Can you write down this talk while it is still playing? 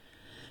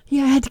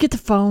Yeah, I had to get the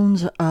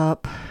phones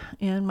up,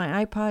 and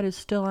my iPod is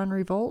still on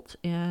Revolt,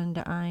 and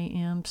I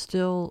am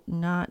still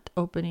not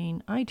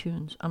opening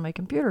iTunes on my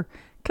computer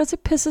because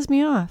it pisses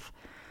me off.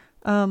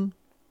 Um,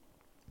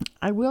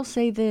 I will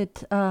say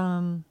that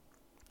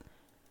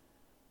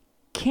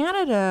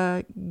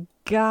Canada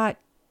got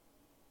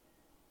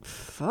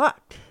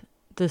fucked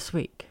this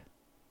week.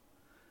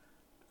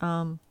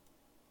 So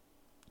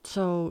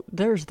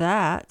there's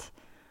that.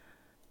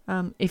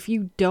 If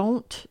you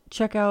don't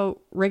check out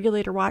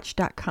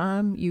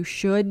regulatorwatch.com, you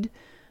should.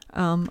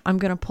 I'm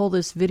going to pull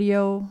this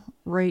video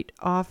right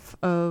off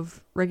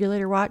of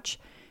Regulator Watch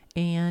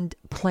and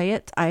play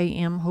it. I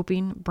am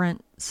hoping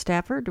Brent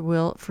Stafford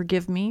will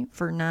forgive me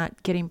for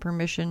not getting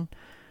permission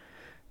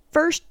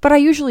first, but I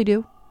usually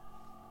do.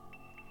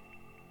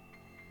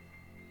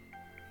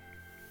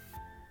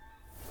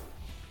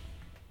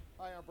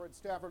 Hi, I'm Brent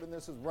Stafford, and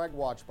this is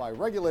RegWatch by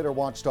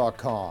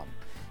regulatorwatch.com.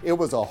 It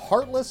was a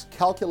heartless,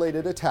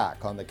 calculated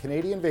attack on the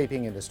Canadian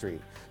vaping industry,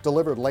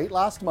 delivered late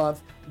last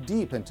month,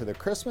 deep into the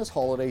Christmas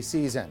holiday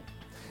season.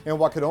 In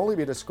what could only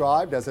be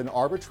described as an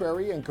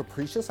arbitrary and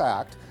capricious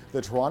act,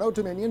 the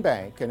Toronto-Dominion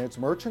Bank and its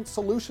Merchant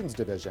Solutions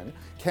division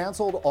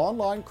canceled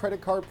online credit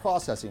card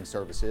processing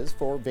services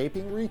for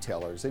vaping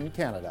retailers in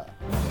Canada.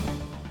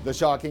 The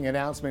shocking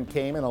announcement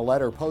came in a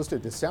letter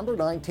posted December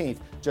 19th,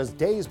 just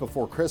days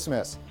before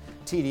Christmas.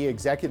 TD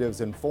executives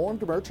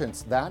informed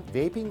merchants that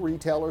vaping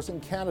retailers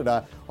in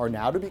Canada are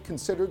now to be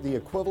considered the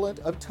equivalent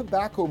of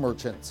tobacco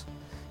merchants.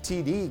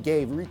 TD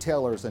gave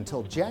retailers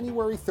until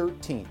January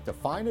 13th to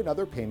find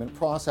another payment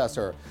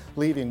processor,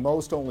 leaving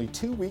most only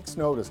 2 weeks'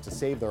 notice to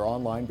save their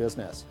online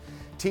business.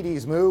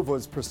 TD's move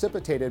was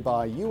precipitated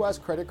by U.S.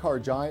 credit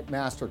card giant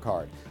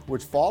MasterCard,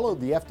 which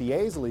followed the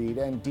FDA's lead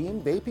and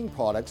deemed vaping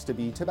products to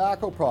be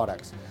tobacco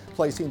products,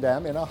 placing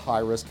them in a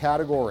high-risk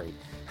category.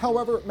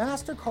 However,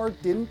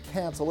 MasterCard didn't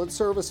cancel its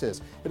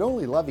services. It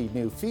only levied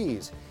new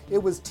fees. It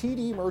was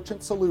TD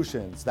Merchant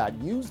Solutions that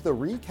used the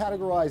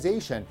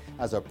recategorization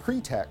as a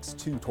pretext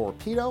to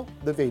torpedo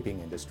the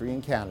vaping industry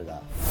in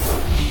Canada.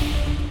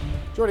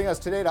 Joining us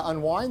today to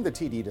unwind the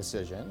TD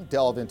decision,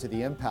 delve into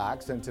the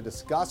impacts, and to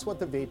discuss what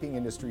the vaping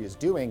industry is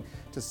doing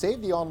to save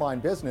the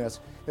online business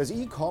is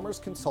e-commerce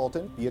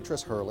consultant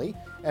Beatrice Hurley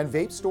and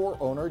vape store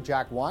owner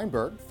Jack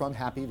Weinberg from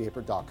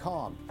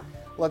happyvapor.com.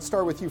 Let's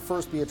start with you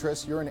first,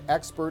 Beatrice. You're an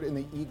expert in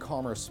the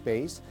e-commerce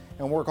space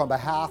and work on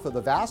behalf of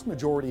the vast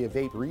majority of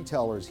vape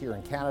retailers here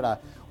in Canada.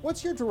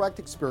 What's your direct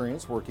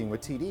experience working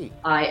with TD?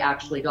 I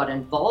actually got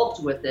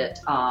involved with it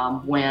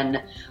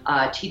when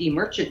TD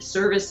Merchant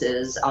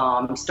Services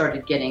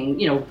started getting,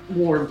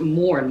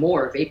 more and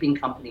more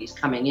vaping companies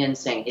coming in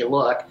saying, hey,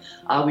 look,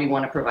 we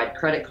want to provide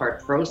credit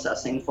card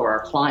processing for our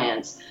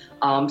clients.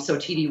 So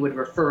TD would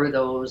refer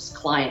those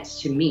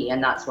clients to me,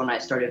 and that's when I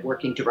started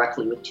working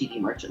directly with TD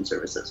Merchant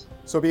Services.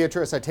 So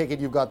Beatrice, I take it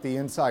you've got the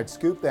inside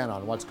scoop then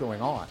on what's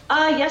going on.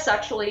 Yes,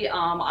 actually,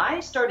 I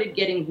started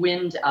getting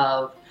wind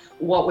of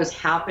what was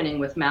happening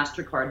with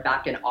MasterCard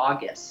back in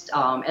August.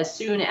 As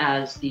soon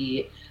as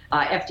the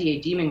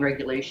FDA deeming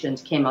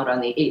regulations came out on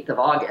the 8th of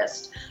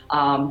August,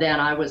 then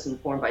I was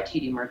informed by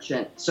TD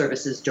Merchant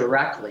Services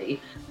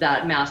directly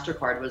that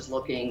MasterCard was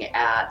looking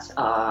at,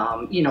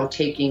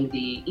 taking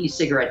the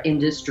e-cigarette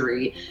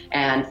industry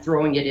and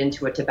throwing it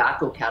into a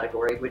tobacco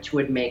category, which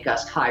would make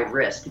us high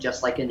risk,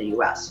 just like in the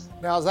US.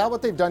 Now, is that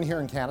what they've done here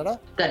in Canada?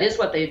 That is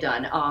what they've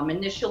done.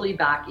 Initially,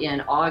 back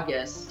in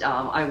August,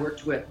 I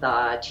worked with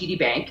TD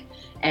Bank,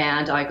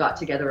 and I got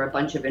together a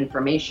bunch of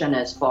information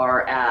as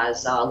far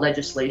as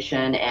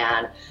legislation,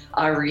 and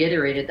I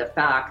reiterated the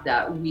fact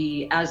that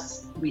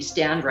as we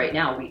stand right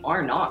now, we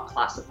are not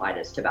classified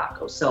as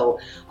tobacco. So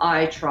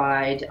I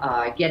tried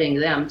getting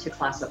them to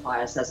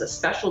classify us as a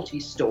specialty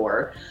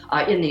store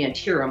in the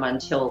interim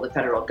until the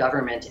federal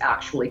government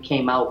actually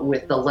came out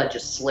with the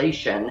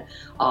legislation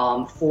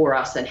for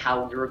us and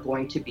how we were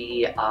going to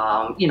be,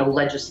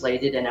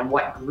 legislated and in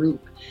what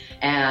group,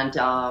 and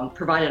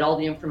provided all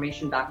the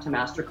information back to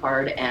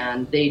MasterCard,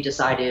 and they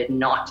decided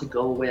not to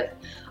go with,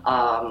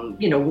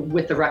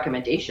 with the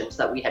recommendations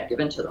that we had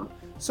given to them.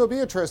 So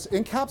Beatrice,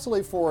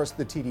 encapsulate for us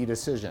the TD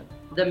decision.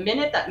 The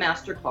minute that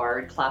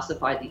MasterCard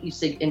classified the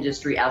e-cig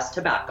industry as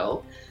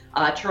tobacco,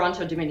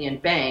 Toronto-Dominion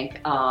Bank,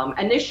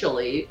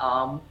 initially,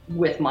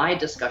 with my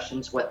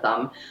discussions with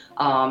them,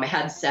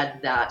 had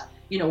said that,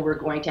 we're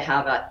going to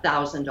have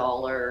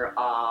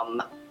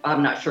 $1,000,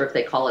 I'm not sure if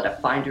they call it a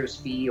finder's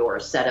fee or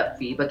a setup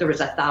fee, but there was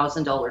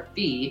 $1,000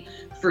 fee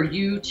for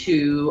you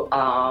to,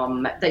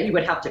 that you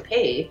would have to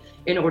pay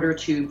in order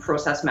to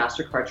process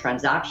MasterCard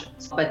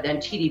transactions. But then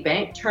TD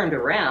Bank turned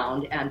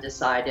around and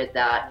decided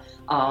that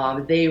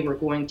they were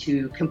going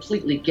to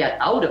completely get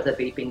out of the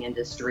vaping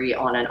industry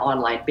on an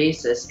online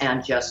basis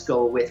and just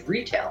go with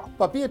retail.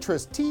 But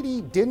Beatrice,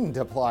 TD didn't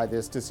apply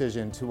this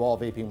decision to all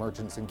vaping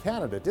merchants in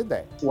Canada, did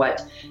they?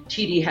 What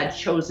TD had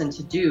chosen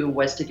to do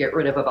was to get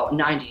rid of about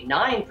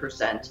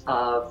 99%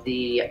 of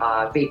the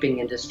vaping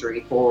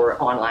industry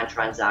for online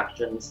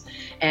transactions.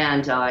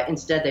 And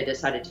instead, they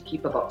decided to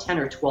keep about 10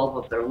 or 12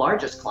 of their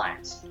largest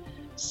clients.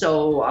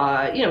 So,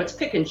 it's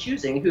pick and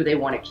choosing who they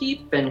want to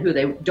keep and who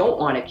they don't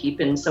want to keep.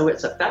 And so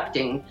it's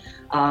affecting,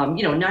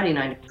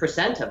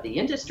 99% of the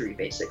industry,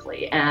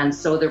 basically. And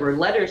so there were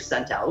letters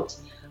sent out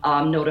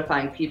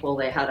notifying people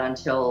they had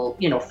until,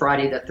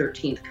 Friday the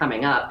 13th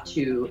coming up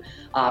to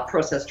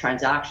process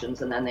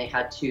transactions, and then they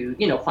had to,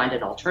 find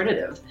an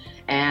alternative.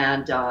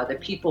 And the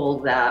people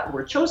that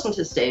were chosen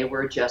to stay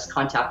were just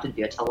contacted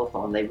via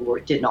telephone. They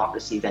did not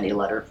receive any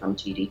letter from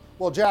TD.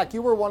 Well, Jack,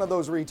 you were one of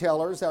those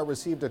retailers that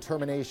received a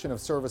termination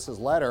of services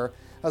letter.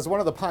 As one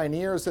of the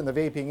pioneers in the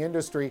vaping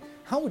industry,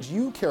 how would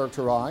you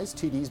characterize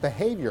TD's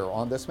behavior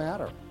on this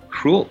matter?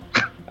 Cruel.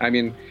 I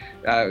mean,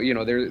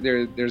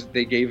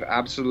 they gave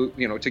absolute,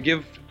 to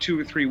give 2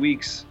 or 3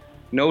 weeks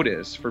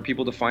notice for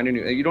people to find a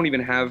new, you don't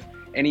even have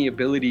any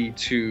ability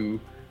to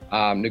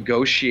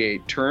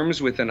negotiate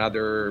terms with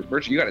another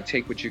merchant. You got to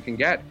take what you can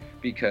get,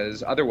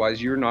 because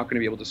otherwise you're not going to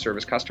be able to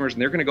service customers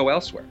and they're going to go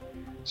elsewhere.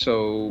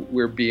 So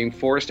we're being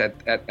forced at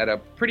a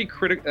pretty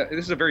critical,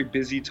 this is a very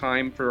busy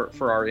time for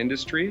our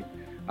industry.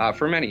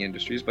 For many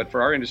industries, but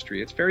for our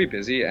industry, it's very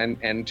busy,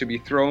 and to be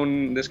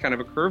thrown this kind of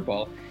a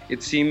curveball,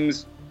 it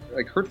seems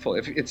like hurtful.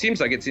 It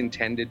seems like it's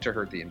intended to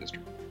hurt the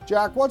industry.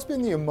 Jack, what's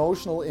been the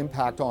emotional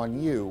impact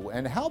on you,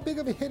 and how big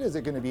of a hit is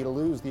it going to be to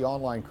lose the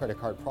online credit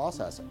card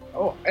processing?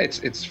 Oh,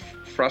 it's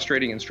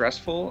frustrating and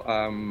stressful,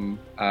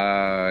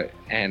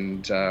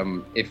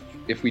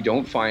 if we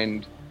don't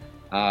find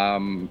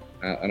an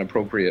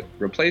appropriate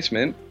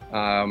replacement,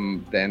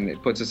 then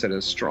it puts us at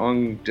a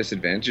strong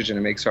disadvantage, and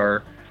it makes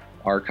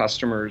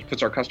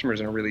puts our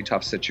customers in a really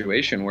tough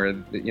situation where,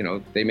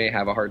 they may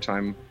have a hard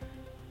time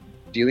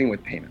dealing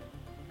with payment,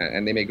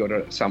 and they may go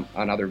to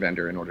another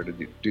vendor in order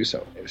to do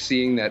so.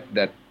 Seeing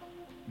that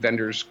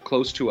vendors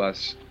close to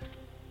us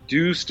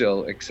do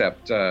still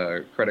accept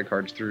credit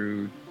cards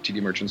through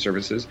TD Merchant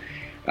Services,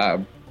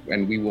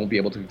 and we won't be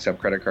able to accept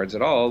credit cards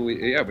at all,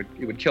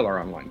 it would kill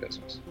our online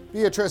business.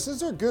 Beatrice,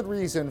 is there good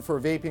reason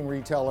for vaping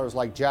retailers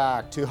like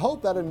Jack to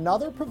hope that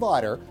another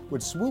provider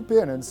would swoop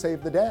in and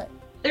save the day?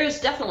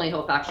 There's definitely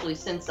hope, actually.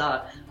 Since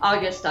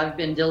August, I've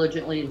been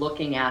diligently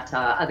looking at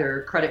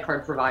other credit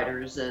card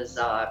providers as,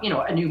 a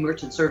new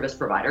merchant service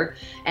provider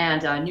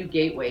and new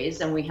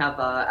gateways. And we have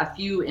a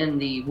few in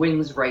the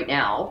wings right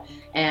now.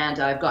 And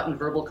I've gotten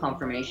verbal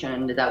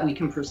confirmation that we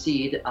can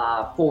proceed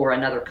for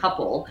another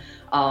couple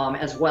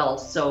as well.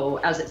 So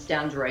as it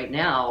stands right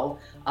now,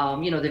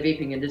 the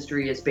vaping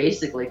industry is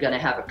basically going to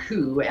have a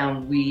coup,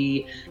 and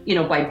we,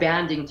 by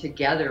banding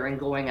together and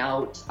going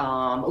out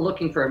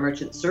looking for a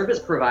merchant service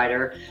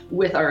provider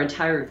with our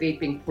entire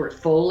vaping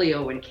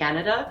portfolio in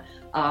Canada,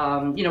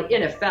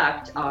 in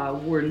effect,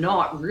 we're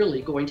not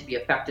really going to be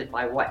affected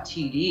by what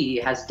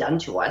TD has done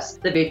to us.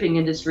 The vaping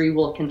industry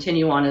will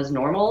continue on as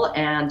normal,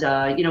 and,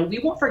 we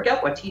won't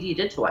forget what TD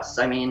did to us.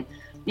 I mean,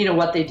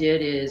 what they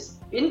did is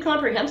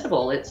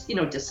incomprehensible. It's,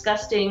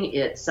 disgusting.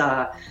 It's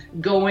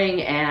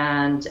going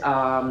and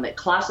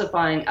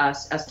classifying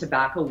us as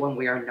tobacco when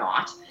we are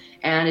not.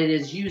 And it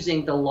is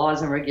using the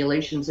laws and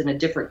regulations in a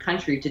different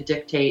country to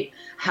dictate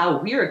how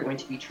we are going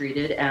to be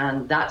treated.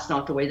 And that's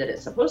not the way that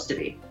it's supposed to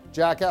be.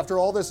 Jack, after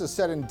all this is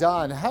said and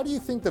done, how do you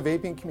think the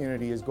vaping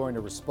community is going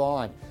to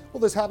respond? Will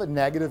this have a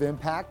negative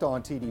impact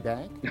on TD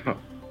Bank? No,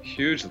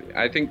 hugely.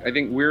 I think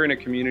we're in a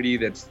community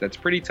that's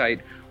pretty tight.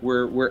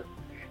 We're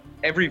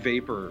every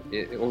vapor,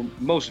 or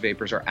most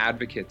vapors, are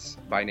advocates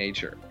by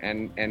nature,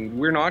 and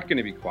we're not going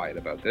to be quiet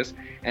about this.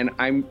 And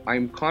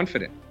I'm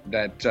confident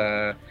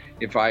that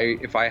if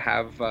I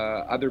have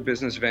other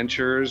business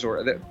ventures,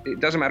 or that, it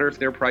doesn't matter if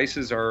their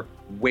prices are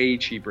way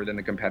cheaper than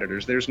the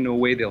competitors, there's no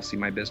way they'll see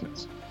my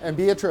business. And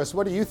Beatrice,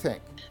 what do you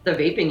think? The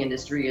vaping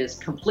industry is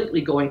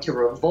completely going to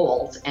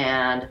revolt,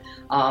 and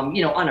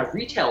on a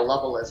retail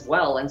level as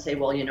well, and say,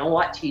 well, you know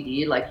what,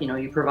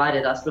 TD, you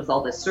provided us with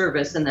all this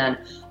service, and then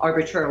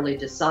arbitrarily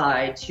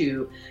decide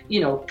to,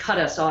 cut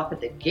us off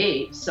at the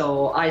gate.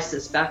 So I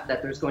suspect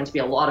that there's going to be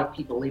a lot of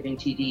people leaving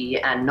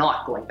TD and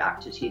not going back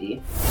to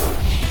TD.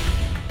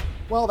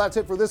 Well, that's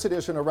it for this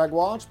edition of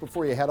RegWatch.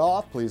 Before you head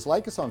off, please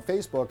like us on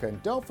Facebook,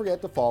 and don't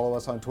forget to follow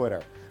us on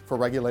Twitter. For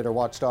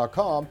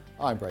RegulatorWatch.com,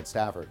 I'm Brett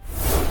Stafford.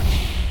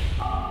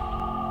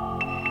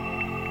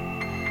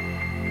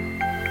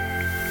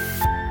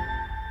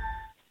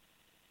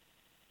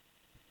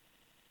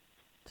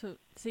 So,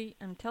 see,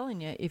 I'm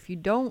telling you,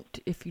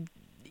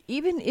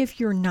 even if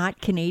you're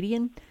not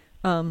Canadian,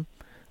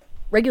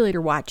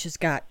 Regulator Watch has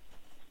got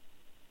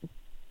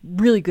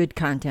really good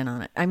content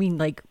on it. I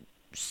mean,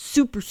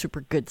 super,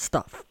 super good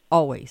stuff,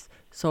 always.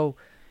 So,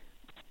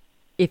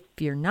 if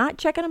you're not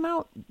checking them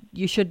out,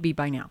 you should be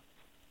by now.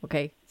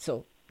 Okay?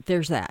 So,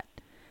 there's that.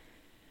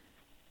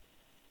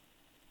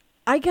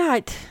 I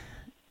got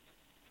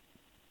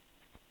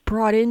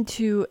brought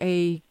into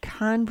a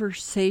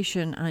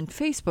conversation on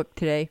Facebook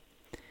today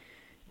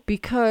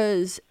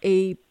because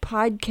a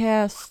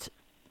podcast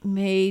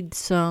made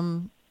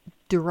some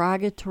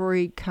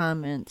derogatory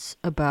comments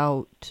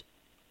about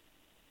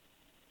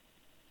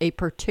a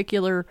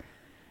particular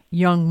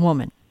young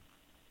woman.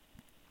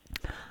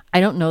 I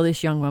don't know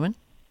this young woman.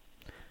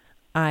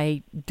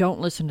 I don't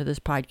listen to this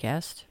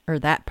podcast or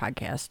that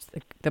podcast,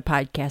 the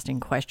podcast in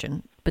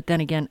question. But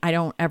then again, I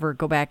don't ever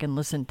go back and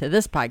listen to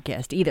this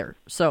podcast either.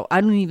 So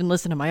I don't even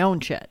listen to my own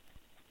shit.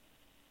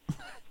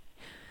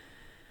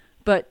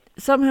 But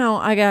somehow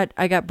I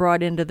got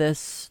brought into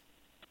this,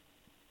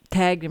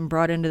 tagged and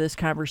brought into this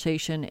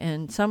conversation,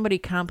 and somebody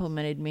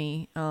complimented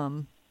me,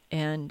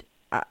 and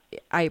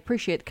I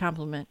appreciate the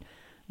compliment,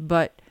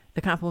 but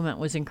the compliment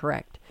was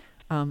incorrect.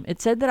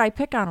 It said that I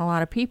pick on a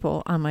lot of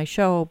people on my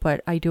show,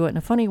 but I do it in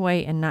a funny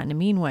way and not in a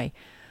mean way.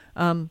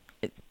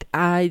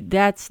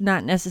 That's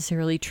not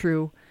necessarily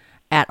true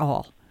at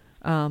all,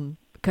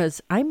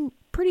 because I'm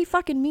pretty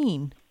fucking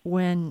mean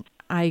when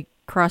I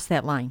cross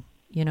that line.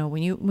 You know,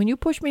 when you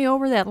push me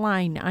over that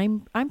line,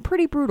 I'm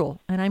pretty brutal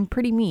and I'm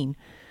pretty mean.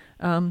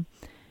 You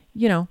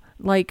know,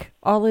 like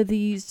all of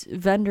these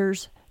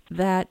vendors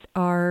that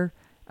are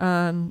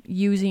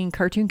using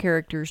cartoon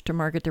characters to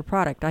market their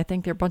product. I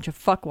think they're a bunch of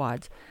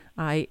fuckwads.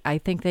 I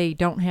think they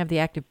don't have the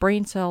active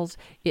brain cells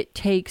it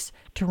takes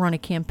to run a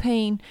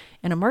campaign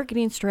and a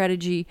marketing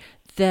strategy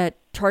that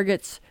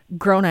targets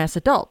grown-ass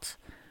adults.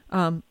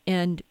 And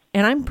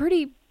I'm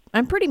pretty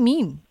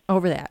mean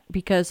over that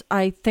because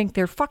I think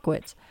they're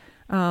fuckwits.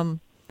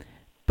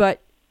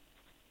 But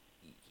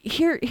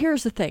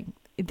here's the thing.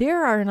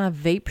 There are enough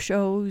vape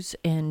shows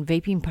and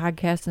vaping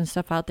podcasts and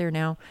stuff out there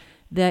now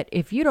that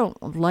if you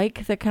don't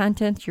like the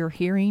content you're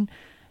hearing,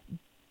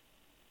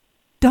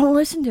 don't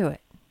listen to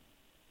it.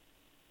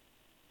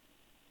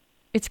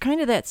 It's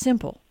kind of that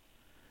simple.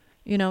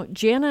 You know,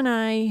 Jan and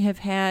I have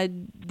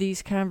had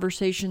these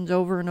conversations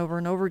over and over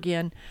and over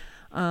again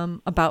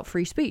about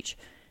free speech.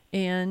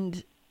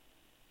 And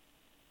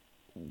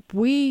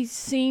we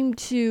seem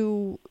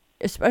to,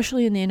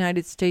 especially in the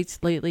United States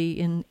lately,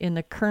 in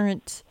the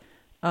current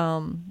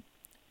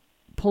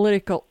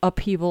political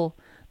upheaval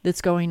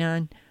that's going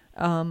on,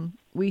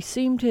 we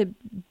seem to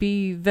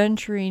be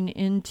venturing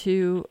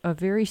into a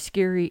very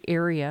scary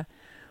area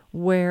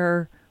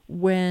where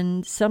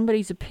when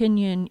somebody's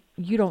opinion,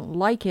 you don't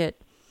like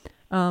it,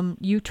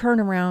 you turn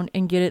around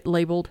and get it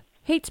labeled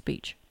hate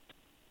speech.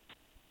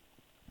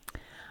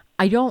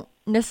 I don't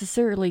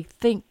necessarily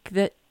think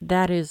that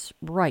that is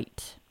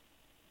right.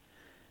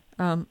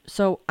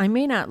 So I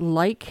may not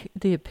like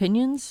the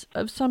opinions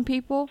of some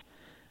people.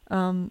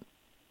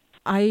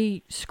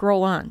 I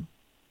scroll on.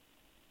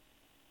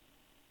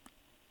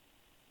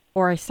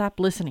 Or I stop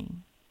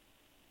listening.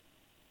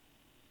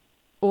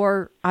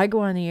 Or I go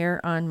on the air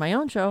on my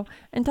own show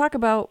and talk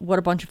about what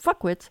a bunch of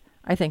fuckwits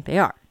I think they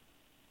are.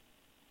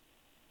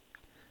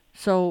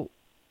 So,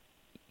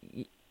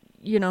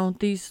 you know,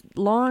 these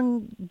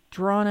long,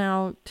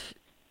 drawn-out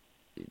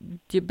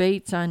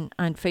debates on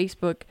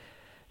Facebook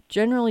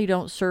generally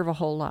don't serve a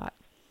whole lot.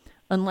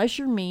 Unless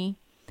you're me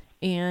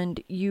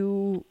and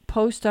you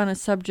post on a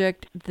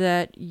subject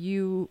that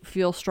you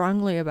feel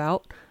strongly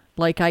about,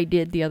 like I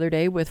did the other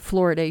day with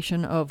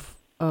fluoridation of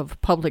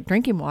public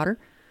drinking water,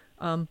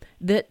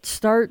 that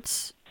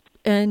starts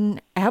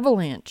an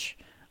avalanche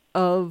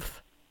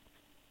of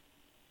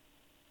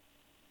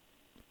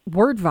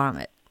word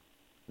vomit.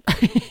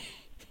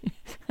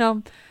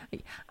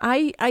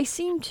 I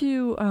seem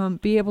to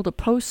be able to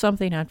post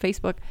something on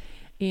Facebook,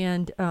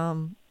 and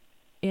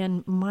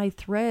my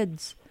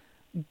threads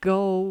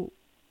go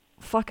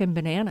fucking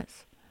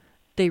bananas.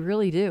 They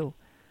really do.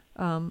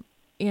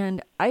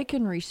 And I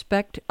can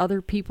respect other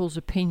people's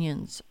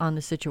opinions on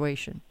the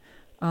situation.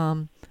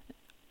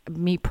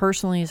 Me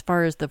personally, as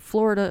far as the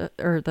Florida,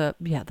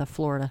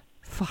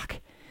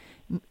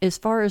 as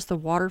far as the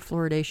water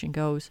fluoridation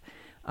goes,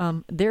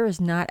 there is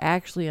not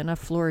actually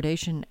enough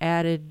fluoridation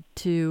added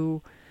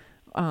to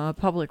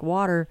public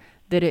water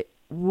that it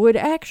would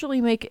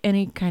actually make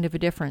any kind of a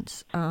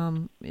difference.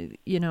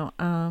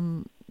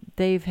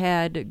 They've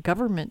had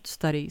government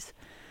studies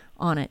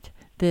on it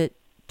that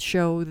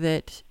show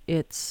that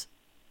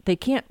they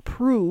can't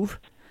prove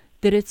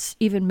that it's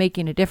even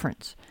making a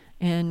difference.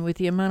 And with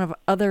the amount of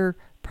other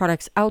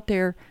products out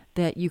there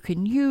that you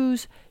can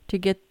use to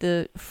get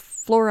the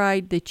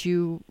fluoride that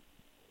you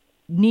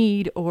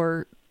need,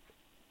 or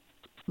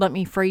let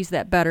me phrase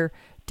that better,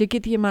 to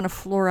get the amount of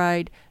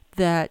fluoride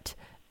that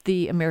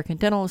the American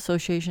Dental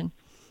Association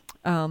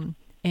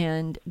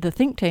and the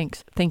think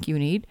tanks think you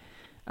need,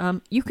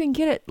 you can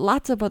get it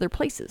lots of other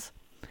places.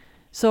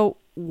 So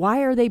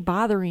why are they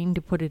bothering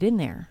to put it in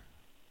there,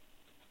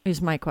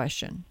 is my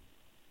question.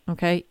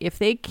 Okay? If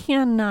they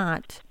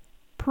cannot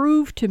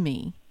prove to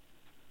me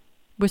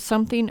with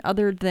something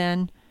other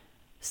than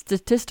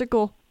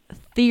statistical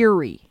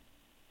theory,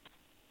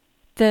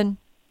 then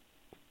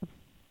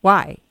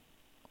why?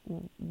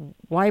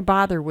 Why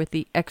bother with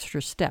the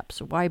extra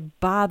steps? Why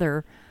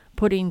bother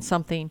putting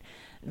something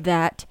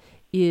that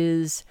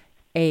is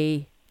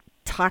a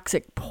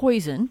toxic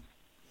poison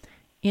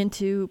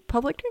into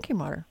public drinking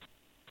water?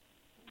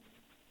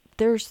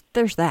 There's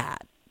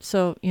that.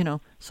 So,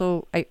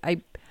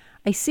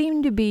 I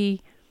seem to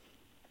be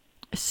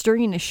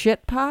stirring the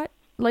shit pot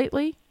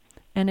lately,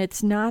 and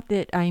it's not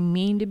that I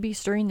mean to be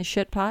stirring the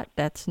shit pot.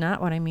 That's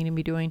not what I mean to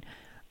be doing.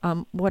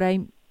 What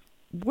I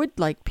would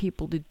like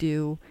people to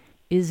do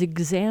is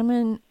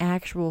examine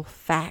actual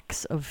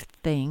facts of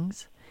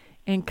things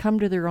and come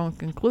to their own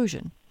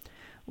conclusion.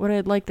 What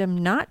I'd like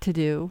them not to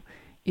do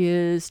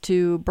is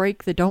to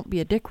break the don't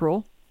be a dick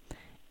rule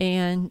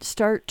and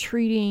start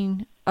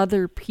treating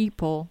other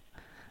people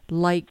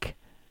like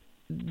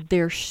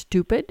they're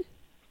stupid,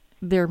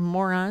 they're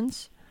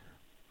morons,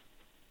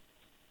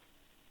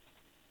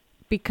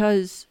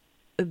 because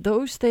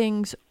those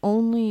things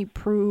only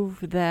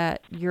prove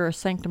that you're a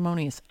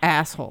sanctimonious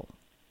asshole.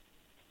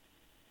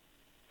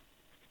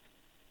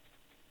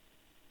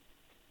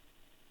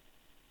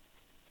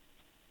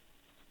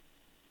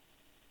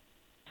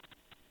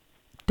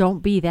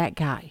 Don't be that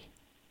guy.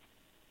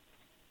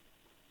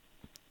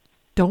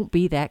 Don't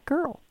be that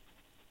girl.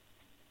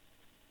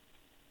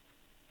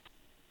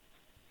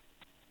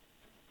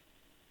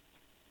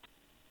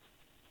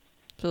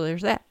 So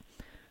there's that.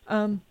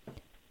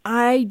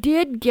 I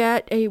did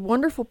get a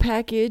wonderful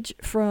package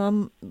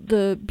from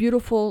the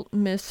beautiful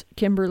Miss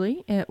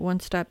Kimberly at One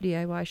Stop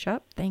DIY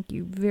Shop. Thank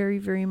you very,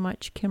 very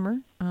much, Kimmer.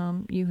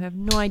 You have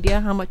no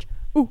idea how much...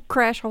 Ooh,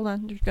 crash, hold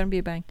on. There's going to be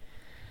a bang.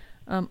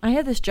 I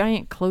had this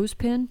giant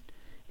clothespin,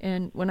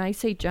 and when I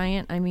say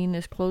giant, I mean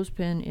this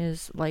clothespin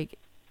is like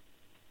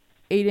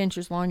 8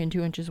 inches long and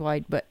 2 inches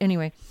wide. But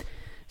anyway,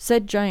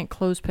 said giant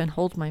clothespin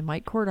holds my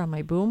mic cord on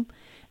my boom,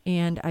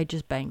 and I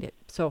just banged it.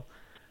 So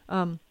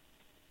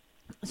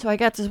I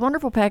got this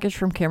wonderful package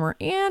from Kimmer,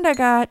 and I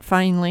got,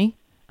 finally,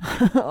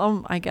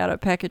 I got a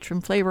package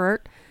from Flavor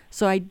Art.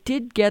 So I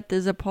did get the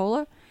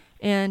Zappola,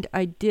 and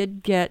I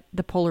did get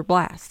the Polar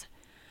Blast.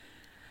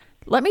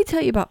 Let me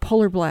tell you about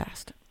Polar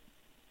Blast.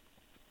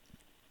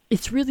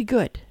 It's really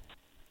good.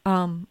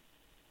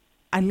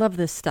 I love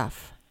this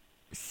stuff.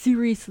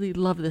 Seriously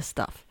love this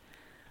stuff.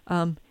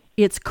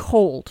 It's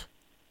cold.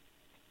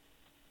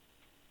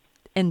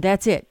 And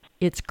that's it.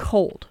 It's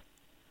cold.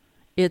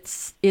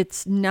 It's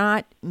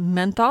not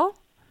menthol.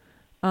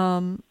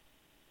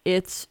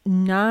 It's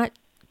not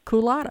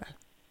culotta.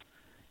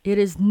 It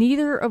is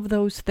neither of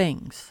those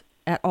things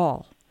at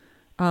all.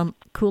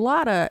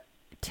 Culotta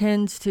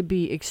tends to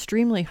be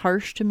extremely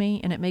harsh to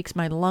me, and it makes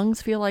my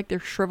lungs feel like they're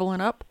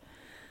shriveling up.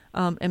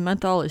 And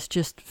menthol is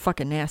just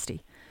fucking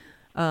nasty.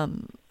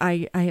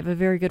 I have a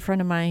very good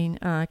friend of mine,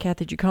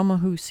 Kathy Giacomo,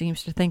 who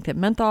seems to think that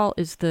menthol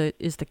is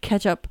the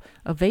ketchup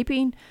of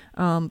vaping.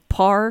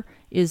 Par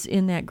is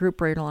in that group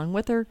right along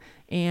with her,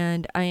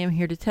 and I am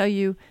here to tell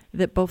you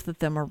that both of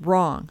them are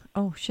wrong.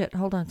 Oh shit,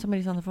 hold on,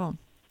 somebody's on the phone.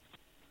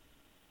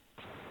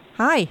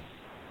 Hi.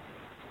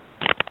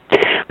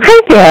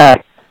 Hi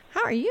there.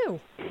 How are you?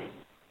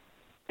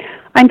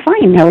 I'm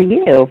fine. How are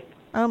you?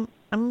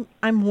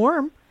 I'm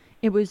warm.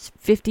 It was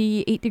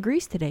 58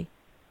 degrees today.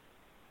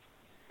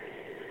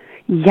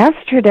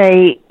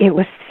 Yesterday, it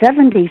was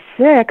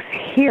 76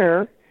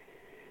 here.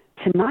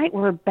 Tonight,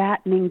 we're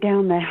battening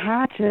down the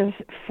hatches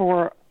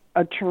for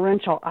a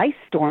torrential ice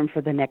storm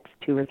for the next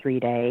 2 or 3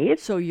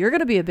 days. So you're going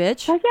to be a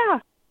bitch? Oh,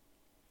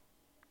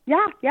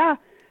 yeah.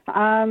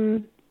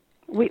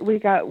 We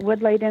got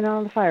wood laid in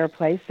on the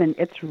fireplace, and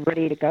it's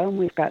ready to go. And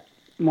we've got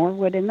more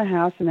wood in the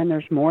house, and then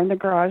there's more in the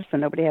garage, so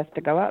nobody has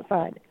to go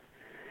outside.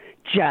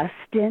 Just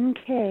in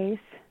case.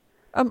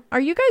 Are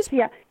you guys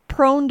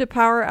prone to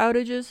power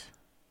outages?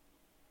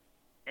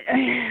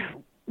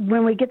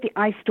 When we get the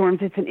ice storms,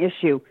 it's an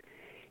issue.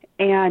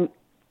 And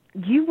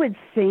you would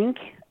think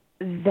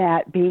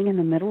that being in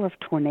the middle of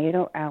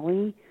Tornado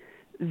Alley,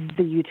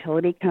 the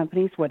utility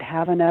companies would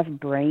have enough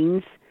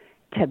brains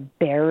to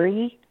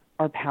bury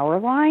our power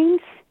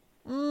lines.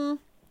 Not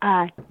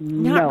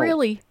no.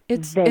 really.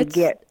 They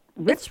get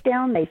ripped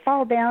down, they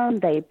fall down,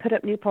 they put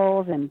up new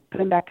poles and put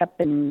them back up,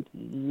 and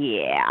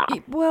yeah.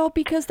 Well,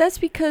 because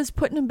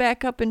putting them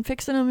back up and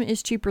fixing them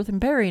is cheaper than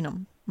burying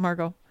them,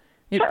 Margot.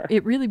 Sure.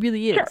 It really,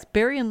 really is. Sure.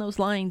 Burying those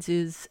lines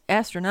is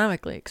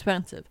astronomically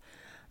expensive.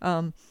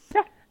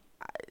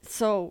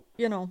 So,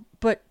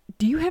 but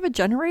do you have a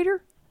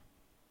generator?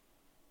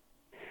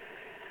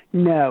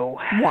 No.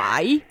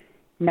 Why?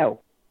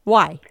 No.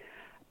 Why?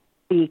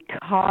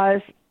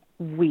 Because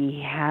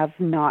we have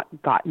not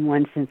gotten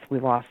one since we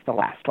lost the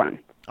last one.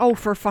 Oh,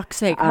 for fuck's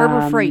sake.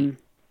 Harbor Freight.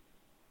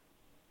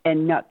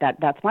 And no,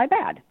 that's my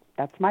bad.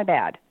 That's my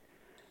bad.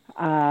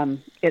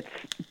 It's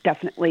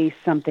definitely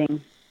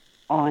something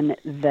on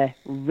the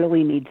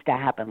really needs to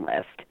happen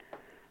list.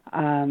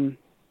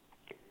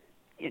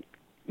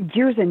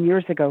 Years and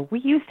years ago, we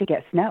used to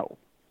get snow.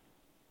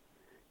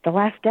 The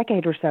last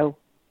decade or so,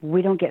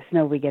 we don't get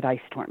snow, we get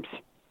ice storms.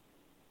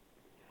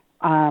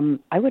 I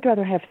would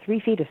rather have 3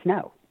 feet of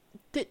snow.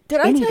 Did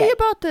I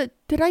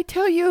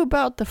tell you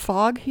about the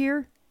fog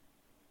here?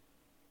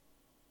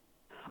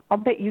 I'll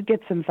bet you get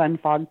some fun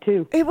fog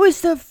too. It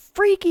was the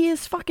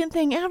freakiest fucking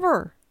thing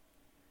ever.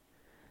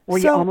 Where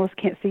you almost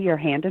can't see your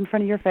hand in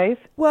front of your face?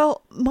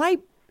 Well, my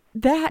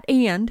back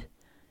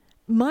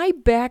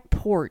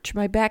porch,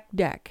 my back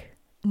deck.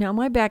 Now,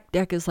 my back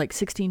deck is like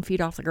 16 feet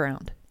off the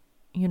ground.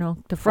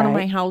 The front of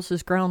my house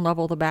is ground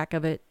level, the back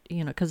of it,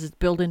 because it's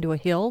built into a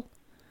hill.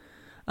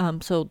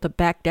 So the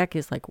back deck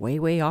is like way,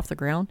 way off the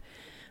ground.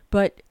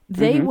 But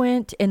they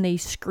went and they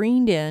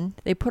screened in,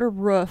 they put a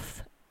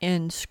roof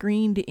and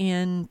screened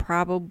in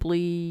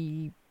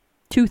probably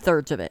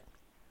 2/3 of it.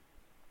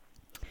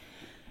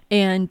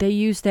 And they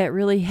use that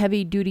really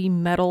heavy duty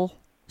metal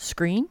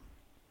screen,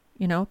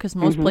 you know, because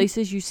most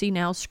places you see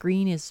now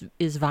screen is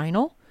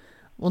vinyl.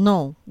 Well,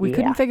 no, we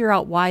couldn't figure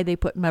out why they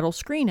put metal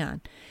screen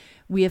on.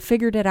 We have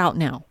figured it out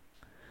now,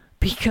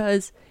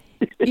 because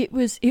it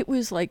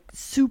was like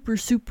super,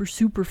 super,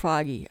 super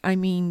foggy. I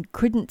mean,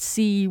 couldn't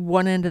see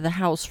one end of the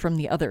house from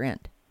the other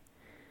end.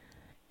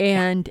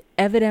 And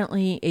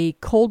evidently a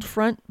cold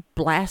front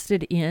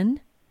blasted in,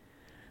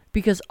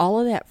 because all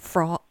of that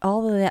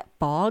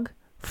fog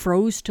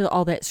froze to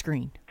all that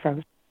screen.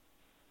 Froze.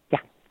 Yeah.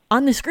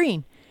 On the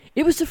screen.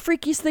 It was the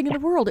freakiest thing in the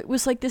world. It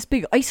was like this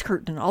big ice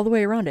curtain all the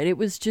way around it. It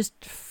was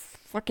just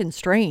fucking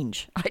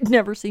strange. I'd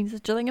never seen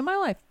such a thing in my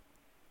life.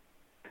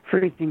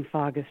 Freezing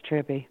fog is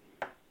trippy.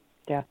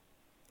 Yeah.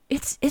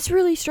 It's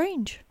really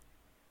strange.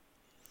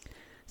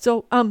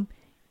 So,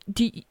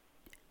 the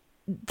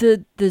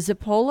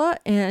Zappola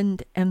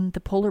and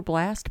the Polar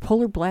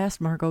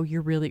Blast, Margot,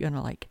 you're really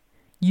gonna like.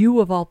 You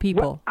of all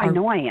people, well, I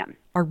know I am.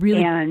 Are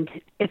really, and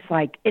it's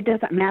like it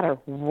doesn't matter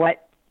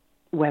what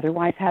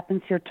weather-wise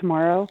happens here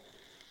tomorrow.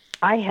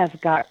 I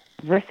have got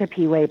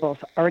recipe labels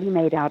already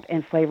made out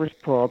and flavors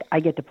pulled. I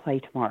get to play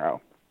tomorrow.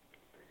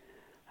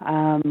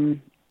 The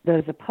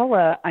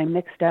Zappola, I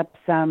mixed up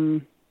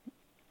some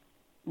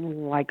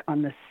like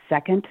on the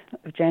 2nd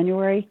of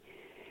January,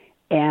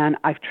 and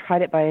I've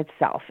tried it by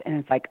itself, and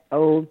it's like,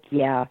 oh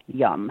yeah,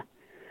 yum.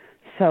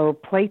 So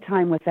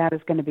playtime with that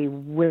is going to be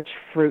which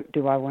fruit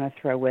do I want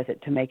to throw with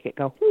it to make it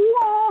go,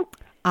 wah!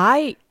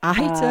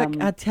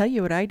 I'll tell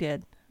you what I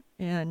did,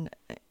 and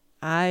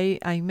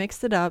I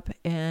mixed it up,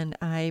 and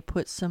I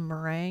put some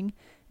meringue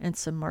and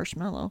some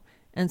marshmallow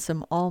and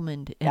some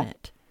almond in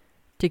it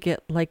to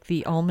get like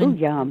the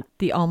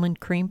almond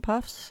cream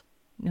puffs.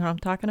 You know what I'm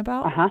talking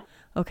about? Uh-huh.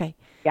 Okay.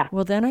 Yeah.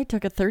 Well, then I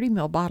took a 30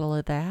 ml bottle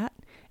of that,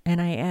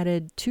 and I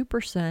added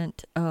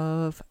 2%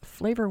 of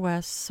Flavor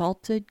West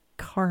salted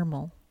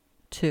caramel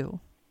too.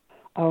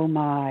 Oh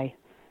my.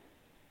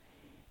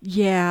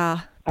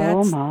 Yeah.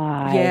 Oh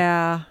my.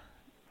 Yeah.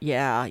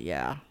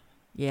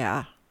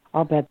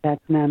 I'll bet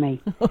that's nummy.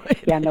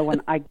 Yeah, no,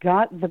 when I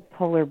got the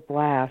Polar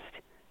Blast,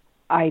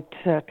 I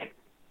took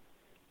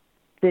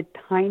the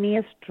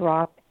tiniest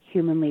drop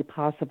humanly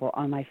possible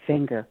on my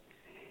finger,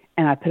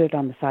 and I put it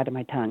on the side of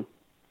my tongue.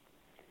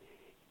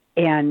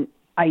 And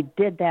I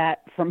did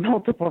that for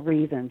multiple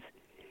reasons.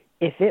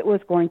 If it was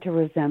going to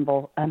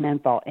resemble a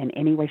menthol in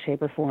any way,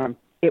 shape, or form,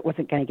 it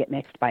wasn't going to get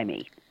mixed by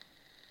me,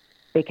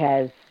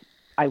 because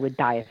I would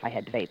die if I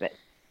had to vape it.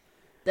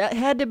 That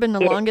had to have been the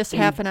longest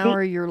half an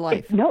hour of your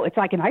life. No, it's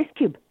like an ice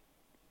cube.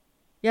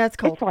 Yeah, it's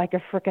cold. It's like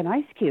a frickin'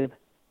 ice cube.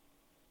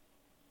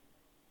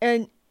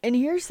 And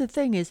here's the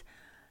thing is,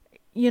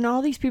 you know,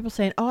 all these people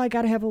saying, oh, I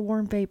got to have a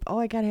warm vape. Oh,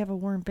 I got to have a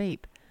warm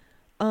vape.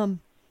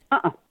 I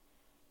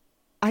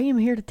am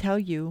here to tell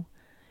you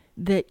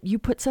that you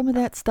put some of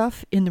that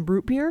stuff in the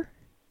root beer.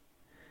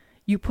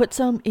 You put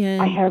some in...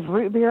 I have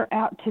root beer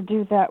out to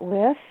do that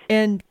with.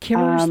 And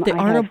Kimmer's, the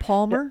Arnold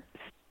Palmer.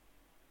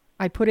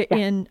 I put it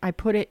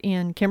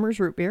in Kimmer's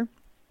root beer.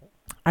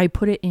 I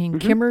put it in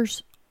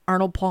Kimmer's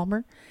Arnold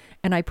Palmer,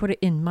 and I put it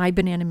in my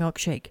banana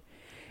milkshake.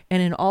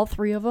 And in all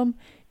three of them,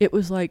 it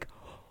was like,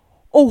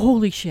 oh,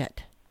 holy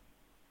shit.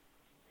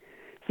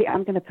 See,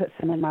 I'm going to put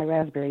some in my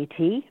raspberry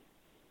tea.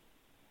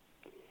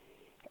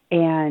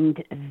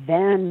 And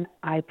then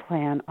I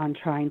plan on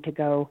trying to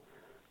go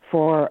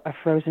for a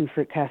frozen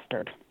fruit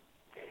custard.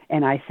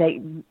 And I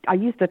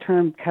use the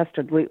term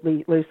custard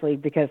loosely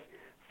because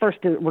first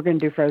we're going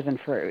to do frozen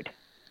fruit.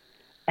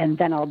 And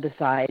then I'll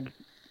decide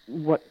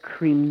what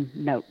cream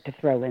note to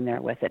throw in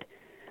there with it.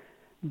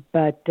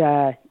 But,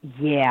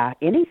 yeah,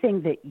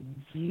 anything that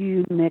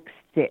you mix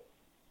that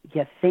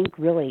you think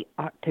really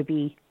ought to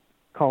be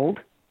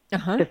cold,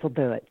 this will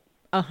do it.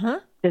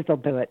 This will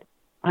do it.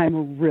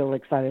 I'm real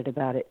excited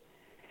about it.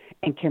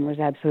 And Kimber's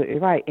absolutely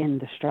right. In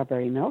the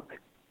strawberry milk,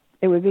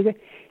 it would be good.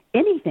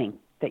 Anything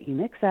that you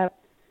mix up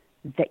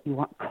that you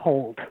want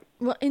cold.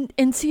 Well,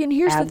 and see, and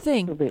here's the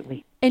thing.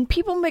 Absolutely. And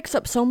people mix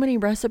up so many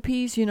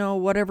recipes, you know,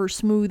 whatever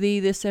smoothie,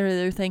 this, that, or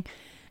the other thing,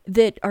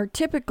 that are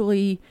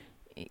typically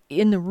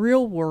in the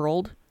real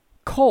world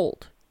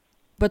cold.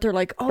 But they're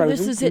like, oh,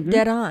 this is it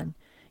dead on.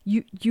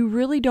 You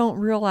really don't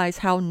realize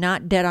how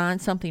not dead on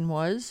something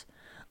was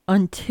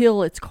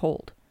until it's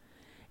cold.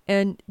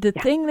 And the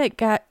thing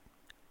that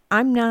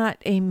I'm not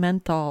a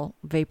menthol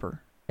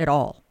vapor at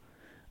all.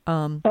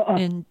 And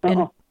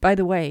by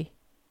the way,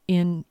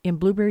 in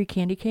blueberry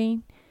candy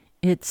cane,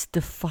 it's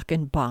the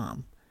fucking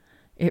bomb.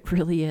 It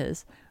really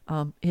is.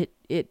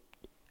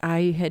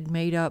 I had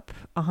made up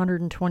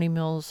 120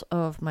 mils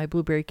of my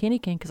blueberry candy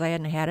cane because I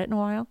hadn't had it in a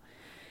while.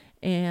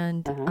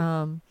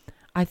 And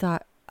I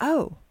thought,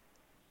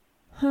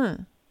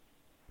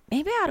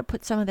 maybe I ought to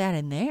put some of that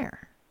in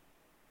there.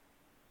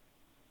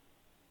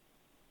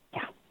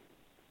 Yeah.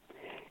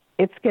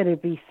 It's going to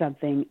be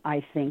something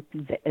I think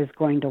that is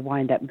going to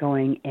wind up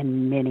going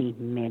in many,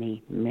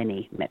 many,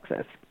 many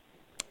mixes.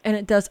 And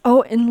it does.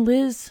 Oh, and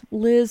Liz,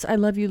 I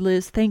love you,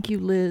 Liz. Thank you,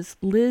 Liz.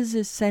 Liz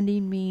is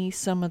sending me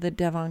some of the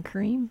Devon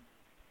cream.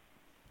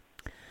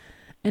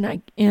 And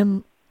I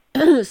am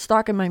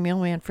stalking my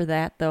mailman for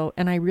that, though.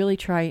 And I really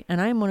try,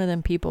 and I'm one of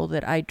them people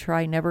that I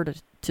try never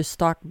to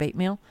stalk vape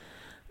mail,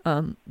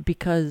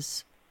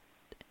 because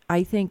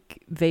I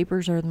think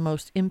vapors are the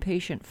most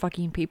impatient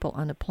fucking people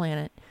on the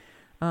planet.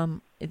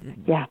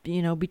 Yeah.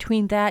 You know,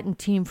 between that and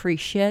team free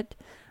shit,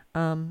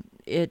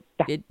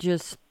 it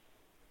just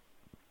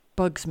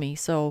bugs me.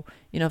 So,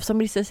 you know, if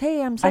somebody says,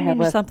 hey, I'm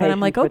sending you something,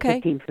 I'm like,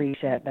 okay. Team free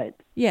shit, but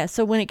yeah,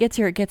 so when it gets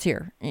here, it gets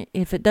here.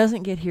 If it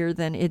doesn't get here,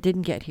 then it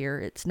didn't get here.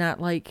 It's not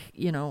like,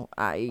 you know,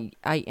 I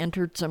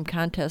entered some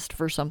contest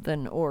for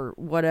something or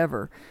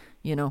whatever,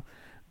 you know.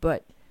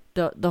 But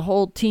the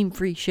whole team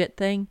free shit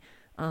thing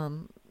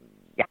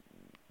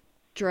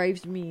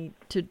drives me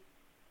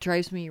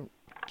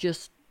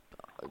just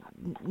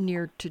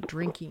near to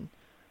drinking.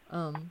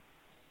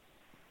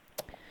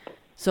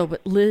 So,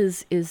 but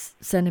Liz is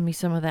sending me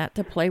some of that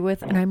to play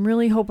with, and I'm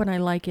really hoping I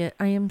like it.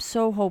 I am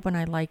so hoping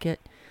I like it,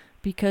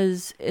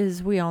 because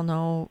as we all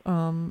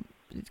know,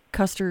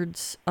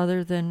 custards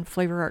other than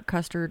Flavor Art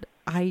custard,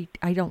 I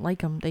don't like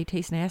them. They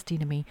taste nasty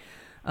to me.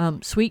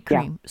 Sweet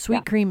cream.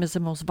 Sweet cream is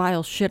the most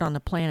vile shit on the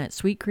planet.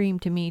 Sweet cream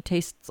to me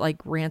tastes like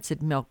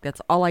rancid milk.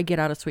 That's all I get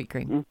out of sweet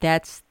cream.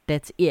 That's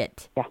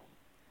it. Yeah.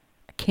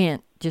 I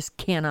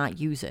cannot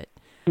use it.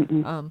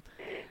 One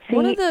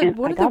See, of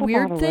the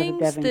weird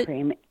things that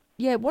cream.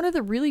 Yeah, one of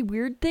the really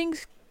weird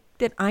things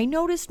that I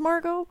noticed,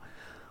 Margot,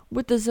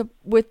 with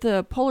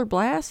the Polar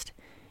Blast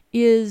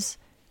is,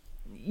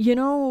 you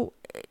know,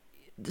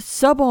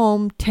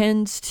 sub-ohm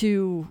tends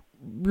to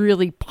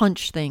really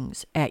punch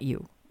things at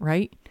you,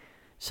 right?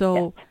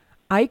 So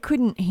I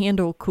couldn't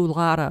handle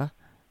Culotta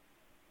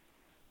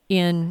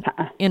in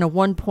a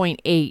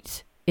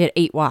 1.8 at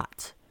 8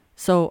 watts.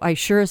 So I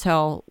sure as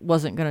hell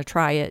wasn't going to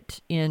try it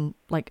in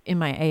my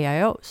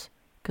AIOs,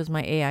 because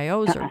my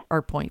AIOs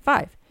are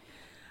 0.5.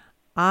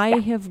 I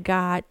have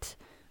got,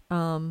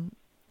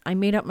 I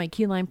made up my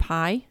key lime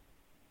pie,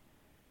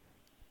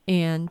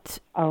 and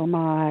oh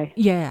my,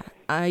 yeah,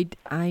 I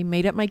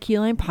made up my key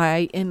lime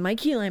pie, and my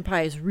key lime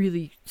pie is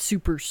really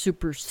super,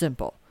 super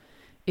simple.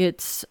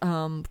 It's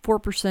 4%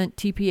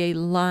 TPA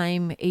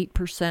lime,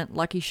 8%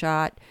 Lucky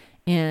Shot,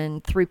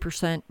 and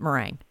 3%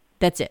 meringue.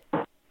 That's it.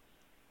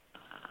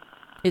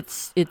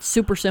 It's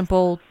super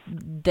simple.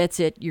 That's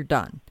it. You're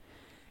done.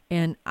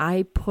 And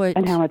I put...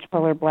 And how much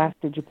Polar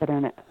Blast did you put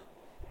in it?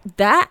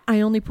 That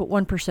I only put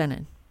 1%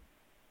 in.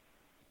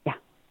 Yeah.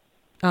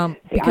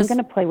 Because I'm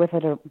going to play with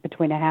it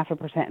between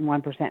 0.5% and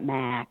 1%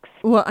 max.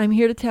 Well, I'm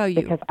here to tell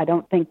you. Because I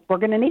don't think we're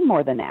going to need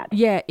more than that.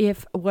 Yeah,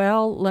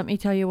 let me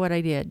tell you what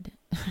I did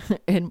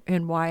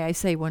and why I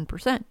say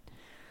 1%.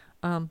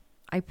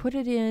 I put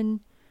it in,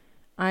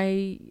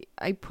 I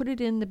put it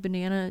in the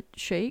banana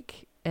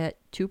shake at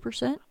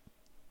 2%.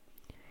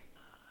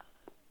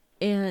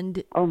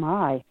 And oh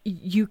my,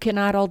 you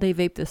cannot all day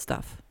vape this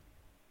stuff.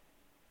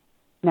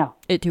 No.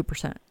 At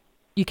 2%.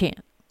 You can't.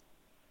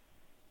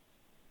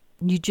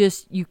 You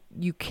just, you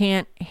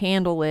can't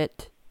handle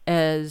it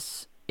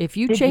as, if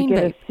you chain vape.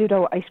 Did you get a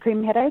pseudo ice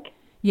cream headache?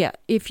 Yeah.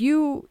 If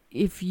you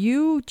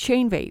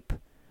chain vape,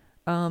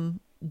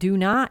 do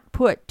not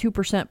put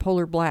 2%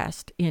 Polar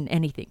Blast in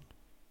anything.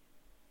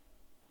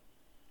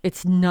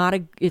 It's not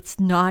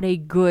a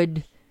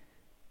good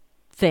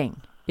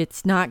thing.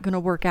 It's not going to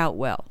work out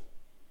well.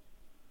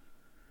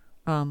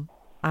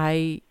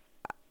 I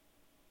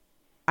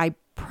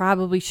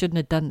probably shouldn't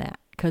have done that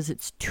because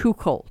it's too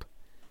cold.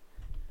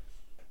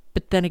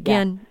 But then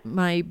again,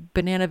 my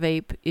banana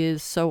vape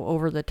is so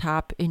over the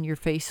top in your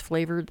face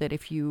flavor that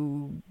if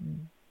you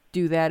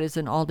do that as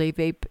an all day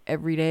vape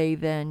every day,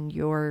 then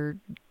you're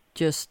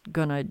just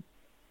gonna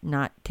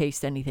not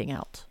taste anything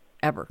else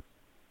ever.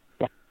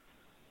 Yeah.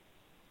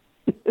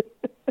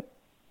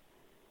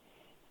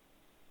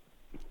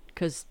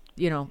 Because,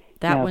 you know,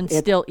 that one's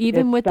still,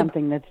 even with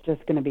something that's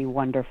just going to be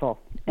wonderful.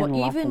 And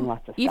lots and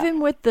lots of stuff. Even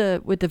with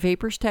the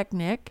Vapors Tech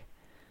Nick,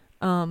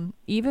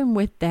 even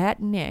with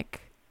that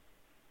Nick,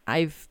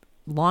 I've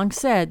long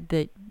said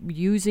that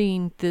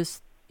using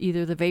this,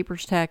 either the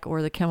Vapors Tech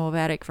or the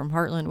Chemovatic from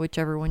Heartland,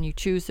 whichever one you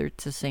choose,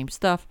 it's the same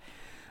stuff.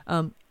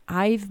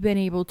 I've been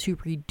able to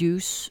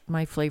reduce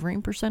my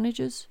flavoring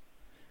percentages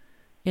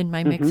in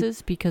my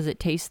mixes because it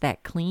tastes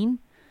that clean.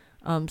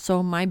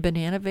 So my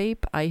banana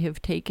vape, I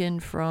have taken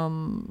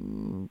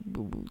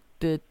from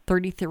the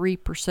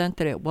 33%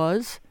 that it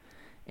was,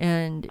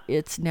 and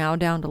it's now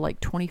down to like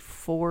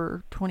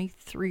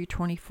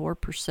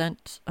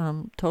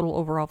 24% total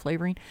overall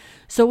flavoring.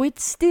 So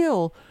it's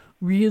still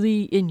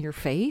really in your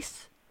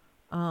face.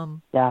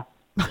 Yeah.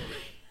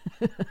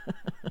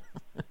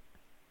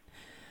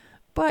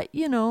 But,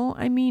 you know,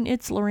 I mean,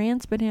 it's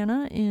Loran's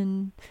banana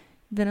in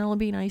vanilla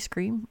bean ice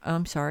cream.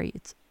 I'm sorry,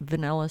 it's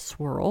vanilla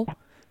swirl.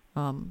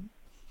 And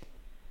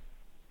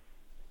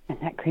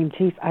that cream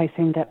cheese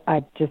icing that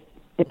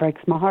it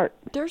breaks my heart.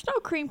 There's no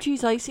cream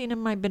cheese icing in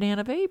my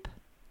banana vape.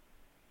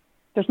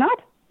 There's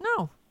not?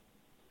 No.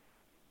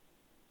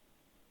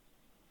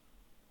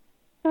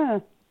 Huh.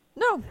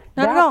 No, not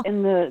that at all.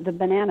 and the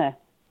banana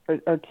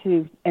or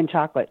two and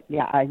chocolate.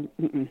 Yeah,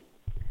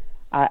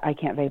 I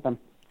can't vape them.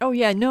 Oh,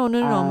 yeah, no.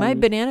 My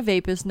banana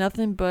vape is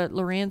nothing but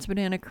Loran's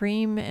banana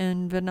cream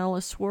and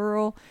vanilla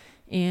swirl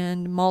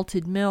and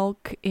malted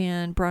milk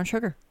and brown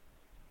sugar.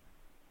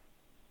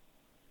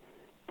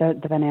 The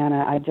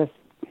banana,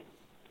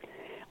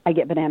 I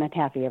get banana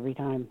taffy every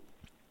time,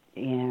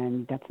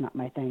 and that's not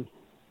my thing.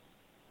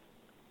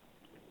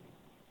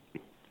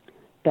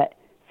 But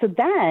so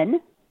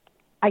then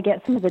I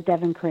get some of the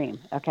Devon cream,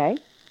 okay?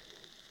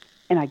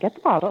 And I get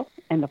the bottle,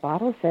 and the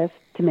bottle says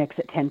to mix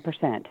at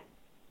 10%.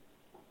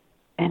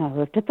 And I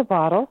looked at the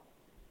bottle.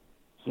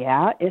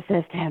 Yeah, it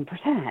says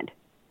 10%.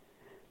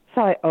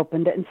 So I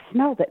opened it and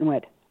smelled it and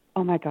went,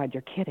 oh, my God,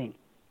 you're kidding.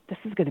 This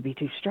is going to be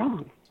too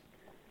strong.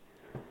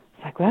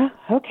 It's like, well,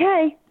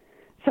 okay.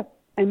 So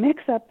I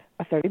mix up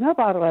a 30 ml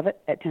bottle of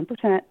it at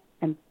 10%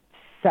 and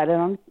set it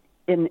on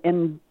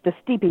in the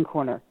steeping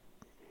corner.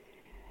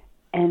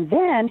 And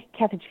then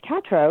Kathy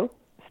Chicatro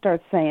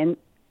starts saying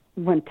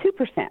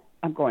 2%.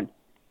 I'm going,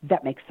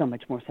 that makes so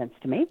much more sense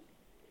to me.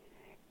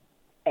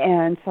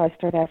 And so I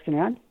start asking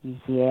around.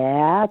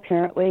 Yeah,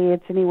 apparently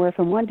it's anywhere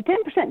from 1 to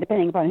 10%,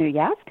 depending upon who you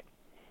ask.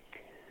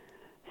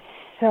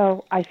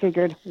 So I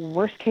figured,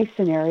 worst case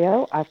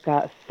scenario, I've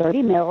got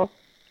 30 mil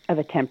of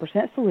a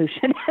 10%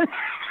 solution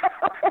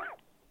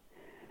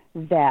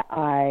that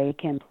I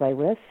can play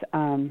with.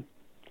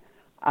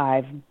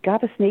 I've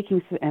got a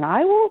sneaking, and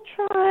I will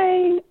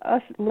try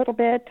a little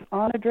bit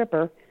on a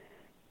dripper,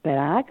 but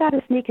I got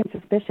a sneaking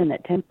suspicion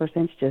that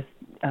 10% is just,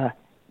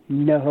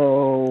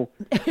 no,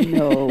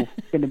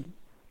 gonna.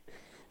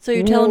 So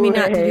you're telling me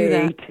not to do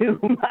that? Way too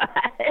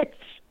much.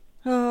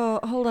 Oh,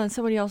 hold on.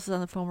 Somebody else is on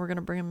the phone. We're going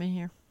to bring him in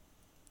here.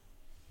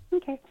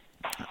 Okay.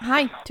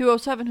 Hi,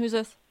 207. Who's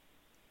this?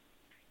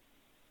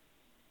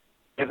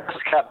 Hey, this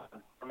is Kevin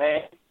from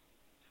me.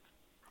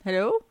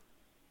 Hello?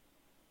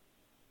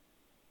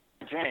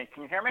 Jeannie,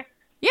 can you hear me?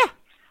 Yeah.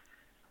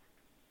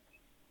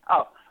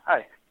 Oh,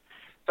 hi.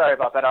 Sorry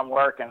about that. I'm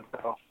working,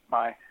 so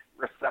my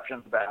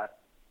reception's bad.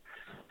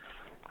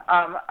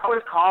 I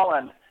was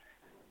calling.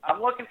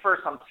 I'm looking for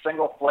some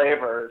single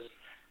flavors.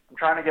 I'm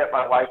trying to get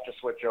my wife to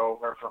switch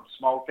over from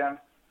smoking.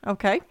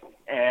 Okay.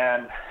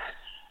 And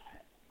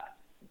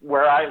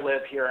where I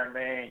live here in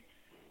Maine,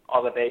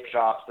 all the vape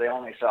shops, they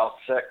only sell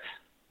 6.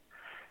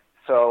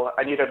 So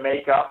I need to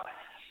make up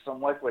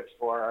some liquids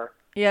for her.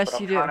 Yes,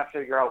 but you do. I'm trying to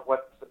figure out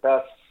what's the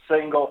best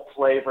single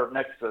flavor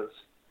mixes.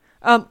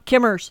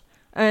 Kimmers.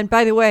 And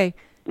by the way,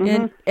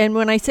 and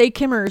when I say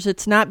Kimmers,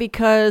 it's not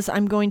because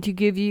I'm going to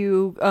give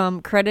you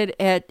credit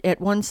at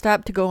One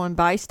Stop to go and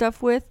buy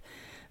stuff with,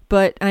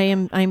 but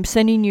I'm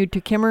sending you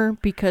to Kimmer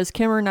because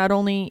Kimmer, not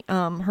only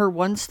her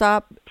One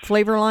Stop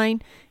flavor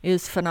line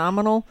is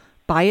phenomenal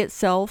by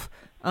itself,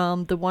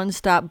 the One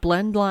Stop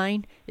blend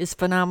line is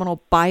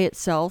phenomenal by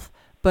itself,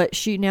 but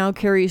she now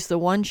carries the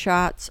one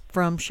shots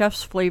from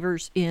Chef's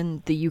Flavors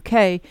in the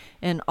UK,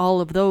 and all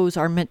of those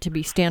are meant to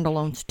be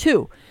standalones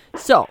too.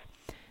 So,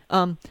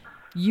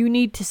 you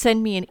need to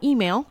send me an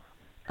email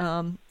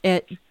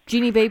at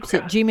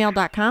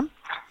jeannievapes@gmail.com,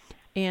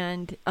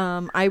 and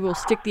I will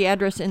stick the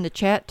address in the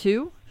chat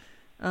too,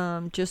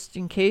 just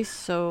in case,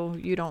 so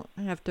you don't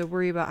have to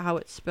worry about how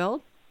it's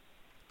spelled.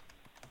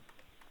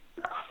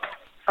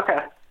 Okay.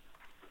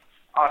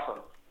 Awesome.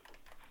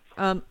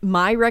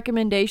 My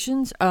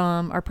recommendations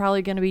are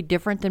probably going to be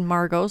different than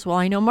Margot's. Well,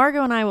 I know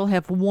Margot and I will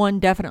have one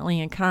definitely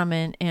in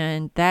common,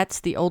 and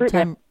that's the old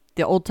time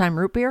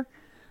root beer.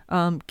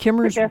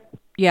 Kimmer's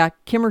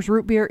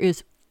root beer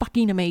is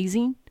fucking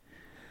amazing.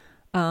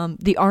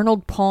 The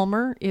Arnold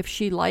Palmer, if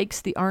she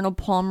likes the Arnold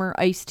Palmer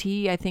iced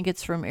tea, I think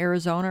it's from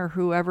Arizona or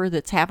whoever,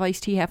 that's half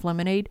iced tea, half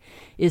lemonade,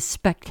 is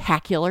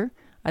spectacular.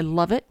 I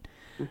love it.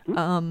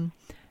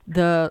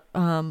 The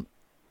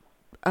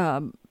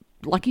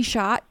Lucky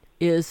Shot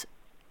is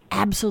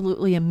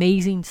absolutely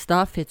amazing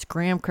stuff. It's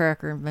graham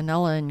cracker and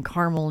vanilla and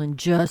caramel and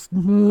just,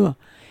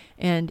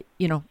 and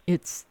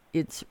it's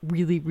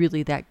really,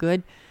 really that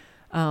good.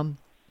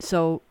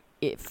 So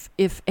if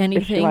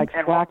anything, if she likes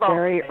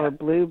blackberry or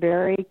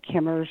blueberry,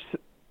 Kimmer's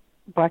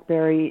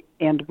blackberry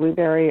and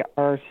blueberry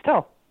are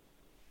still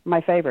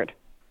my favorite.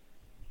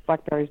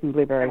 Blackberries and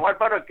blueberries. And what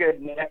about a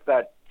good nick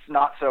that's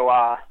not so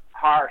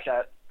harsh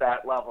at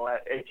that level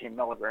at 18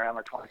 milligram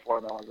or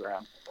 24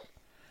 milligram?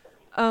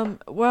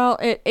 Well,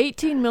 at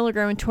 18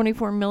 milligram and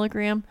 24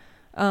 milligram,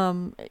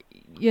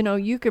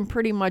 you can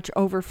pretty much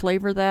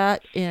over-flavor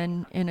that,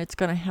 and it's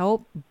going to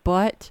help.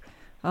 But,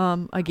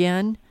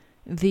 again,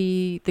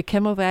 the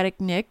Chemovatic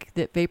Nick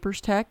that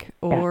Vapors Tech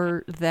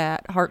or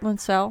that Heartland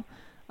Cell,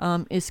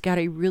 it's got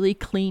a really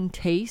clean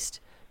taste,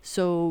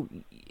 so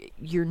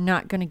you're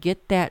not going to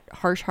get that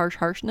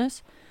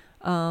harshness.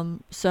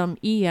 Some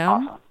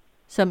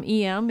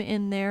EM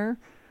in there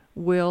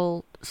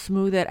will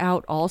smooth it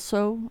out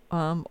also,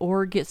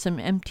 or get some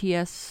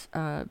MTS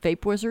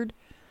Vape Wizard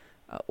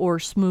or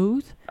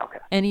Smooth. Okay.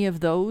 Any of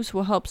those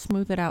will help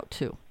smooth it out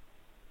too.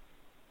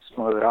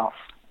 Smooth it out.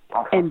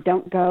 Okay. And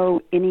don't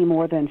go any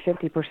more than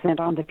 50%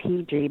 on the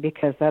PG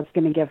because that's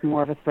going to give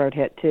more of a throat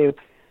hit too.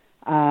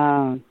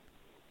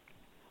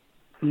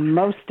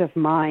 Most of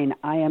mine,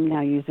 I am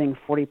now using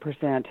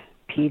 40%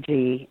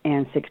 PG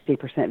and 60%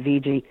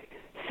 VG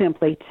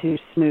simply to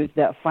smooth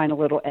that final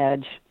little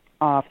edge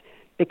off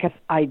because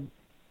I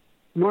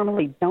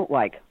normally don't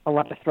like a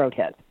lot of throat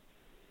hit.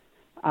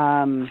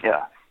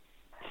 Yeah.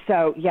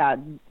 So, yeah,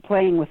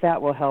 playing with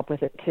that will help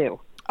with it,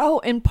 too. Oh,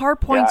 and Par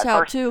points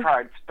out, too. I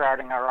tried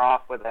starting her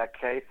off with that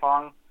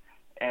K-Fung,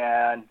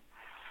 and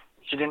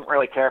she didn't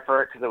really care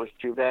for it because it was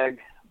too big.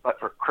 But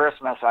for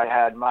Christmas,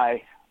 I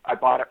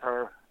bought it for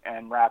her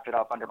and wrapped it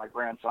up under my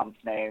grandson's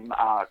name,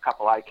 a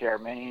couple eye care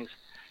minis.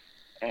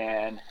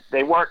 And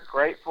they work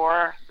great for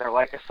her. They're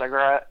like a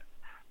cigarette.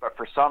 But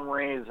for some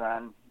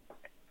reason,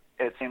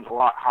 it seems a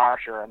lot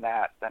harsher in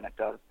that than it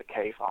does the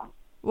K-Fung.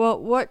 Well,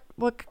 what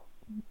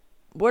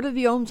are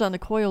the ohms on the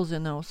coils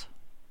in those?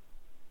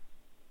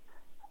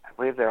 I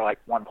believe they're like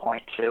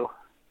 1.2.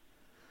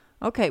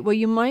 Okay, well,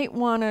 you might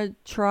want to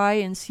try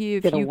and see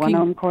if Get you a 1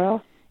 ohm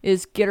coil?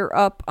 get her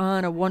up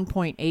on a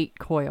 1.8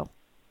 coil.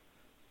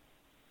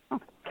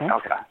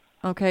 Okay.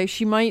 Okay,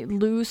 she might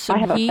lose some I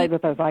haven't heat. played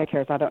with those eye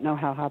cares. I don't know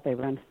how hot they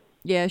run.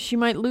 Yeah, she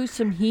might lose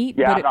some heat.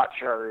 Yeah, but I'm not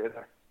sure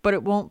either. But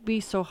it won't be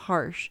so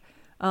harsh.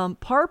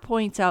 Par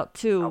points out,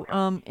 too,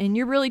 and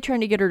you're really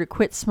trying to get her to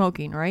quit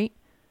smoking, right?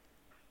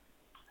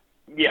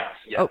 Yes.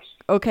 Oh,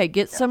 okay,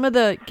 get some of the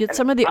I know it's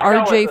a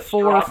RJ4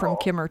 from struggle.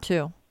 Kimmer,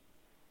 too.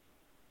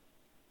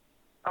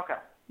 Okay.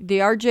 The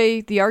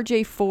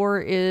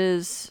RJ4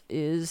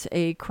 is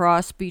a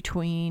cross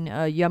between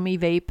a yummy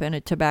vape and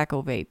a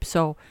tobacco vape.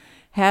 So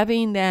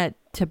having that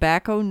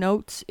tobacco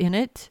notes in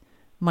it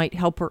might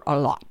help her a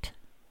lot.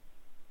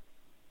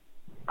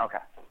 Okay.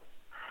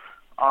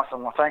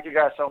 Awesome. Well, thank you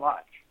guys so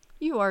much.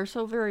 You are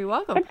so very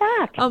welcome. Good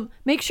luck.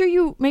 Make sure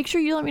you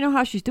let me know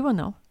how she's doing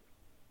though.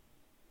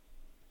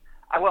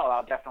 I will.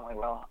 I definitely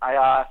will.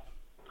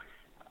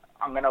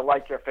 I'm going to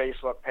like your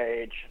Facebook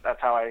page.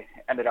 That's how I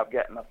ended up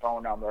getting the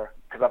phone number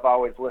because I've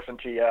always listened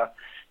to you,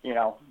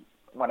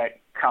 when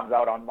it comes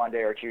out on Monday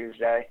or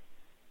Tuesday.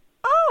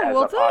 Oh, as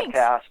well, a thanks.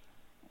 podcast.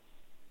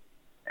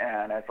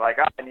 And it's like,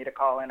 I need to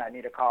call in,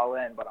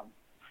 but I'm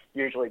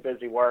usually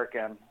busy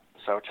working.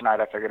 So tonight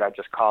I figured I'd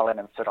just call in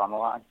and sit on the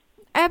line.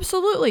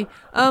 Absolutely.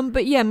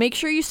 But yeah, make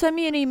sure you send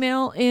me an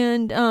email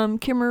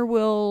and Kimmer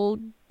will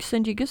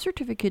send you gift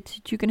certificates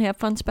that you can have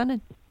fun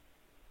spending.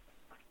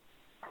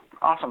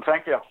 Awesome.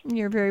 Thank you.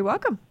 You're very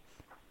welcome.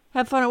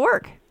 Have fun at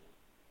work.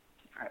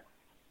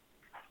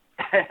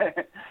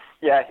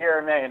 Yeah, here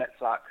in Maine, it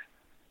sucks.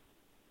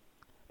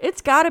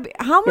 It's got to be.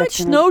 How much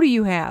snow do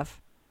you have?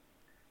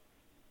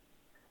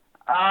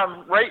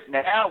 Right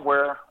now,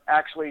 we're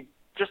actually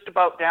just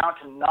about down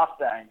to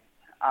nothing.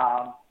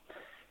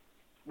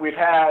 We've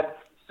had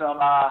some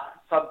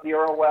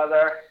sub-zero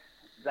weather.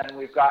 Then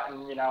we've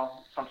gotten,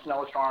 some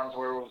snowstorms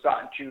where we've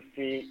gotten 2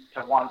 feet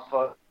to 1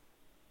 foot.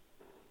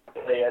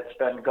 It's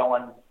been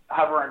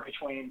hovering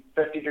between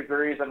 50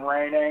 degrees and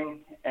raining,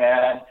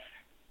 and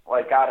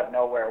like out of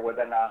nowhere,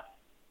 within a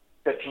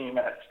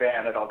 15-minute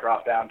span, it'll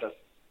drop down to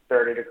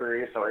 30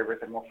 degrees, so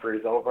everything will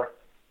freeze over.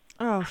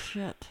 Oh,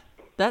 shit.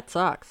 That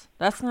sucks.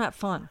 That's not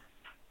fun.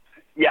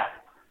 Yeah,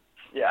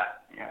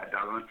 it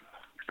doesn't.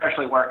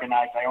 Especially working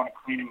nights. I own a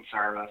cleaning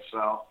service,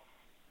 so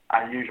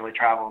I usually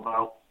travel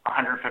about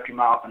 150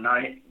 miles a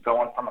night,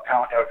 going from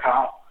account to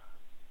account.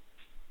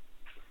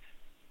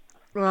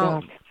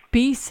 Well,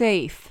 be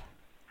safe.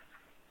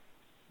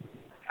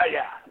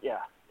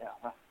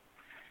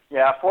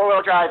 Yeah,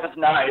 four-wheel drive is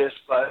nice,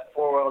 but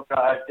four-wheel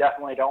drive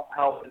definitely don't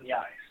help in the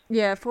ice.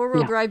 Yeah,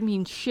 four-wheel drive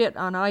means shit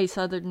on ice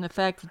other than the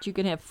fact that you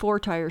can have 4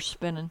 tires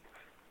spinning.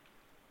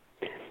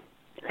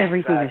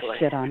 Everything Exactly. is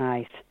shit on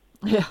ice.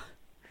 Yeah.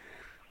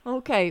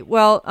 Okay,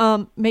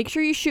 well, make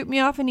sure you shoot me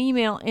off an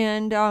email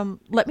and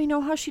let me know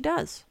how she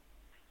does.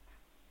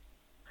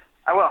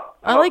 I will.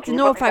 I'd like to Can you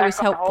know put if me I back was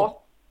on the helpful.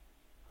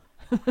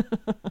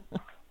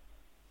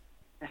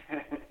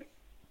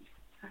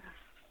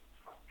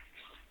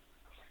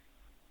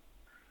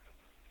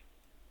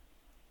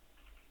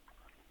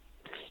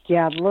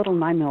 Yeah, the little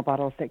 9 ml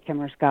bottles that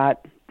Kimmer's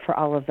got for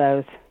all of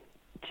those.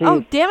 Jeez,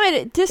 Oh, damn it,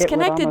 it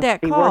disconnected it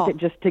that would call. almost be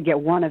worth it just to get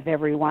one of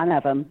every one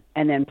of them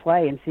and then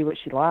play and see what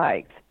she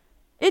likes.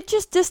 It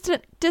just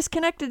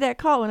disconnected that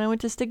call when I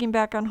went to stick him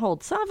back on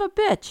hold. Son of a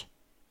bitch.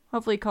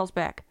 Hopefully he calls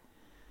back.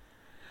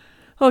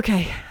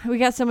 Okay, we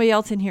got somebody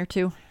else in here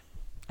too.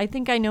 I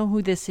think I know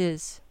who this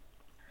is.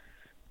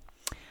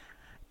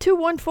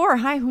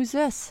 214, hi, who's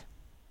this?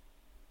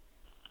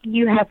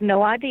 You have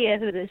no idea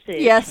who this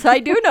is. Yes, I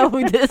do know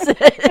who this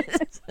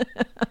is.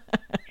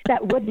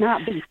 That would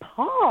not be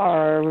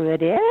Par,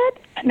 would it?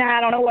 No, I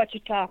don't know what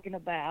you're talking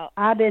about.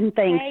 I didn't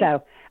think Hey.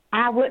 so.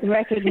 I wouldn't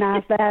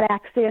recognize that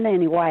accent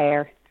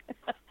anywhere.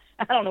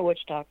 I don't know what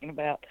you're talking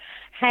about.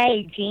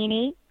 Hey,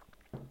 Jeannie,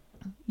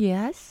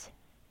 Yes?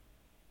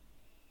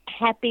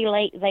 happy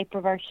late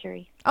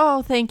vaporversary.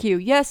 Oh, thank you.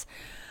 Yes,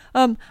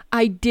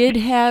 I did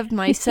have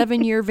my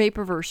 7-year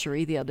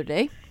vaporversary the other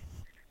day.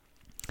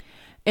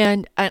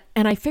 And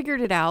I figured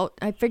it out.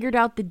 I figured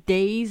out the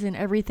days and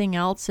everything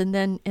else, and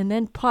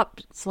then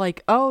Pup's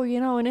like, oh,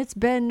 and it's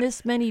been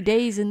this many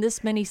days and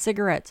this many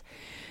cigarettes.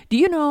 Do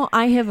you know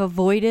I have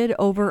avoided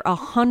over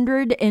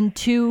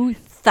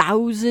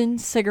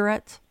 102,000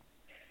 cigarettes?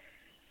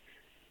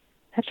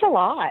 That's a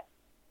lot.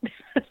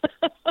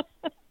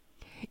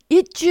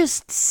 It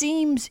just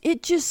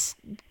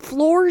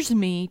floors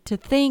me to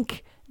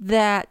think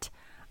that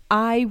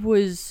I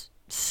was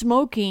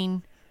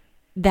smoking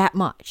that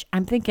much.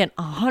 I'm thinking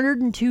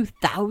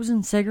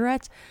 102,000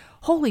 cigarettes.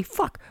 Holy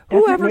fuck!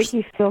 Doesn't it make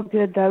you feel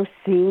good though,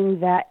 seeing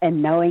that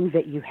and knowing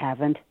that you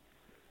haven't?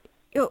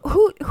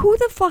 Who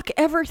the fuck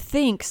ever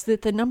thinks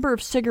that the number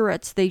of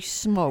cigarettes they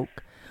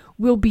smoke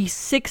will be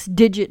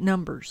 6-digit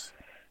numbers?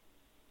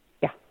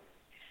 Yeah,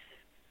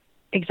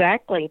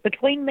 exactly.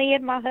 Between me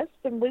and my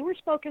husband, we were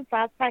smoking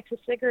 5 packs of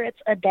cigarettes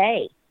a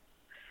day.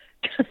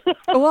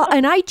 Well,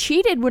 and I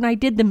cheated when I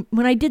did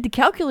the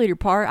calculator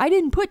part. I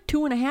didn't put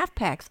 2.5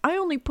 packs. I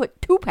only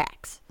put 2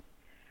 packs.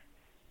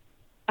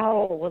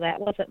 Oh, well, that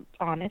wasn't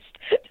honest.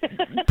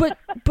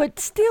 but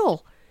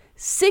still,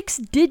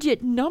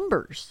 6-digit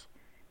numbers.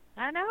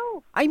 I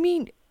know. I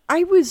mean,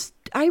 I was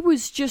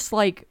just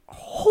like,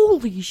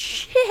 holy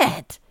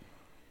shit.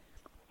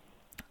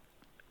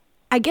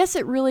 I guess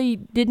it really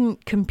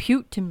didn't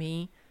compute to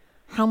me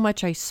how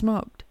much I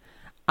smoked.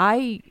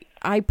 I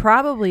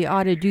probably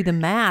ought to do the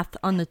math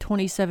on the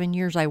 27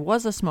 years I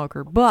was a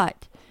smoker,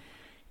 but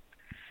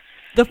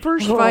the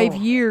first 5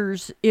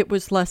 years, it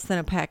was less than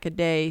a pack a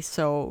day,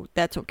 so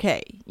that's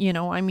okay.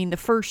 I mean, the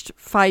first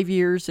 5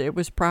 years, it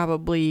was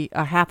probably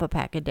a half a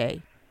pack a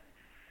day,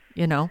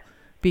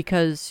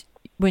 because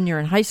when you're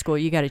in high school,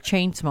 you got to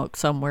chain smoke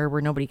somewhere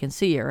where nobody can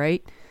see you,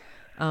 right?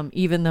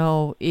 Even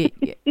though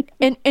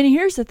and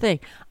here's the thing,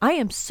 I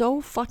am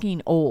so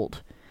fucking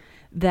old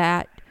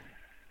that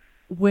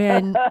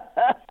when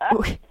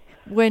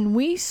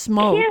we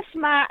smoke, kiss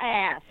my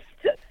ass.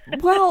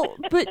 Well,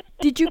 but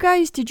did you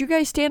guys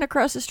stand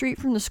across the street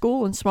from the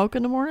school and smoke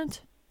in the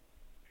mornings?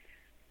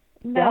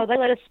 No, they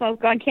let us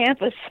smoke on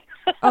campus.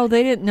 Oh,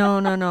 they didn't.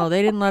 No.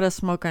 They didn't let us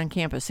smoke on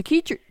campus.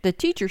 The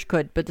teachers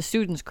could, but the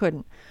students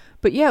couldn't.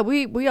 But yeah,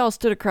 we all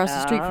stood across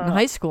the street from the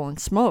high school and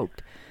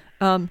smoked.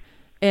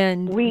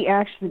 And we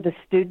actually, the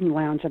student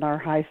lounge in our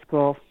high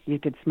school, you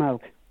could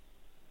smoke.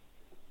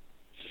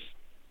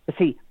 But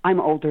see, I'm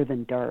older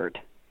than dirt.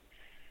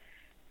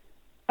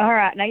 All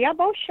right, now y'all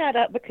both shut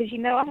up because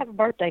I have a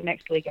birthday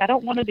next week. I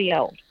don't want to be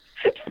old.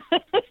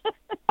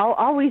 I'll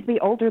always be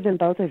older than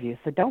both of you,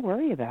 so don't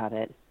worry about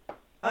it.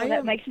 Oh,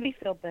 that makes me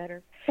feel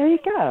better. There you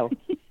go.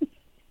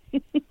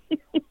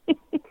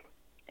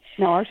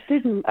 No, our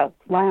student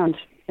lounge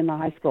in the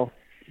high school,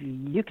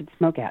 you could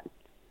smoke at.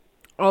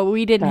 Oh,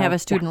 we didn't have a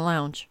student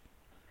lounge.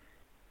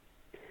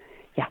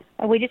 Yeah.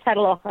 We just had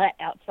a little hut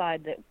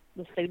outside that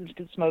the students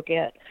could smoke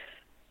at.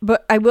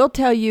 But I will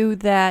tell you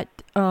that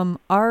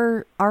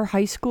our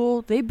high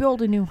school, they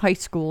built a new high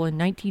school in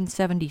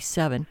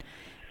 1977,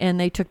 and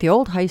they took the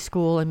old high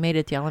school and made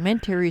it the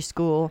elementary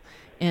school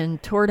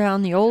and tore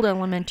down the old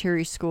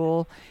elementary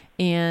school,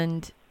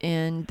 and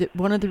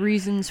one of the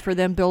reasons for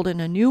them building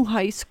a new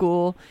high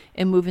school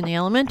and moving the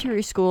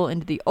elementary school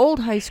into the old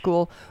high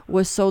school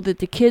was so that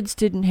the kids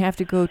didn't have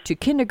to go to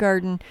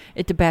kindergarten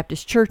at the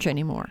Baptist church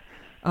anymore.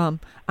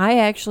 I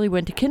actually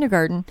went to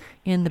kindergarten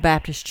in the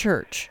Baptist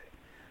church.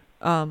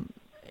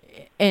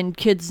 And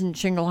kids in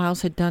Shingle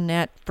House had done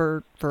that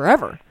for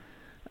forever.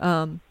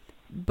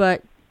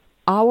 But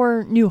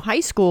our new high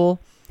school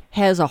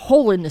has a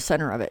hole in the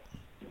center of it.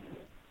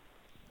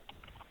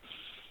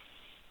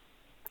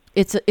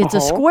 It's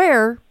a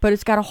square, but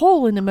it's got a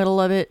hole in the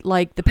middle of it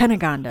like the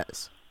Pentagon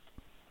does.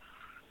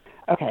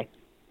 Okay.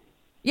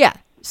 Yeah.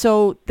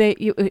 So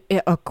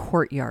a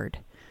courtyard.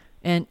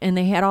 And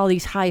they had all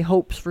these high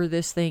hopes for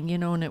this thing,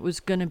 and it was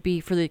going to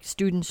be for the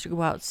students to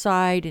go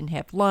outside and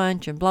have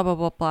lunch and blah, blah,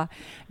 blah, blah.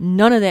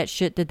 None of that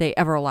shit did they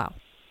ever allow.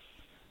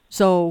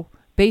 So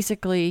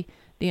basically,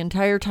 the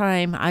entire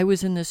time I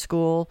was in this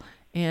school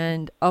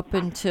and up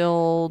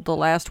until the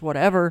last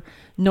whatever,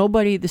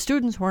 the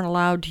students weren't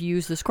allowed to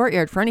use this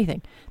courtyard for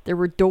anything. There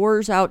were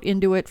doors out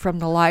into it from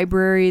the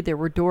library. There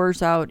were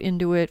doors out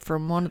into it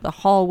from one of the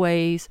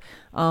hallways.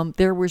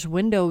 There was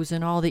windows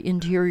in all the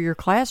interior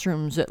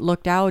classrooms that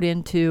looked out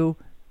into,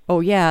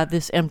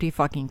 this empty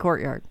fucking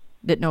courtyard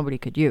that nobody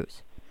could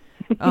use.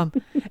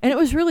 And it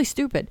was really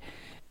stupid.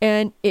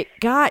 And it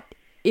got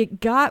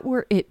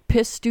where it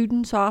pissed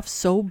students off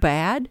so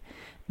bad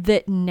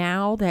that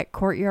now that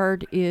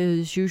courtyard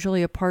is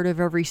usually a part of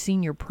every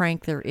senior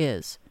prank there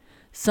is.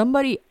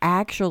 Somebody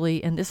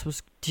actually, and this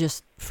was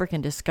just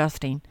freaking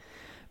disgusting,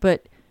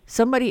 but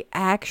somebody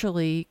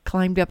actually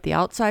climbed up the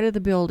outside of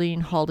the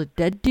building, hauled a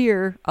dead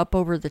deer up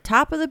over the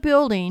top of the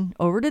building,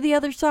 over to the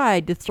other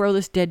side to throw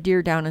this dead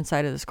deer down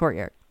inside of this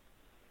courtyard.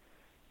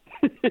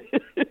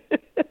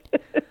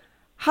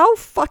 How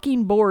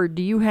fucking bored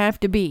do you have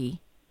to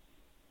be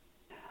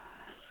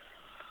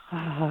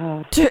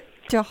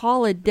to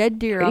haul a dead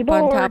deer up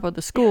on top of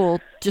the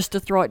school just to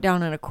throw it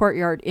down in a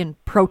courtyard in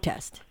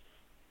protest?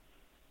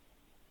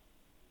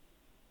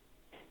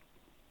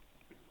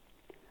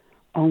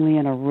 only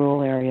in a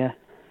rural area.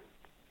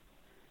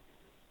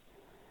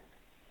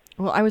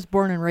 Well, I was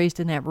born and raised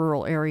in that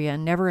rural area,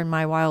 and never in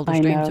my wildest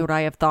I dreams know. would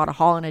I have thought of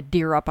hauling a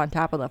deer up on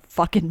top of the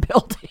fucking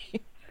building.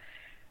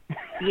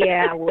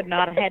 Yeah, I would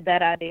not have had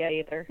that idea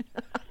either.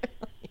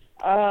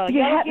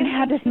 You haven't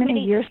had as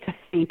many years to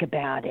think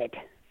about it.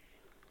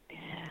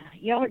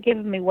 Y'all are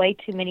giving me way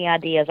too many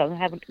ideas. I'm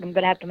going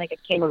to have to make a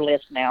killer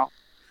list now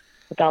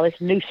with all this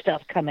new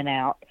stuff coming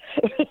out.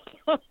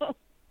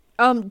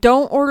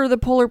 Don't order the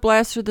Polar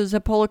Blast or the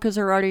Zappola because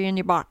they're already in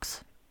your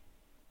box.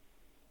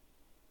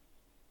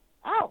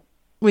 Oh.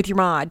 With your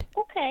mod.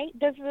 Okay.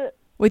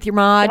 With your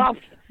mod,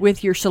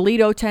 with your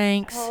Solito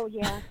tanks. Oh,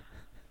 yeah.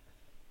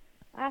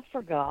 I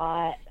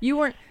forgot.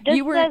 Does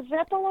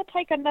Zappola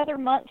take another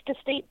month to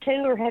steep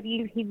too, or have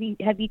you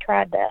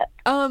tried that?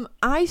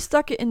 I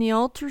stuck it in the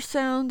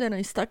ultrasound and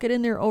I stuck it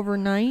in there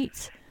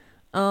overnight.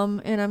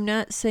 And I'm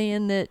not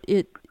saying that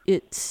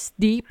it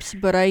steeps,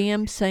 but I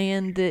am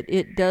saying that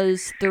it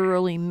does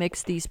thoroughly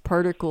mix these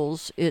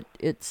particles.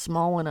 It's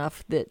small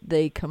enough that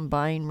they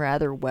combine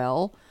rather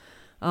well.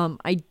 When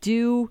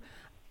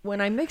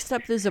I mixed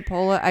up the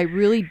Zappola, I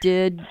really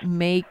did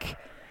make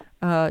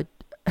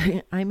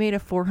I made a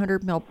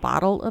 400 ml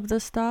bottle of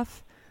the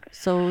stuff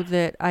so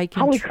that I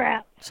can Holy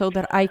crap. So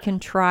that I can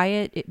try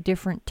it at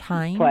different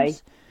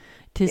times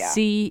to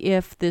see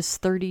if this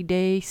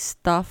 30-day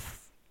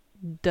stuff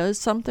does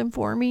something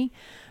for me.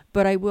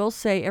 But I will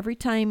say, every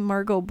time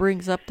Margot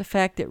brings up the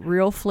fact that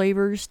real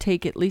flavors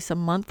take at least a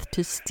month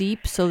to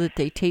steep so that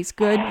they taste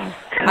good,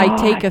 I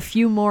take a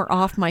few more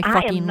off my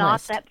fucking list. I am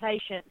not that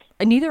patient.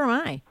 Neither am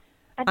I.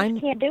 I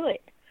just can't do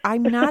it.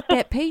 I'm not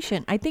that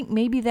patient. I think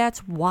maybe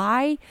that's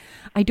why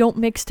I don't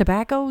mix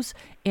tobaccos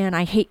and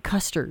I hate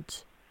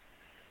custards.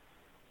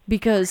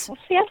 Because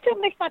see, I still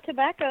mix my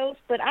tobaccos,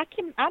 but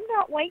I'm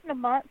not waiting a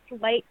month to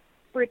wait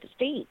for it to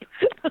steep.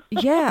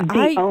 Yeah,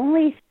 the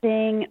only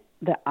thing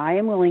that I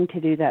am willing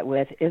to do that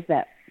with is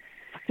that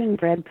fucking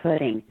bread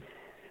pudding.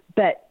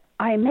 But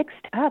I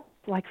mixed up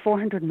like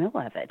 400 mil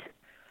of it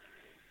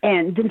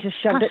and then just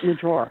shoved it in the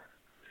drawer.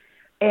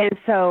 And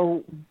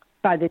so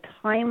by the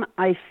time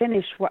I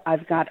finish what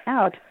I've got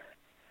out,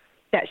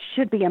 that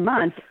should be a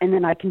month, and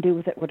then I can do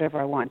with it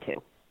whatever I want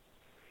to.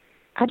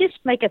 I just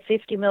make a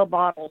 50 ml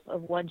bottle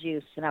of one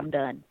juice, and I'm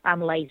done.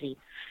 I'm lazy.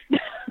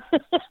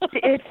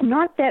 It's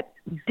not that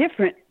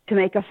different to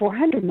make a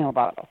 400 ml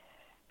bottle.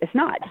 It's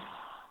not.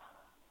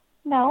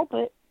 No,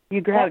 but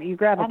you grab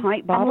a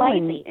pint bottle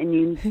and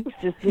you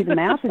just do the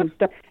mouth and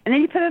stuff, and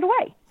then you put it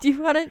away. Do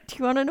you want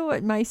to know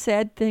what my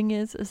sad thing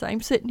is? Is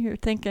I'm sitting here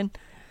thinking,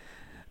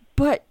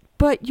 but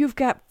you've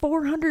got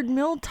 400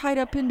 mil tied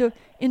up into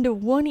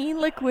one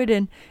e-liquid,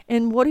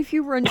 and what if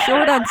you run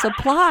short on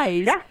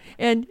supplies? Yeah.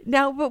 And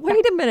now, but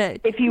wait a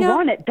minute. If you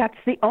want it, that's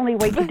the only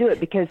way to do it,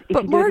 because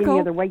if you do it any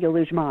other way, you'll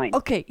lose your mind.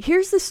 Okay,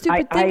 here's the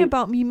stupid thing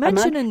about me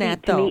mentioning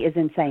that, though. To me is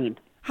insane.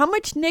 How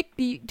much Nick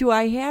do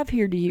I have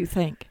here, do you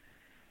think?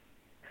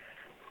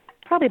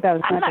 Probably about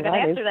as much as I do. I'm not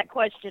going to answer that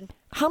question.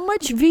 How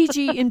much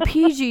VG and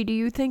PG do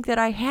you think that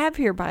I have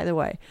here, by the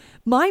way?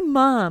 My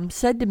mom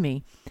said to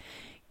me,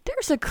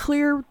 there's a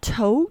clear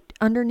tote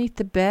underneath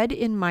the bed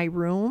in my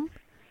room.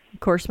 Of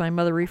course, my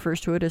mother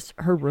refers to it as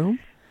her room.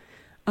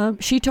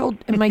 She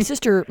told my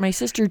sister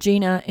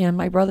Jeannie and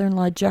my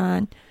brother-in-law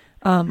John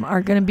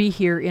are going to be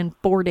here in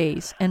 4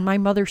 days. And my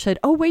mother said,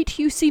 oh, wait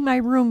till you see my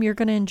room. You're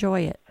going to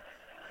enjoy it.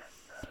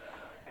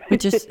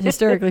 Which is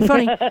hysterically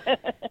funny.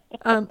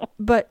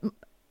 But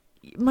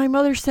my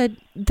mother said,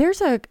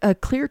 there's a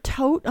clear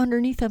tote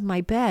underneath of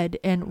my bed.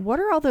 And what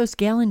are all those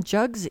gallon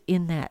jugs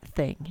in that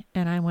thing?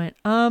 And I went,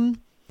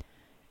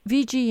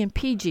 VG and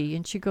PG.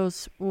 And she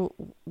goes, well,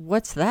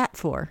 what's that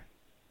for?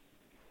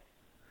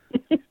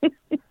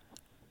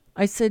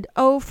 I said,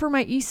 oh, for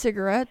my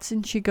e-cigarettes.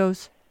 And she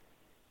goes,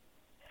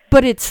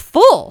 but it's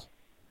full.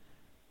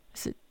 I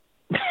said,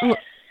 well,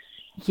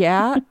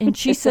 yeah. And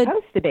she said,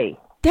 supposed to be.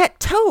 That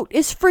tote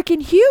is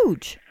freaking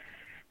huge.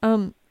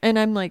 And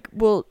I'm like,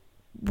 well,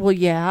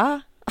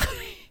 yeah.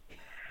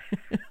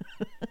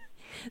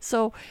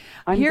 So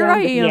here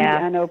I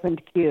am.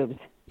 Unopened cubes.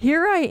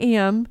 Here I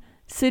am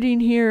sitting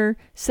here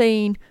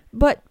saying,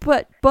 but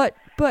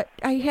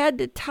I had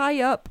to tie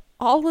up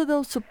all of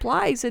those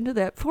supplies into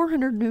that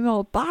 400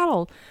 ml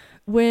bottle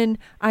when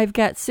I've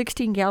got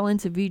 16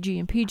 gallons of VG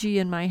and PG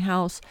in my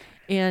house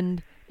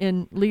and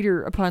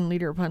liter upon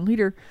liter upon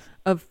liter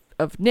of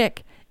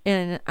Nick,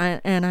 and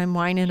I'm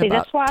whining about.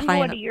 That's why I'm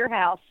going to your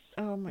house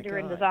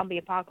during the zombie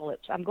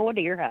apocalypse. I'm going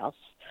to your house.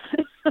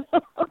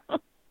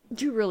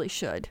 You really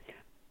should.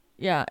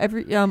 Yeah,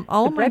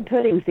 all the bread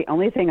pudding's the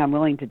only thing I'm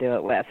willing to do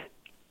it with.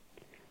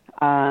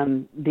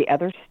 The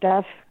other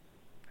stuff,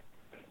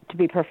 to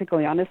be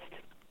perfectly honest,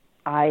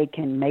 I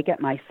can make it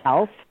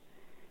myself,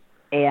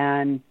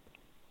 and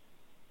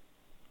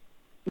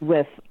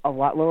with a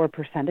lot lower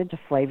percentage of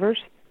flavors,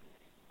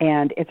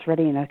 and it's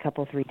ready in a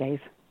couple, 3 days.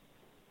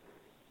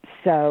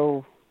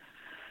 So,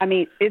 I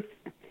mean, if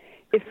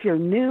you're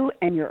new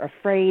and you're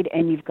afraid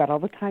and you've got all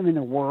the time in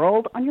the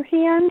world on your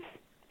hands,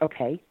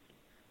 okay.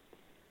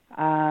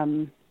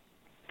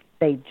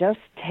 They just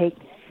take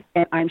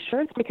And I'm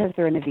sure it's because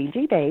they're in a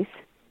VG base.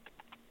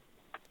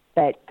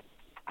 But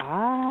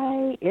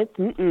I'm wait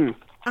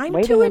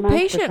too a month for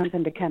impatient.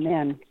 something to come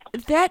in.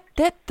 That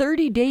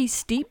 30-day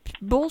steep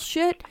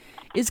bullshit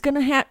is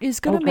gonna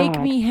make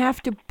God. me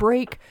have to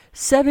break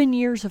 7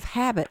 years of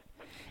habit.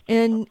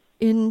 And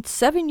in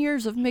 7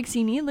 years of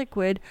mixing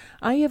e-liquid,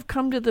 I have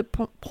come to the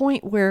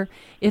point where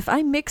if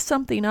I mix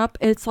something up,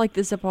 it's like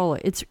the Zapola.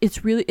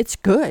 It's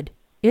good.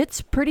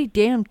 It's pretty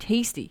damn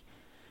tasty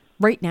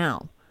right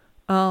now.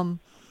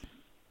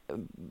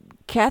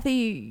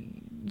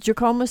 Kathy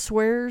Jacoma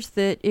swears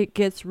that it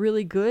gets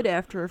really good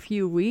after a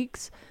few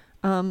weeks.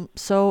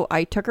 So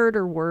I took her at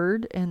her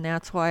word, and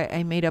that's why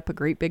I made up a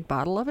great big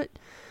bottle of it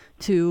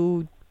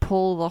to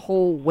pull the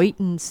whole wait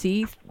and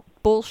see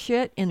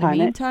bullshit in the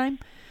meantime.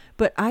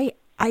 But I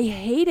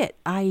hate it.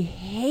 I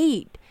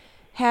hate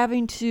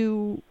having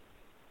to,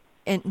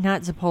 and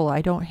not Zapola.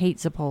 I don't hate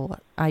Zapola.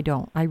 I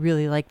don't. I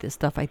really like this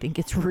stuff. I think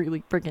it's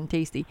really freaking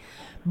tasty.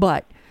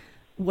 But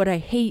what I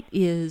hate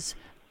is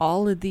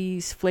all of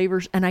these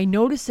flavors, and I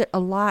notice it a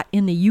lot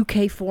in the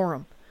UK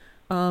forum.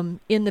 In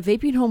the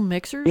Vaping Home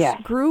Mixers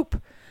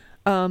group,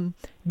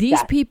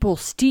 these people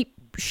steep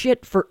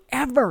shit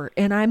forever,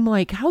 and I'm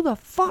like, how the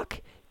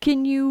fuck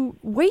can you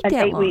wait that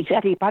 8 long? weeks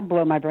deep, I'd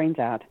blow my brains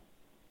out.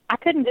 I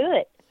couldn't do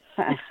it.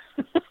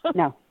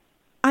 No.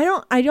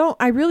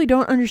 I really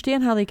don't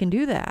understand how they can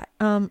do that.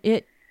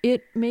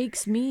 It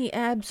makes me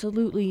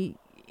absolutely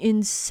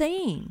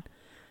insane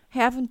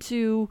having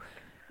to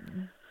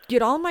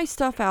get all my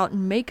stuff out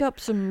and make up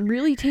some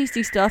really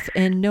tasty stuff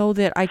and know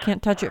that I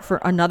can't touch it for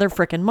another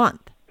frickin'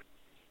 month.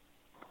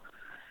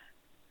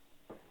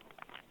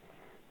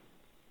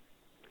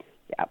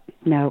 Yep.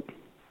 Nope.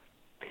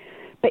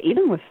 But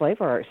even with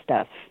flavor art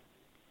stuff,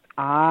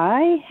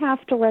 I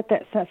have to let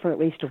that set for at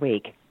least a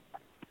week.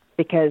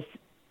 Because,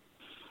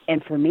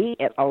 and for me,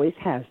 it always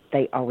has.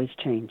 They always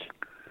change.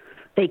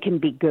 They can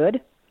be good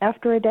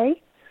after a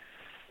day.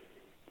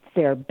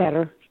 They're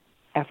better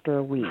after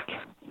a week.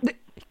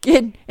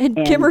 And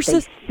Kimmer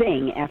says,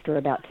 sing after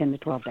about 10 to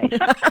 12 days.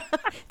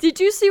 Did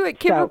you see what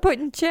Kimmer put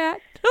in chat?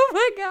 Oh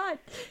my God.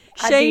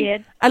 Shane, I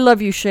did. I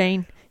love you,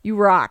 Shane. You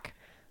rock.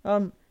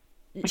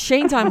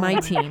 Shane's on my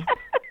team.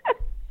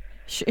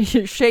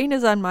 Shane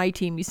is on my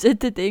team. You said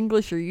that the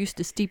English are used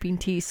to steeping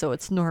tea, so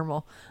it's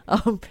normal.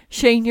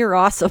 Shane, you're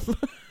awesome.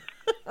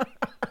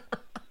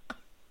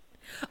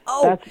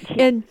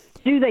 And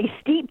do they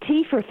steep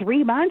tea for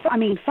 3 months? I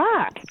mean,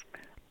 fuck.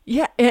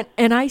 Yeah,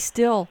 and I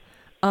still,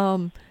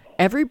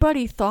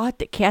 everybody thought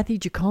that Kathy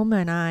Jacoma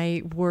and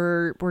I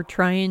were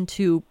trying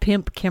to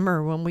pimp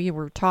Kimmer when we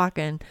were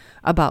talking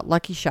about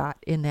Lucky Shot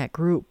in that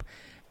group.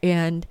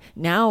 And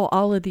now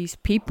all of these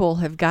people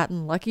have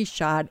gotten Lucky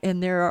Shot,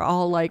 and they're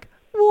all like,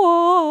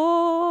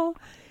 whoa.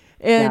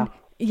 And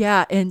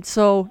yeah, and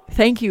so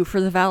thank you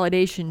for the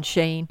validation,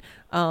 Shane,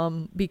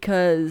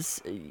 because,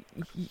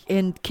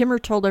 and Kimmer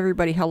told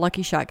everybody how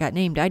Lucky Shot got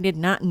named. I did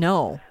not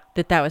know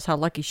that was how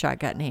Lucky Shot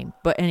got named.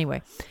 But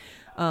anyway,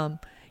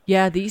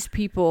 yeah, these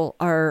people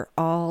are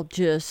all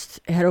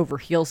just head over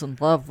heels in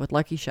love with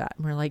Lucky Shot.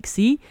 And we're like,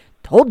 see,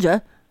 told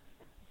ya.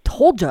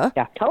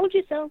 Yeah, told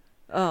you so.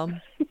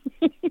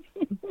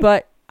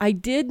 But I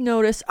did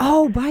notice,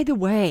 oh, by the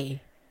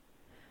way,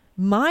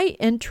 my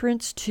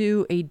entrance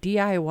to a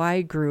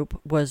DIY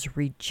group was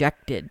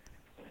rejected.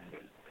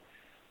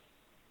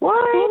 What?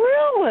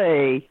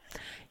 Really?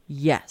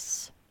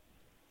 Yes.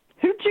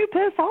 Who'd you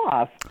piss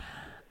off?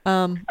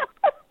 The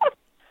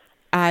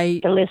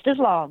list is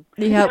long.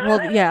 Yeah,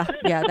 well, yeah,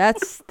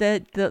 that's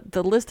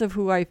the list of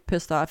who I've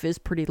pissed off is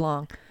pretty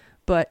long.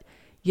 But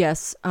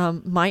yes,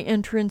 my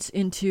entrance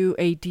into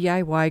a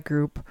DIY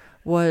group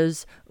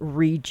was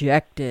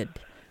rejected.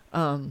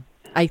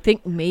 I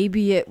think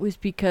maybe it was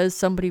because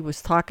somebody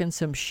was talking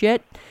some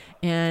shit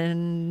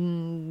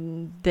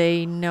and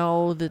they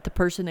know that the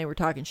person they were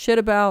talking shit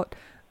about,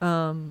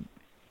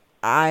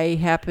 I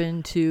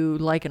happen to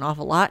like an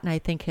awful lot and I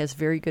think has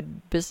very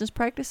good business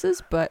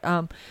practices. But,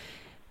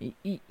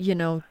 you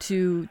know,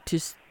 to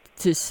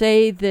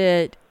say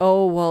that,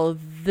 oh, well,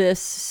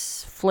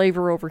 this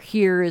flavor over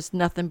here is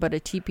nothing but a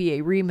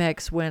TPA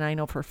remix when I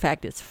know for a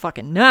fact it's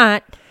fucking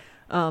not,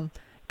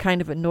 kind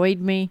of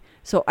annoyed me.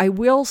 So I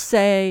will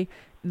say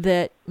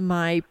that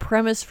my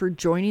premise for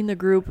joining the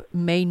group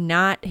may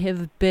not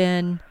have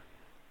been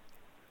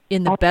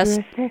in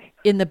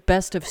the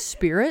best of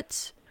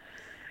spirits,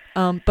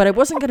 but I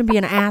wasn't going to be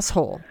an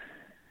asshole.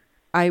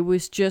 I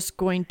was just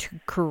going to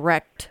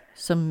correct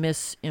some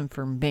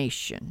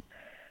misinformation.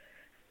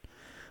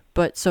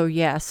 But so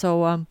yeah,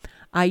 so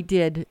I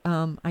did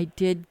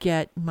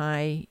get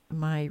my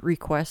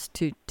request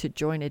to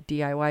join a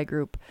DIY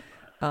group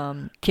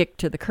kicked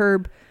to the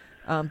curb,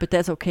 but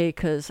that's okay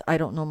because I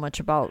don't know much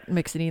about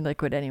mixing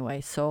e-liquid anyway,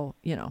 so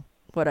you know,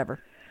 whatever.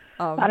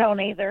 I don't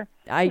either.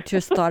 I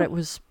just thought it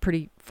was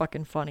pretty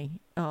fucking funny.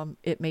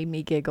 It made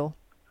me giggle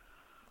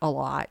a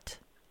lot.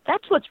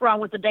 That's what's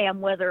wrong with the damn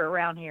weather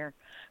around here.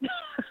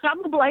 I'm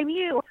gonna blame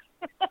you.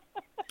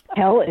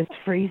 Hell is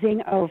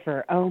freezing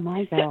over. Oh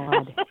my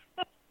God.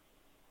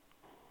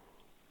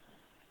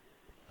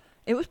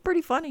 It was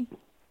pretty funny.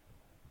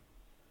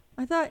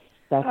 I thought,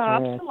 That's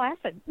I'm hilarious. still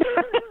laughing.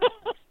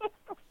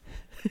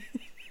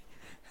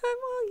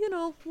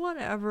 well,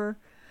 whatever.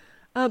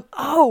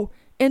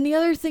 And the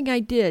other thing I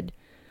did,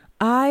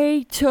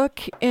 I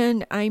took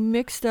and I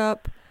mixed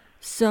up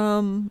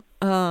some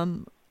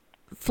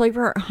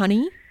Flavor Art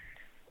honey.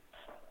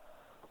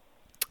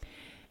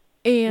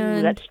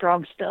 And That's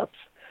strong stuff.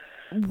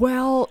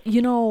 well,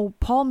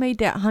 Paul made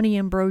that honey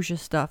ambrosia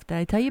stuff. Did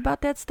I tell you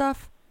about that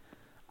stuff?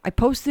 I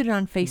posted it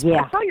on Facebook.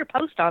 Yeah. I saw your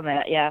post on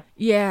that, yeah.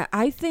 Yeah,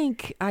 I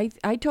think I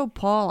told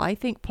Paul, I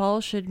think Paul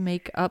should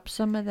make up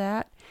some of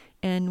that,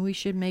 and we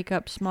should make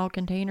up small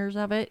containers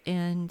of it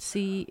and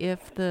see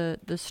if the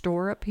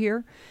store up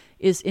here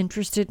is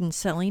interested in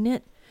selling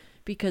it,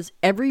 because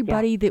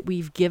everybody that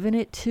we've given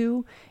it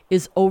to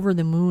is over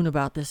the moon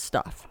about this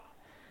stuff.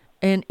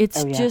 And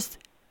it's just,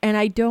 and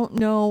I don't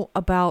know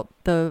about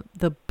the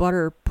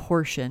butter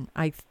portion.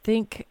 I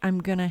think I'm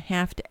going to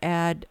have to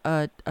add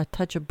a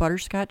touch of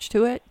butterscotch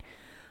to it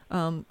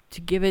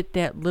to give it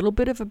that little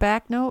bit of a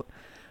back note.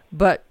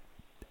 But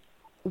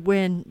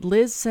when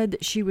Liz said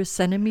that she was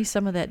sending me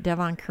some of that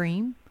Devon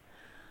cream,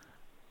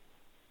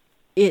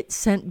 it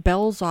sent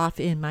bells off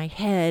in my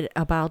head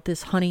about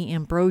this honey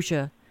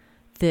ambrosia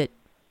that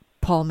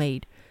Paul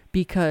made,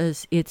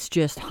 because it's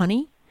just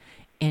honey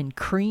and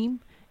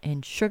cream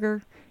and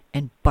sugar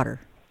and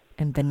butter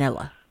and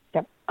vanilla.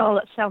 Yep. Oh,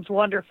 that sounds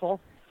wonderful.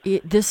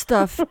 This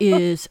stuff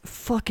is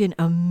fucking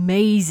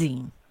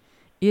amazing.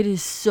 It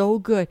is so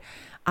good.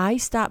 I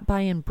stopped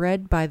buying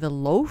bread by the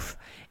loaf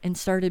and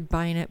started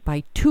buying it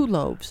by 2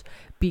 loaves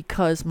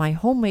because my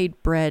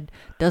homemade bread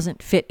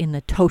doesn't fit in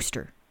the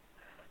toaster.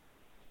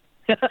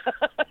 Do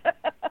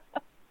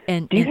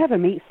you have a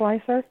meat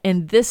slicer?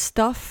 And this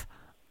stuff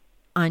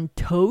on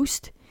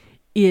toast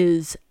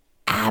is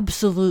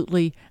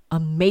absolutely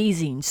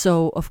amazing.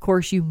 So, of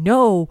course,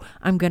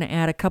 I'm going to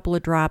add a couple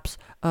of drops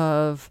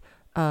of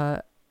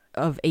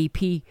AP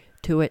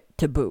to it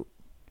to boot.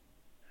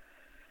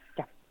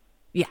 Yeah.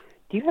 Yeah.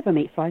 Do you have a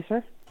meat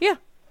slicer? Yeah.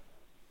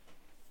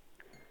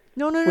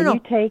 No. When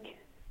you take...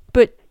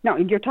 But... No,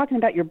 you're talking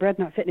about your bread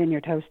not fitting in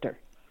your toaster.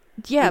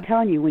 Yeah. I'm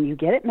telling you, when you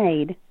get it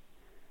made,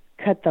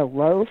 cut the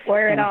loaf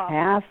in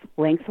half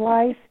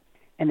lengthwise,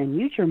 and then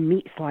use your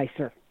meat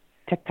slicer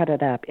to cut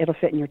it up. It'll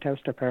fit in your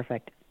toaster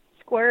perfect.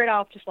 Square it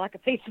off just like a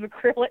piece of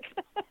acrylic.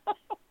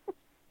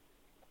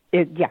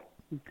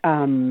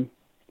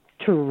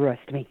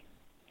 Trust me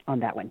on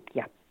that one.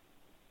 Yeah.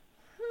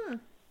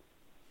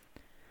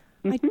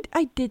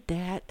 I did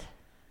that.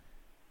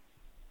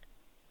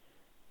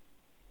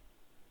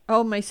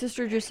 Oh, my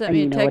sister just sent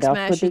me a text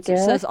message. It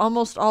says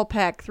almost all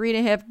packed,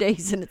 3.5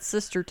 days, and it's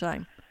sister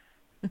time.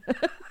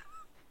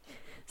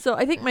 So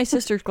I think my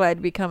sister's glad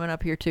to be coming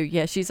up here too.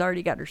 Yeah, she's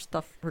already got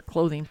her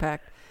clothing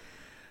packed.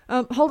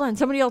 Hold on,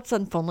 somebody else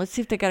on the phone. Let's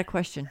see if they got a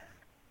question.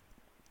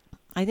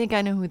 I think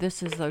I know who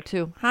this is though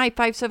too. Hi,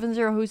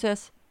 570. Who's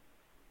this?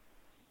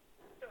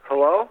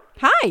 Hello?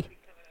 Hi.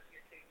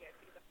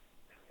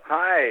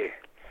 Hi.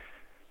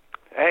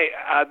 Hey,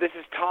 this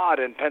is Todd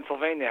in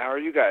Pennsylvania. How are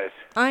you guys?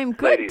 I'm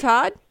good, ladies?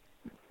 Todd.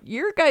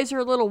 Your guys are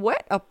a little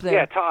wet up there.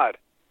 Yeah, Todd.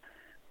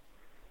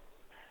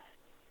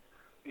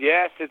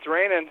 Yes, it's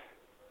raining.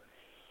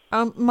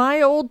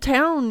 My old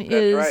town That's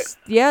is, right.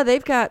 Yeah,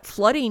 they've got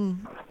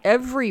flooding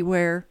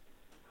everywhere.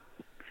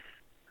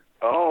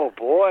 Oh,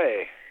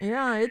 boy.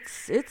 Yeah,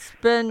 it's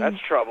been... That's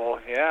trouble,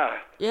 yeah.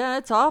 Yeah,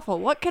 it's awful.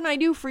 What can I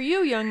do for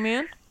you, young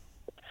man?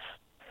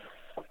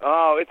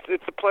 Oh,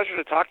 it's a pleasure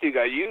to talk to you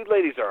guys. You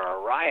ladies are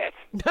a riot,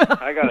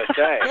 I gotta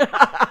say.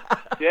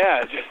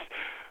 Yeah, just...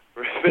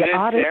 You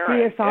ought to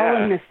see us all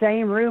in the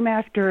same room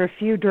after a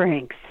few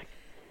drinks.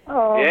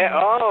 Oh.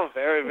 Yeah,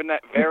 very,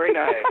 very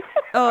nice.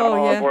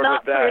 Oh, I'm yeah. It's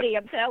not pretty,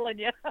 I'm telling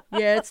you.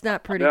 Yeah, it's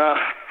not pretty. No.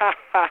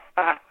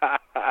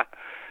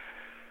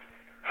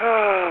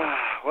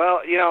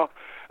 Well,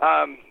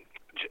 I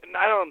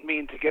don't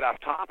mean to get off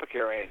topic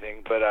here or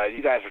anything, but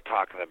you guys are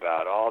talking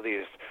about all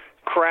these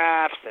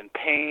crafts and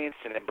paints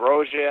and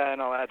ambrosia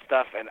and all that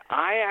stuff, and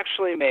I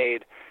actually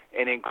made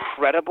an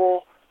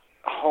incredible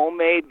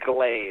homemade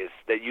glaze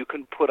that you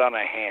can put on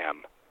a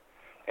ham,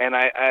 and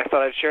I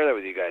thought I'd share that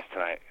with you guys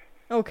tonight.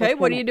 Okay,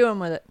 what are you doing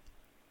with it?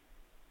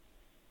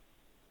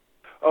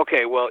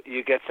 Okay, well,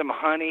 you get some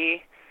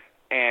honey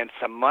and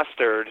some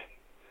mustard,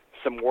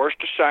 some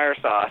Worcestershire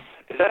sauce.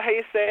 Is that how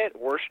you say it?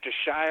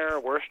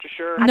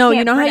 Worcestershire? No,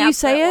 you know how you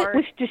say it?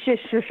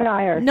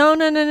 Worcestershire. No.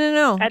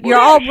 You're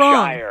all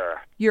wrong.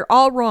 Worcestershire. You're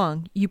all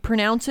wrong. You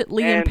pronounce it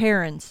Lee and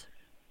Perrins.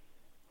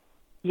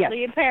 Yes.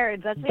 Lee and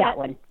Perrins, that's that it.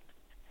 one.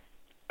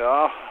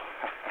 Oh,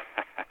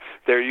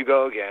 there you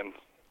go again.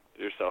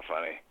 You're so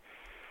funny.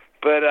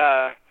 But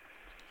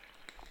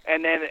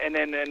and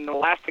then the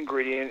last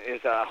ingredient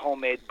is a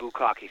homemade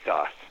bukkake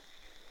sauce,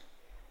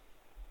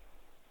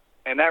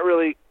 and that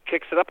really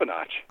kicks it up a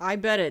notch. I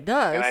bet it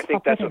does. And I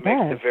think that's what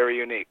makes it very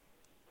unique.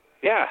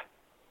 Yeah.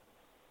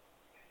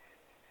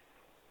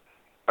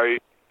 Are you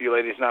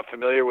ladies not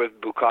familiar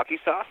with bukkake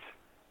sauce?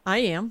 I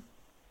am.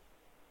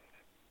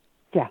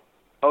 Yeah.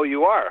 Oh,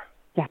 you are?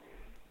 Yeah.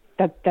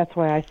 That's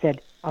why I said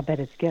I'll bet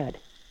it's good.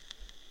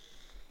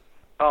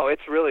 Oh,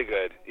 it's really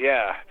good.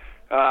 Yeah.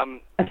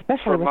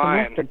 Especially with the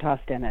mustard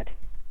tossed in it.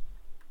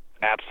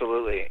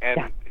 Absolutely.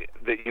 And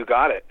you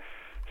got it.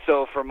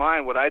 So for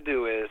mine, what I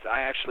do is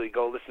I actually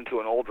go listen to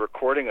an old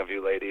recording of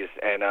you ladies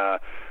and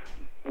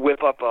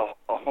whip up a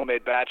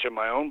homemade batch of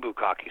my own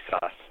bukkake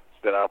sauce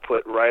that I'll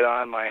put right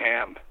on my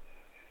ham.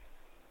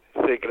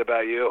 Thinking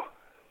about you.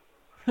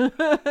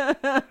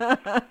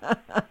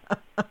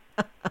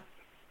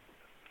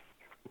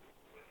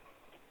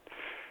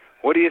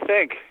 What do you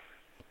think?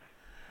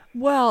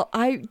 Well,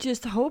 I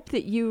just hope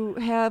that you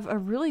have a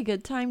really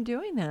good time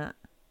doing that.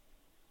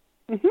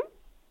 Mm-hmm.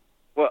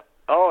 Well,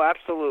 oh,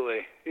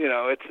 absolutely. You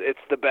know, it's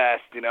the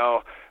best. You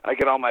know, I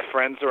get all my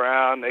friends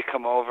around. They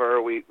come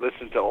over. We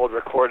listen to old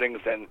recordings,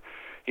 and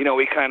you know,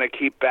 we kind of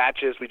keep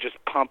batches. We just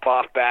pump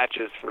off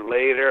batches for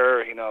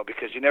later. You know,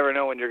 because you never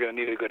know when you're going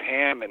to need a good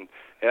ham, and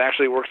it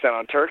actually works out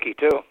on turkey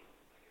too.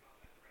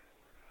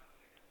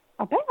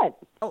 I bet.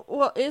 Oh,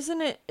 well,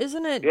 isn't it?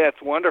 Yeah,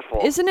 it's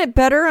wonderful. Isn't it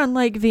better on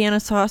like Vienna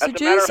sausages?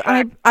 As a matter of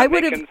fact, I I'm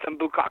would making have some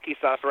bukkake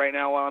sauce right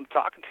now while I'm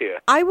talking to you.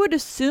 I would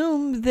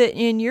assume that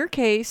in your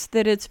case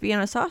that it's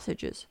Vienna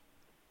sausages.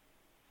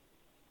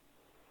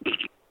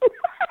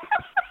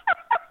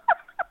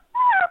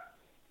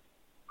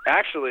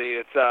 Actually,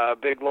 it's a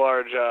big,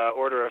 large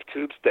order of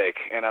tube steak,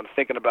 and I'm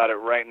thinking about it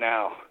right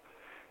now.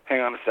 Hang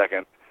on a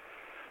second.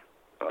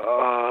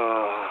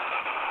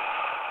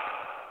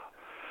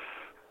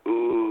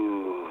 Ooh.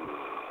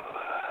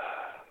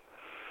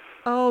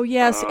 Oh,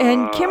 yes,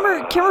 and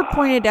Kimmer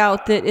pointed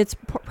out that it's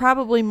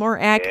probably more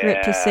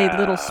accurate to say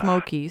Little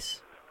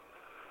Smokies.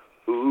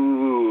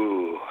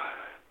 Ooh.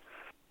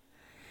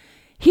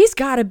 He's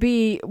got to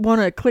be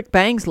one of Click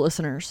Bang's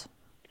listeners.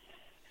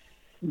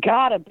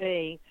 Gotta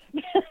be.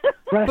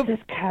 Russ's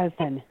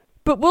cousin.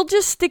 But we'll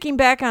just stick him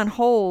back on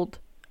hold.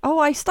 Oh,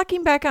 I stuck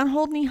him back on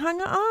hold and he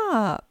hung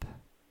up.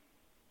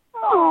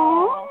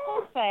 Oh,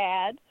 so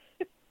sad.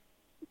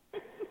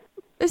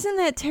 Isn't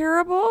that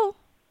terrible?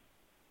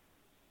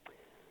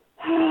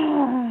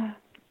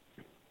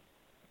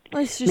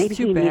 It's just Maybe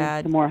too he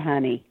bad. needs some more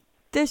honey.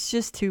 That's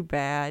just too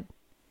bad.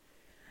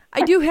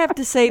 I do have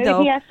to say though,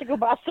 Maybe he has to go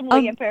buy some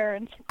Liam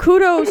parents.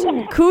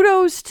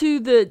 Kudos to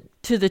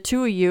the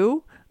two of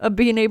you of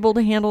being able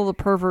to handle the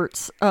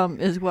perverts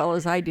as well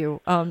as I do.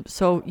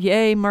 So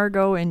yay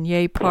Margot and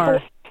yay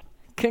Par.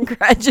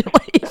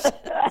 Congratulations.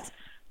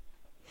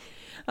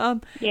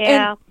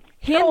 Yeah.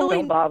 Handling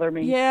don't bother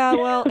me. Yeah,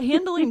 well,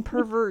 handling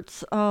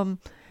perverts.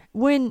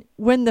 When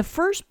the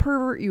first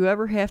pervert you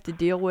ever have to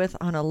deal with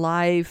on a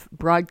live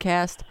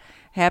broadcast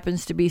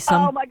happens to be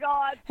some Oh my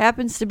God.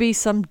 happens to be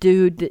some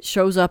dude that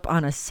shows up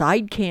on a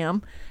side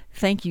cam.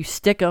 Thank you,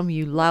 Stickum,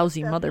 you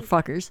lousy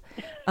motherfuckers.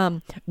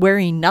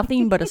 Wearing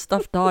nothing but a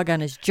stuffed dog on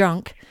his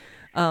junk.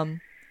 Oh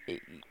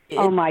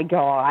my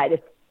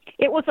God.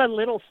 It was a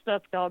little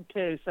stuffed dog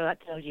too, so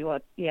that tells you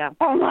what. Yeah.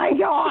 Oh my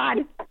God.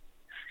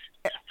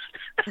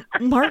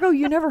 Margot,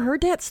 you never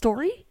heard that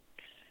story?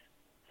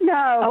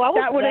 No,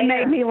 that would have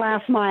there. made me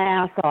laugh my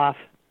ass off.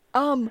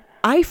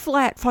 I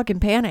flat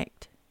fucking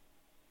panicked.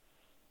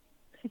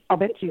 I'll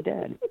bet you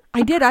did.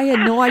 I did. I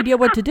had no idea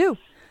what to do.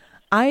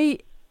 I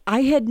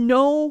had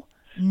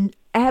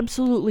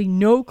absolutely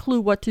no clue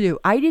what to do.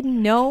 I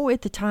didn't know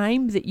at the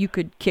time that you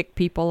could kick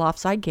people off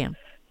sidecam.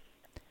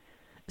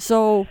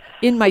 So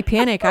in my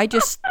panic, I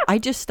just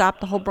stopped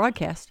the whole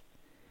broadcast.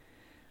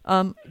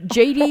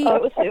 JD.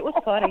 It was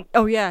funny.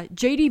 Oh yeah,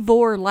 JD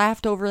Vore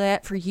laughed over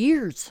that for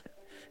years.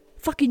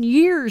 Fucking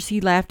years he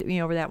laughed at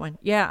me over that one.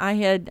 Yeah, I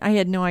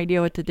had no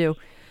idea what to do.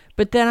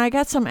 But then I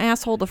got some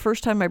asshole the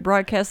first time I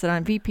broadcasted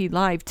on VP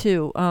Live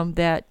too.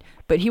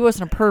 But he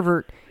wasn't a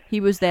pervert. He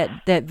was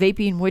that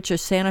vaping witch of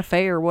Santa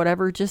Fe or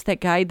whatever. Just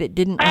that guy that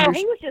didn't.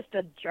 He was just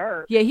a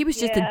jerk. Yeah, he was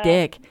just a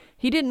dick.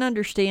 He didn't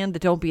understand the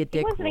don't be a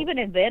dick. He wasn't even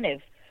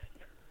inventive.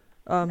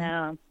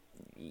 No.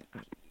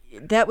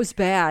 That was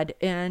bad.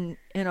 And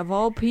of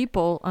all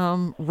people,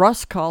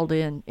 Russ called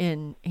in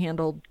and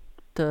handled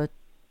the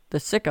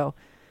sicko,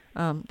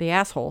 the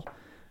asshole.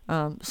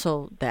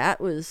 So that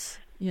was,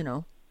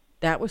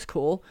 that was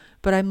cool.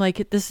 But I'm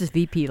like, this is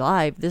VP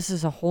Live. This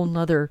is a whole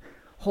nother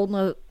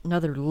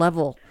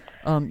level.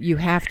 You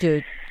have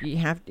to.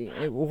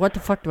 What the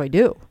fuck do I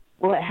do?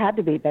 Well, it had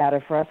to be bad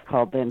if Russ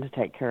called in to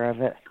take care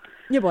of it.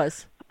 It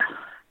was.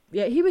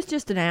 Yeah, he was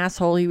just an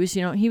asshole. He was,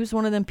 he was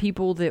one of them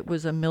people that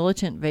was a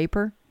militant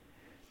vapor.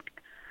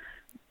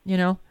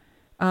 And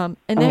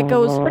that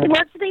goes. But it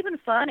wasn't even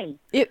funny.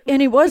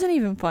 And it wasn't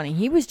even funny.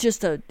 He was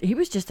just an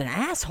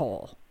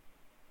asshole.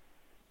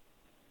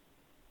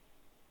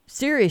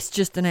 Serious,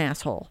 just an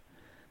asshole.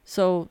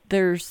 So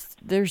there's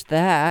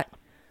that.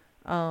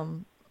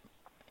 But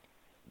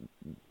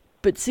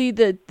see,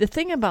 the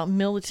thing about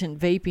militant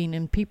vaping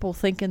and people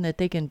thinking that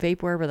they can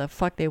vape wherever the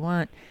fuck they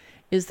want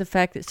is the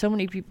fact that so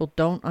many people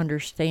don't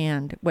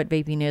understand what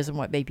vaping is and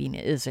what vaping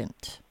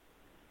isn't.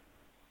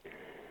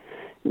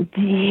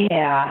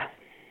 Yeah.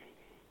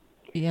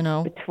 You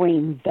know?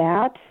 Between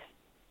that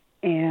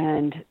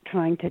and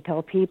trying to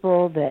tell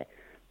people that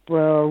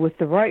well, with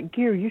the right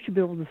gear, you should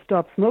be able to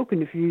stop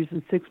smoking if you're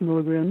using 6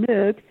 milligram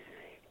nic.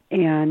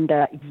 And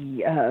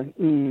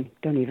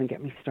don't even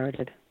get me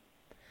started.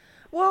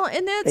 Well,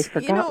 and They that's,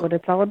 forgot what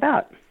it's all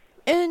about.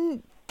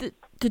 And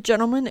the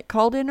gentleman that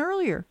called in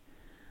earlier,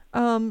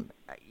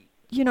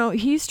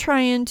 he's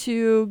trying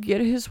to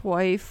get his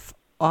wife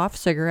off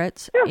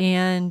cigarettes,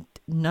 and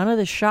none of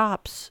the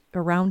shops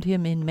around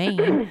him in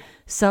Maine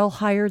sell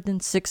higher than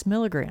 6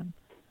 milligram.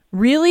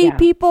 Really,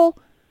 people?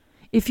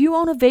 If you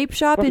own a vape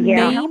shop in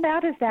Maine, how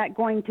bad is that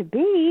going to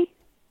be?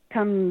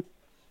 Come,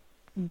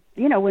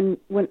 when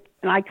and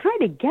I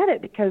kind of get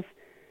it, because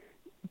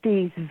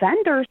these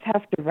vendors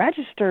have to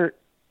register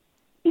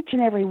each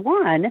and every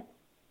one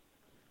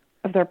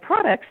of their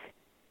products,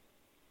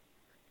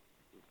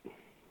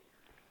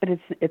 but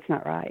it's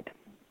not right,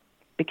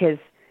 because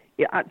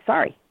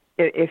sorry,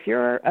 if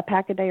you're a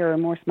pack a day or a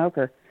more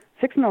smoker,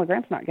 6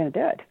 milligrams not going to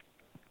do it.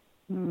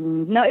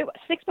 No,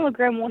 6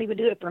 milligram won't even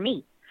do it for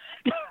me.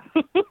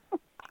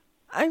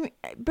 I mean,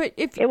 but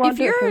if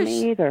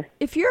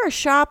you're a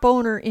shop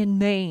owner in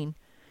Maine,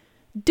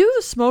 do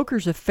the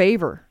smokers a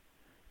favor.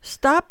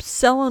 Stop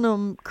selling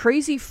them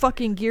crazy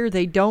fucking gear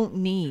they don't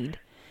need,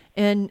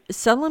 and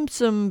sell them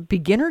some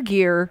beginner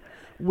gear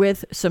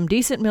with some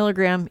decent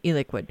milligram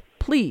e-liquid.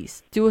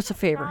 Please do us a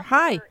favor.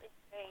 Hi.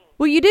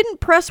 Well, you didn't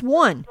press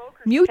 1.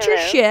 Mute your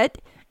shit,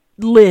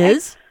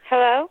 Liz.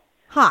 Hello?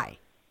 Hi.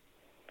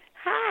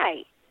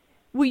 Hi.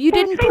 Well, you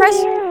didn't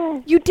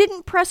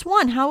press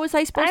 1. How was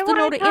I supposed to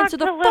know to answer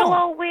the phone? Little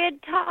old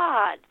weird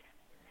Todd.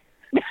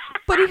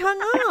 But he hung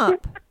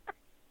up.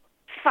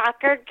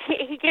 Fucker.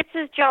 He gets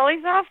his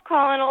jollies off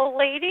calling old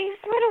ladies.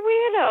 What a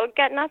weirdo.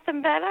 Got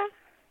nothing better?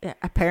 Yeah,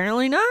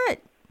 apparently not.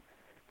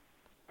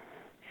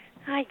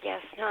 I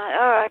guess not.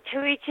 Oh,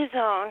 to each his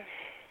own.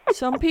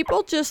 Some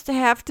people just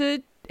have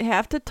to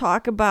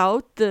talk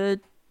about the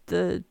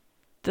They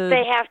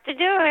have to do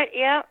it,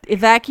 yep.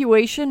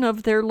 Evacuation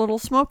of their little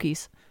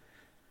smokies.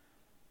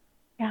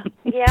 Yeah.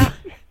 Yeah.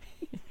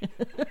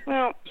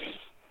 Well,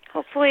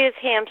 hopefully his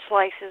ham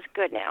slice is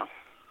good now.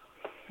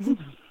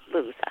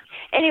 Loser.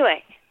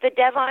 Anyway, the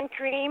Devon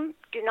cream,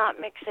 do not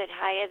mix it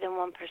higher than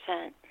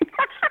 1%.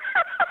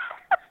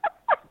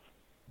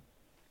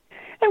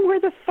 And where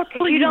the fuck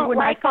were you when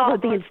like I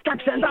followed the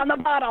instructions on the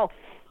bottle?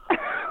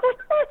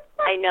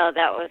 I know,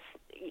 that was...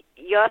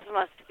 Yours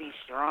must be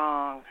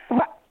strong.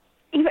 Well,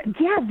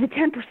 the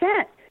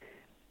 10%.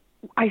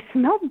 I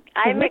smelled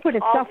the liquid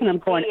itself, and I'm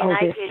going,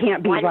 this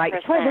can't be right.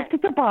 So I looked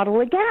at the bottle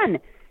again,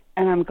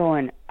 and I'm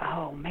going,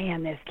 oh,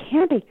 man, this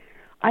can't be.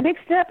 I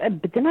mixed it up,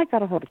 but then I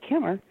got a hold of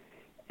Kimmer,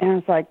 and I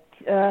was like,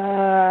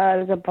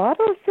 the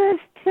bottle says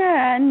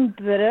 10,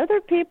 but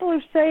other people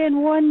are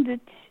saying 1 to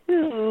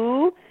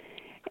 2,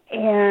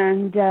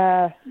 and,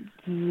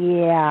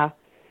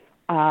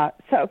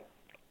 so...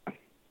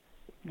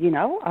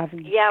 I've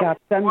got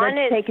some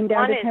that's taken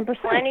down to 10%. One is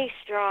plenty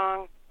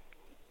strong.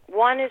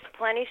 One is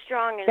plenty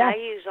strong, and I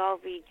use all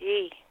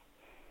VG.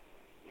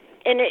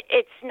 And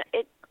it's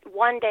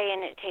one day,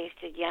 and it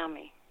tasted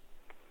yummy.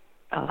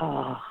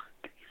 Oh,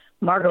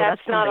 Margot,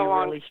 that's not a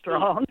long really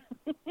strong.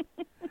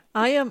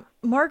 I am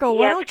Margot.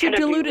 Why don't you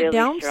dilute it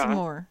down some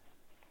more?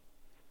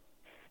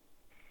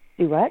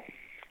 Do what?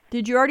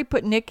 Did you already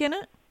put Nick in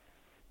it?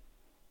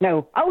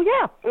 No. Oh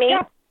yeah. Me?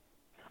 Yeah.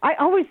 I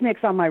always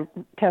mix on my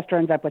test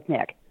runs up with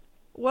Nick.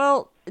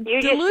 Well, you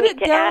dilute just need it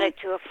to down. add it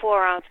to a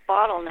 4-ounce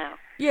bottle now.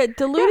 Yeah,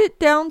 dilute it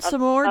down some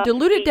more.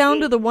 Dilute it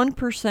down to the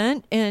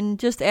 1% and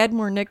just add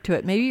more Nick to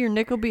it. Maybe your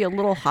Nick will be a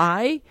little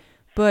high,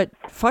 but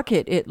fuck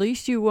it. At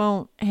least you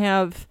won't be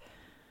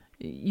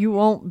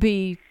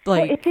like...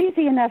 Well, it's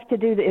easy enough to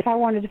do. If I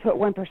wanted to put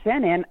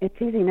 1% in,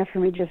 it's easy enough for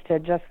me just to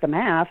adjust the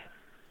math.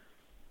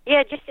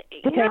 Yeah, just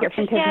take it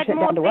from 10%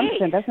 down to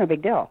 1%. That's no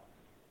big deal.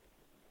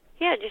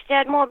 Yeah, just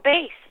add more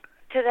base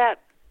to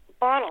that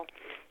bottle.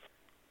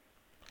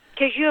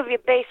 Because you have your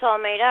base all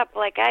made up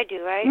like I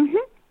do, right? Mm-hmm.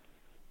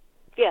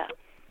 Yeah.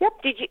 Yep.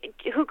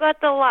 Who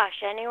got the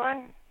lush?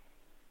 Anyone?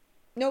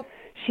 Nope.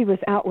 She was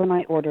out when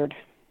I ordered.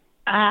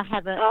 I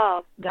haven't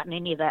gotten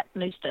any of that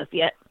new stuff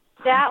yet.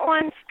 That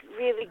one's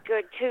really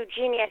good too,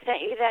 Jeannie. I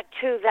sent you that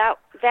too.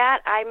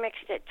 That I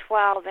mixed at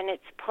 12, and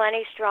it's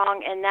plenty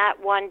strong. And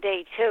that one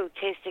day too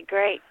tasted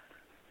great.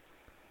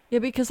 Yeah,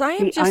 because I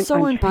am so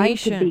I'm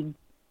impatient.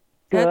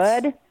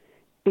 Trying to be good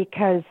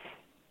because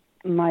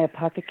my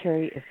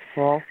apothecary is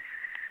full,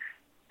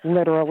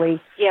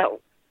 literally. Yeah.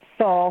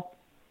 So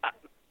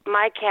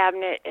my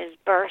cabinet is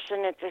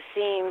bursting at the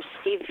seams.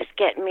 Steve's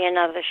getting me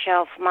another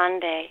shelf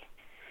Monday.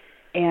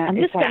 And I'm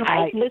just going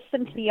to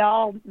listen to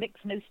y'all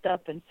mix new stuff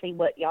and see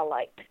what y'all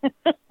like.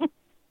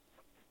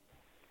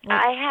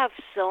 I have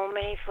so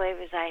many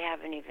flavors I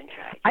haven't even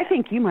tried yet. I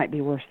think you might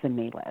be worse than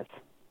me, Liz.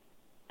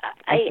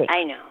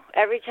 I know.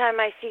 Every time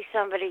I see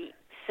somebody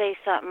say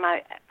something,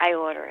 I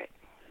order it.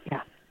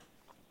 Yeah.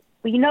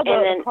 Well, you know, the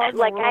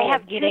I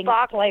have 2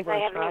 boxes flavors, I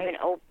haven't even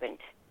opened.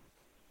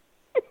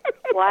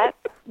 What?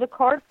 The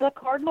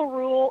cardinal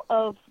rule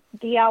of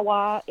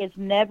DIY is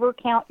never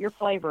count your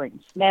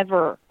flavorings.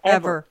 Never.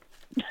 Ever.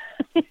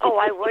 Oh,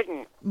 I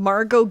wouldn't.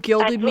 Margot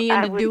gilded me I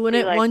into would doing be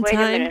it like, one wait a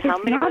time. minute, how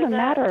It's many not was a that?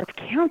 matter of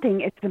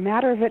counting. It's a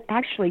matter of it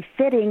actually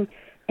fitting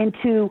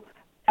into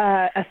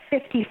a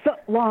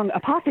 50-foot-long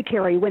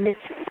apothecary. When it's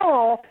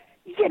full,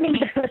 you need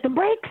to put the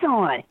brakes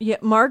on. Yeah,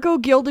 Margot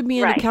gilded me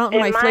into Right.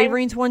 counting And my mine-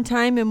 flavorings one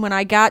time, and when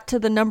I got to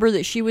the number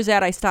that she was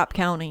at, I stopped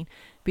counting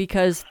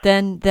because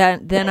then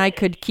I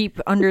could keep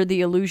under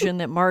the illusion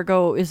that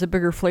Margot is a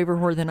bigger flavor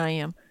whore than I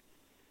am.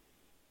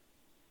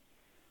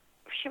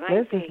 She might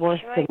This be. is worse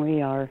She than might-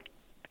 we are.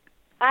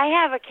 I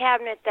have a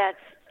cabinet that's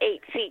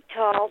 8 feet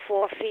tall,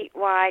 4 feet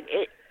wide.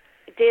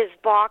 There's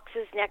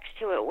boxes next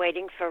to it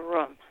waiting for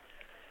room.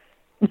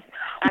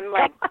 I'm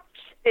like,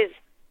 there's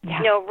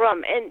no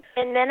room.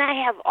 And then I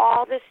have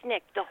all this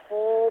nick. The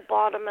whole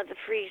bottom of the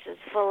freezer's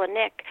full of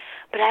nick.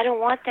 But I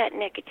don't want that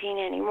nicotine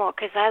anymore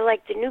because I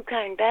like the new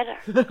kind better.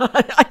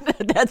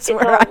 That's It's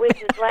where all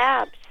Wizard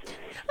Labs.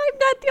 I'm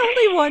not the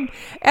only one.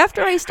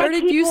 After I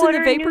started keep using the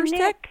ordering new Vapors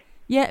Tech,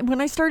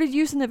 when I started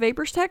using the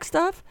Vapors Tech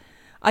stuff,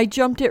 I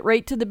jumped it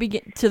right to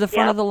the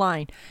front of the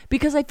line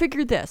because I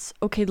figured this.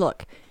 Okay,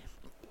 look,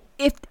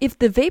 if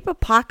the vape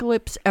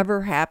apocalypse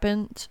ever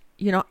happens,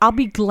 I'll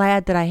be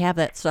glad that I have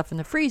that stuff in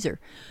the freezer.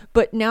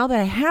 But now that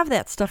I have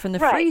that stuff in the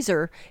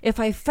freezer, if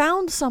I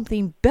found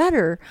something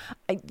better,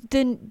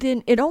 then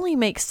it only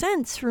makes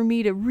sense for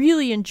me to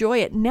really enjoy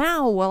it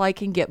now while I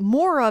can get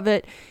more of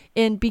it.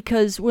 And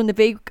because when the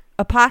vape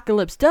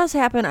apocalypse does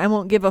happen, I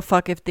won't give a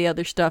fuck if the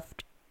other stuff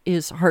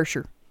is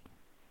harsher.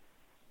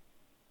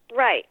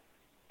 Right.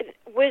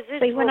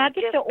 Wizards See, when will I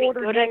get just to be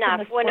order good Nick in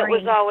enough the when it was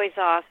spring- always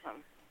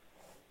awesome.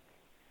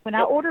 When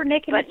I order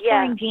Nick in the But,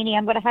 yeah. spring, Jeannie,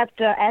 I'm going to have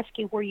to ask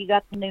you where you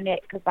got the new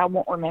Nick because I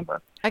won't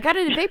remember. I got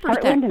it at Vapors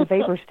Tech. Heartland and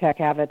Vapors Tech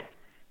have it.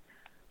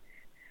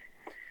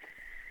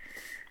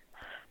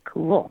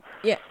 Cool.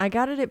 Yeah, I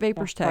got it at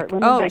Vapors Tech. Heartland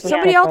and Oh, Vapors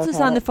somebody Tech else both is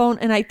have on the it. phone,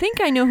 and I think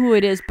I know who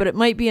it is, but it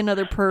might be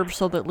another perv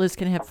so that Liz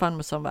can have fun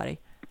with somebody.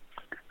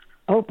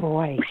 Oh,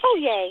 boy. Oh,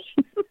 yay.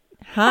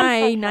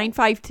 Hi,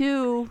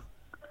 952.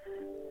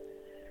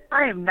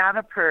 I am not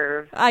a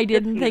perv. I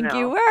didn't Just, think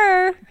you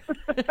were.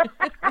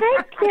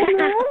 Thank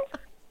you.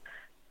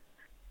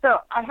 So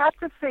I have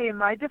to say, in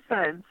my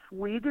defense,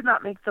 we did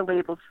not make the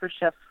labels for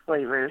Chef's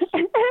Flavors.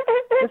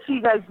 Just so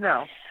you guys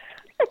know.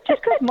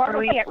 Just because Margo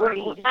We- can't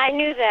read. I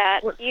knew that.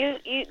 What-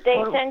 They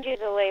what- send you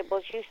the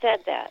labels. You said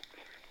that.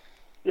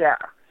 Yeah.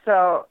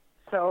 So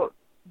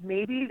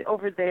maybe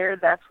over there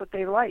that's what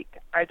they like.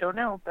 I don't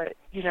know, but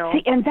See,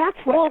 and that's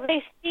what. Well,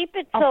 they steep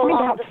it I'll so find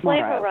all out the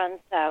flavor tomorrow. runs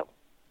out,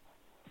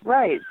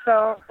 right.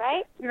 So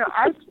right?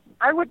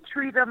 I would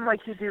treat them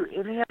like you do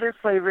any other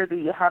flavor that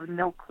you have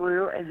no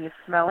clue and you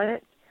smell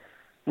it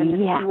and you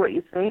see what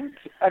you think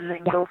and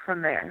then go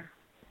from there.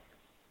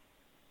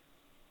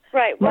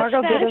 Right. What's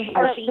Margo, that?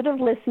 I should have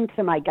listened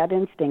to my gut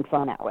instincts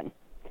on that one.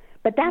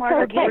 But that's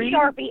Margo, Get okay.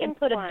 Sharpie and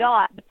put a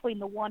dot between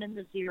the 1 and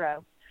the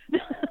 0.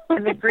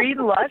 And the Green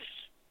Lush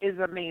is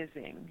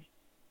amazing.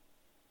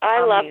 I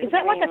love. Is Is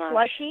that like a Green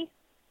Lush. slushie?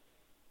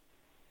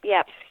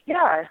 Yep.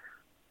 Yeah.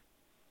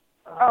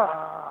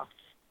 Oh.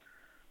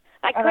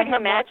 I And couldn't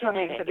have imagine lots on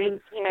it. It is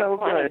You know, so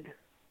plenty. good.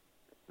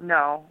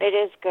 No. It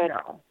is good.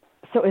 No.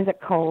 So is it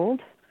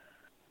cold?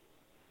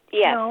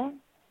 Yes. No.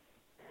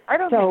 I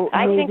don't So think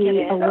I think maybe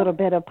it is. a little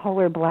bit of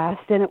Polar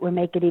Blast in it would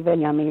make it even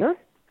yummier?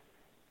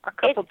 a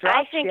couple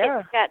drops, I think yeah.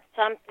 it's got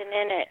something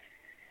in it.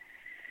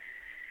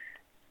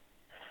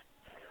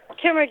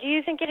 Kimmer, do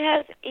you think it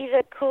has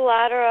either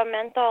Coolada or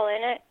menthol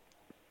in it?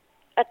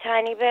 A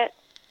tiny bit?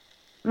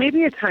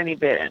 Maybe a tiny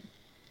bit.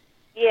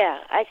 Yeah,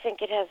 I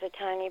think it has a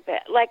tiny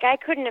bit. Like, I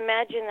couldn't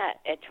imagine that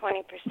at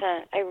 20%.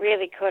 I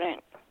really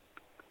couldn't.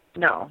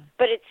 No.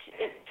 But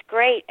it's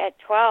great at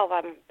 12.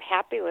 I'm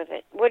happy with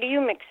it. What do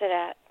you mix it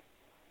at?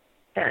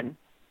 10.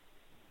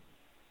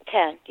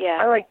 10, yeah.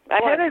 I like I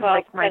 10 want is 12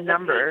 like my because of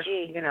number,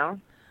 VG. you know.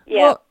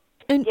 Yeah. Well,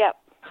 and Yep.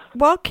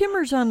 while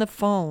Kimmer's on the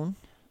phone,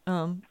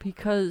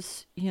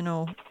 because,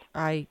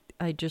 I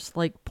just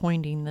like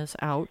pointing this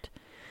out.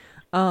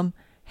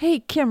 Hey,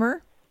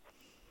 Kimmer,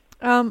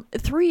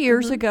 3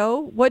 years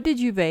ago, what did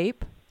you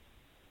vape?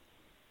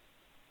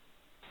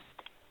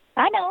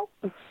 I know.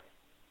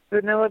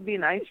 Vanilla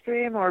bean ice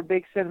cream or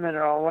big cinnamon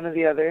roll, one or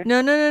the other.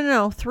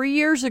 No. 3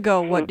 years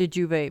ago, what did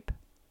you vape?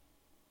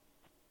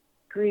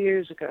 3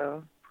 years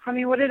ago.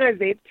 Honey, what did I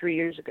vape 3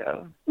 years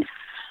ago?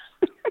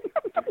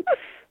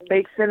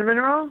 Baked cinnamon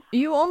roll?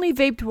 You only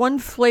vaped one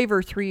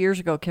flavor 3 years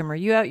ago, Kimmer.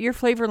 Your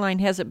flavor line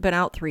hasn't been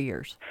out 3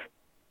 years.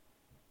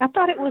 I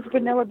thought it was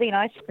vanilla bean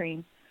ice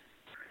cream.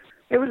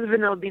 It was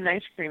vanilla bean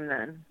ice cream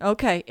then.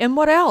 Okay, and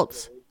what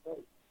else?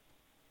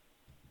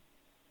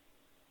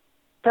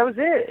 That was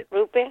it.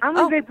 Root beer? I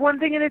only vape one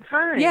thing at a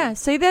time. Yeah,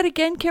 say that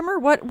again, Kimmer.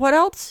 What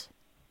else?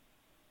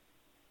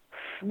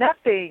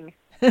 Nothing.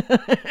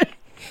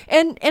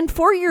 And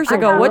 4 years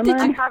ago, what did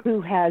you?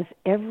 Who has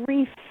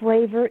every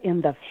flavor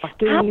in the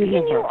fucking How can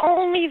universe? you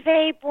only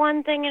vape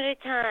one thing at a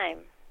time?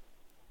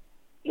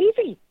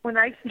 Easy. When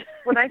I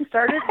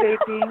started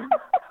vaping,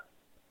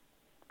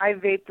 I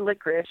vaped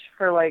licorice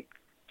for like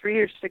 3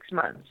 or 6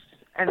 months,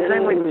 and then I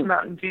went to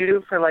Mountain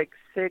Dew for like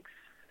six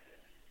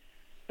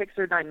 6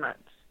 or 9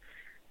 months.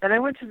 Then I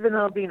went to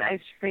vanilla bean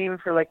ice cream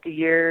for like a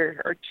year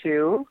or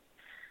two.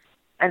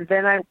 And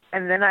then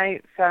I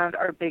found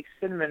our baked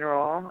cinnamon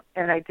roll,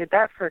 and I did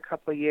that for a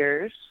couple of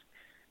years.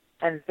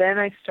 And then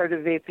I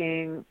started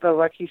vaping the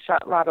Lucky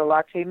Shot Lotta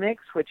Latte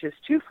mix, which is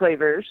 2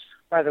 flavors,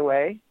 by the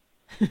way.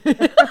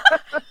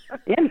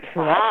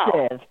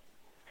 Impressive.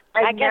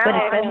 I guess I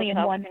have only in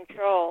one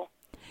control.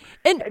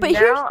 But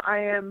now I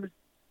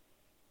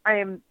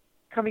am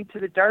coming to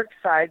the dark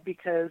side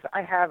because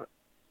I have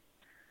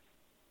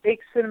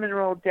baked cinnamon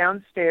roll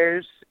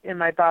downstairs in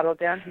my bottle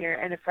down here,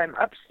 and if I'm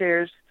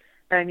upstairs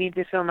and I need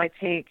to fill my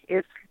tank,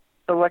 it's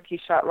the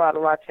Lucky Shot Lotta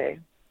Latte.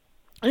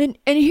 And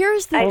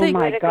here's the thing. Oh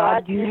my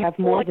God, you have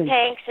more than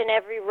tanks in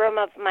every room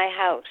of my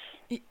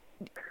house.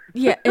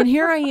 Yeah, and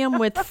here I am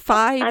with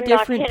 5 I'm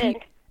different not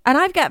kidding. and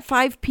I've got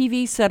 5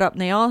 PVs set up,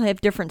 and they all have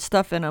different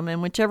stuff in them,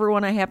 and whichever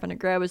one I happen to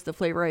grab is the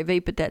flavor I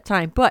vape at that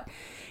time. But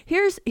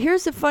here's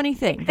the funny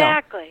thing,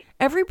 Exactly.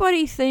 though.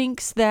 Everybody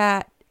thinks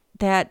that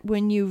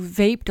when you've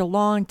vaped a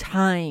long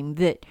time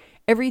that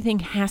everything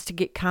has to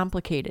get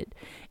complicated,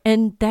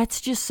 and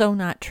that's just so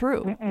not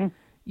true. Mm-mm.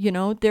 You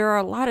know, there are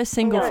a lot of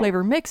single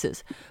flavor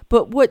mixes.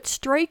 But what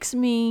strikes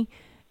me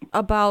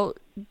about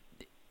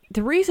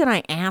the reason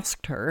I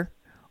asked her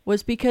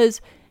was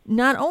because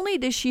not only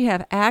does she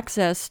have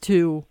access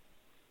to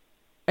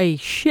a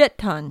shit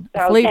ton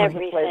of flavors,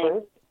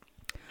 Everything.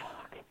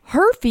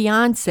 her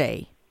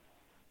fiance,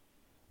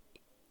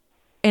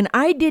 and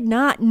I did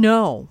not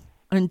know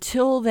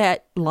until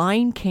that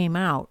line came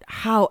out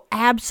how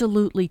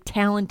absolutely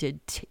talented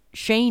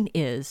Shane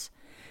is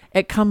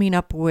at coming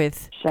up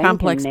with Shane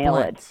complex can nail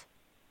blends.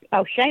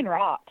 Oh, Shane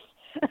rocks.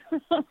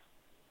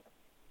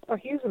 Oh,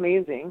 he's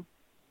amazing.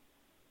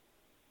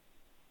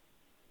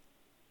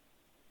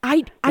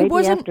 I Maybe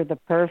wasn't, after the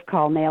perv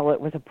call, nail it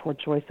was a poor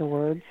choice of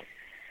words.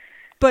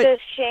 but Does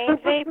Shane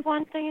vape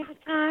one thing at a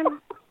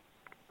time?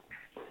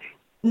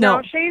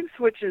 no. Shane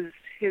switches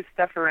his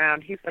stuff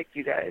around. He's like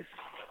you guys.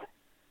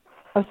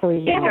 Oh, so he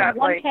Yeah, got,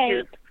 one like,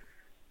 tank.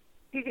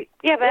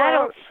 Yeah, but I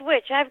don't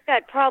switch. I've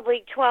got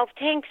probably 12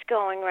 tanks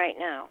going right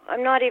now.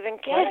 I'm not even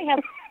kidding.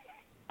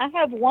 I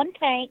have one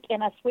tank,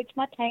 and I switch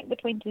my tank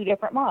between 2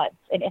 different mods,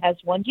 and it has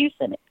one juice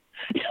in it.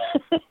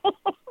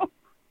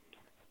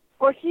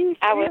 Well,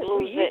 I would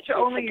lose it to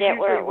only forget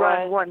where usually it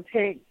run was. one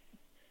tank.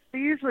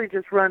 We usually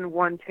just run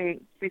one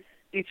tank,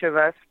 each of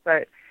us,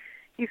 but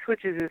he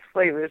switches his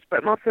flavors.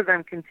 But most of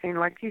them contain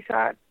Lucky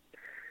Shot.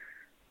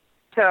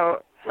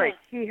 So, like,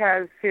 he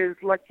has his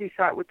Lucky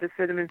Shot with the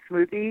cinnamon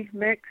smoothie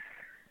mix,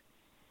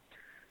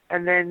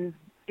 and then,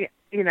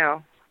 you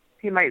know,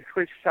 he might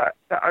switch to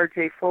the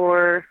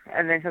RJ4,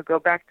 and then he'll go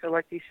back to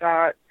Lucky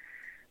Shot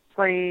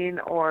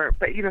plain,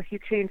 but, you know, he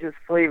changes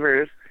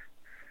flavors.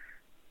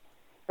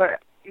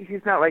 But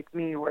he's not like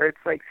me where it's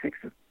like 6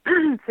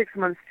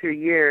 months to a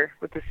year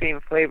with the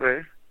same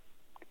flavor.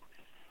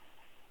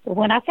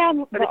 When I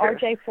found the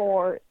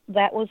RJ4,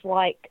 that was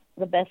like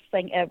the best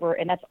thing ever,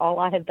 and that's all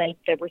I have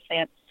vaped ever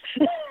since.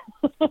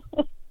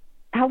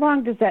 How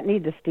long does that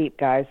need to steep,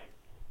 guys?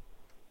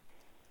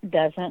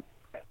 Doesn't.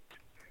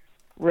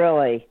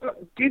 Really?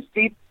 Do you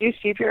steep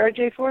your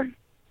RJ4?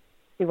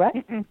 Do what?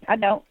 Mm-mm, I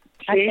don't.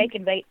 I Shane? shake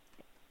and vape.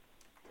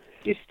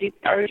 Do you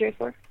steep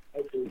RJ4?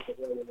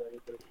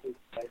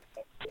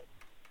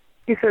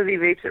 He says he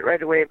vapes it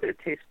right away, but it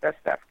tastes best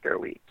after a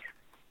week.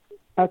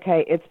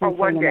 Okay, it's been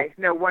one sitting day.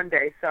 No, 1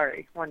 day.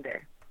 Sorry, 1 day.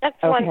 That's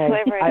one Okay,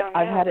 flavor I don't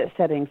I've know. had it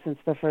setting since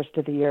the first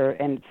of the year,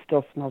 and it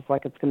still smells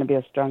like it's going to be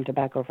a strong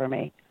tobacco for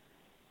me.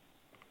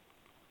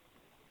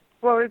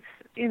 Well, it's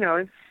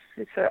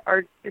a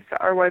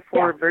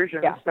RY4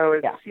 version, so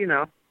it's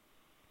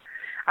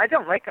I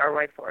don't like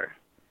RY4.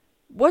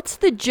 What's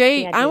the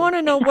J? Yeah, I dude. want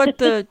to know what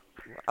the.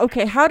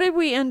 Okay, how did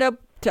we end up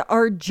to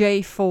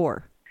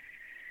RJ4?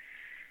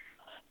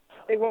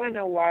 They want to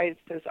know why it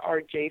says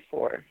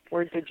RJ4.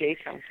 Where's the J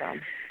come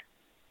from?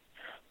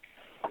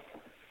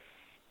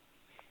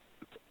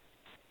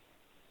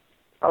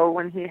 Oh,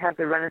 when he had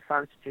the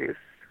Renaissance juice.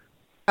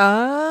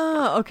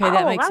 Oh, okay,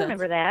 that makes I sense.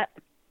 remember that.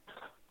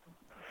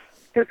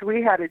 Because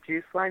we had a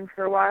juice line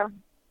for a while,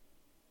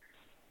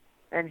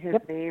 and his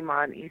name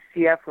on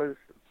ECF was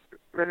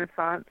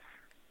Renaissance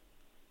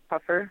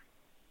Puffer,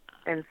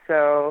 and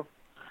so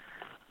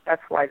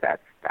that's why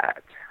that's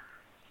that.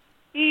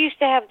 You used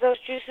to have those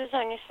juices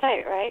on your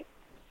site, right?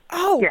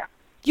 Oh, Yeah.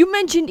 you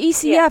mentioned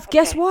ECF. Yeah,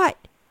 Guess okay. what?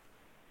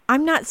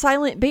 I'm not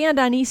silent banned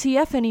on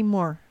ECF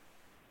anymore.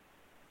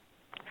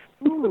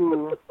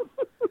 Ooh.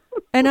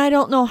 And I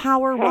don't know how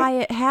or why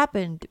it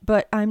happened,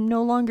 but I'm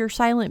no longer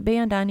silent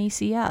banned on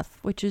ECF,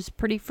 which is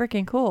pretty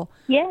freaking cool.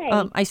 Yay.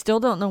 I still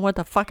don't know what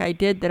the fuck I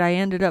did that I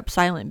ended up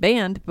silent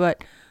banned,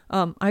 but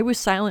I was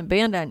silent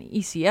banned on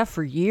ECF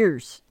for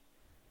years.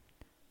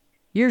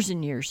 Years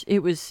and years.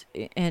 It was,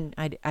 and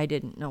I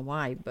didn't know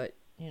why, but,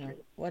 you know,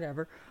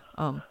 whatever.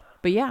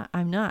 But yeah,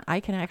 I'm not. I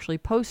can actually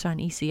post on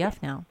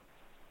ECF now.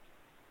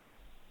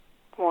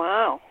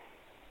 Wow.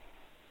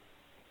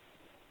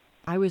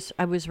 I was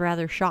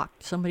rather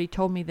shocked. Somebody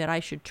told me that I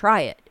should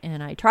try it,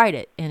 and I tried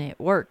it, and it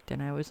worked,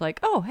 and I was like,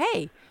 oh,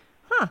 hey,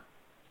 huh,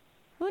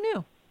 who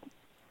knew?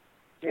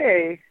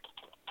 Yay.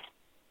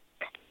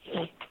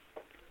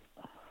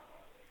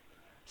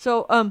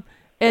 So, Yeah,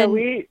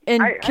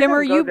 I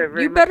Kimmer, don't go there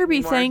very you much better be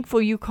anymore.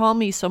 thankful you call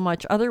me so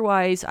much.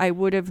 Otherwise, I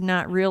would have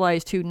not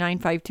realized who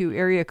 952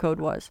 area code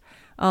was.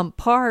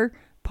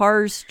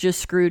 Par's just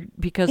screwed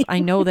because I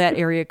know that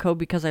area code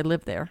because I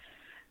live there.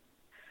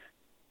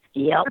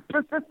 Yep.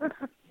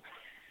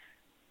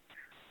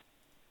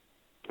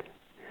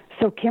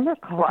 So Kimmer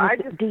called Well,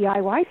 with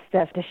DIY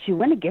stuff. Does she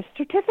win a gift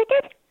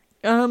certificate?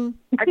 I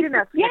didn't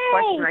ask you a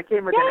question. I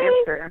came with an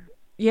answer.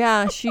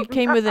 Yeah, she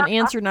came with an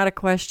answer, not a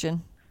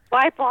question.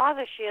 Why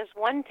bother? She has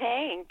one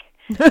tank.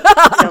 No,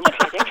 I'm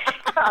kidding.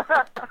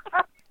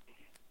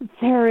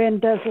 Therein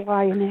does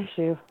lie an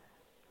issue.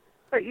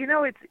 But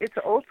it's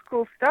old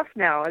school stuff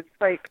now. It's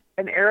like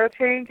an arrow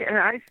tank and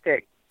an ice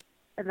stick,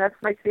 and that's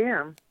my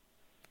jam.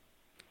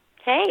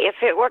 Hey, if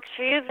it works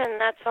for you, then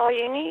that's all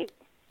you need.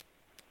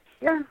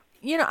 Yeah.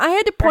 I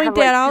had to point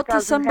that out to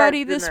 2,000 somebody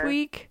heads in this the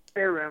week.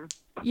 spare room.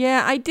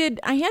 Yeah, I did.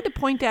 I had to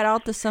point that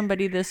out to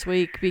somebody this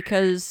week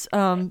because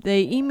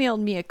they emailed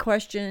me a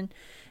question,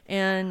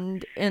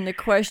 and the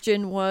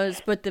question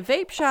was, but the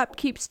vape shop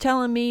keeps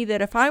telling me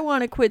that if I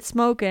want to quit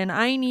smoking,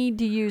 I need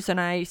to use, and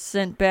I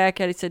sent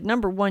back, and I said,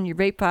 number one, your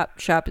vape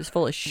shop is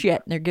full of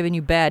shit, and they're giving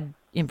you bad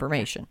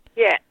information.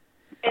 Yeah.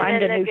 And Find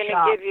then a they're new going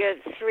shop. to give you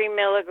a 3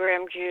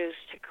 milligram juice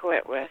to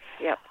quit with.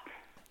 Yep.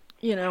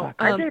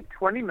 I did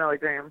 20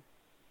 milligrams.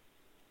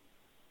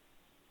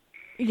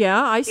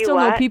 Yeah, I still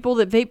know what? people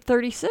that vape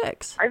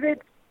 36. I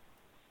vape.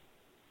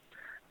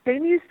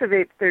 Shane used to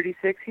vape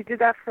 36. He did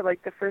that for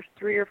like the first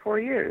 3 or 4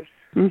 years.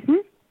 Mm-hmm.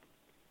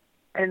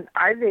 And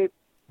I vape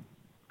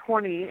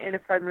 20, and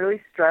if I'm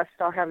really stressed,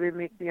 I'll have him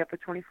make me up a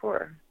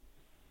 24.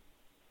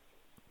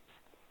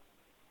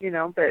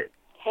 But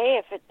Hey,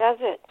 if it does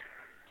it.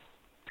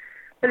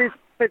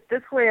 but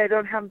this way I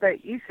don't have that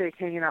e-cig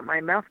hanging out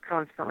my mouth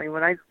constantly.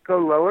 When I go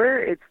lower,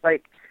 it's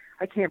like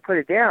I can't put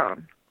it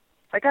down.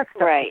 I got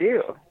stuff Right. to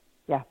do.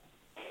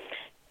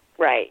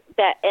 Right.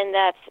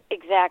 That's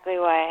exactly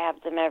why I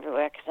have them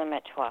everywhere, because I'm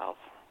at 12.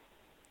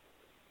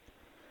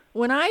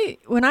 When I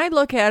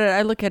look at it,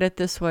 I look at it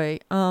this way.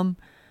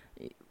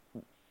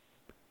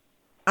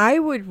 I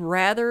would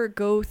rather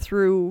go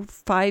through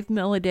 5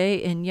 mil a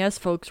day, and yes,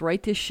 folks,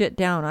 write this shit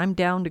down. I'm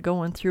down to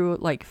going through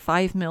like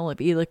 5 mil of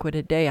e-liquid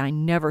a day. I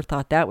never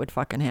thought that would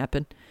fucking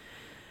happen.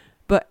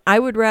 But I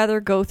would rather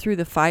go through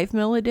the 5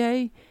 mil a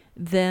day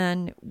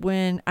than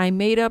when I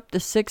made up the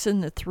 6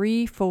 and the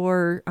 3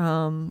 for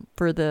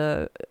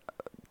the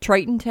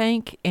Triton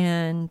tank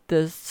and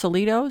the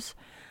Solitos.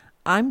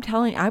 I'm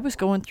telling you, I was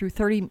going through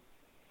 30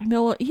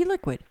 mil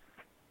e-liquid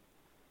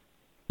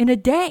in a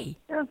day.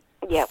 Yeah.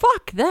 Yep.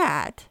 Fuck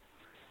that.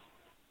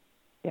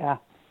 Yeah.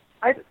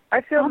 I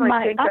fill my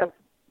my- tank up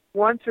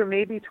once or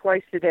maybe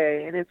twice a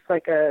day, and it's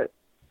like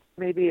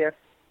maybe a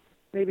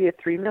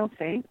 3 mil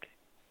tank.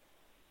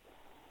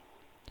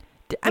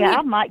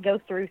 I might go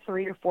through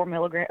 3 or 4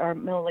 milligram or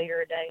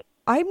milliliter a day.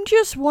 I'm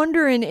just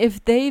wondering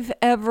if they've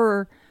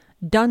ever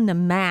done the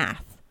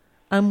math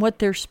on what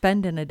they're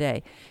spending a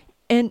day.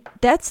 And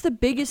that's the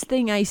biggest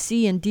thing I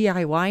see in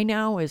DIY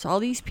now is all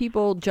these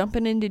people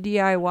jumping into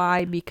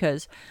DIY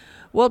because,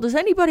 well, does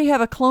anybody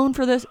have a clone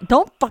for this?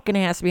 Don't fucking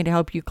ask me to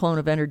help you clone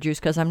a vendor juice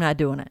because I'm not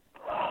doing it.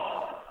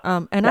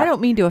 I don't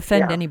mean to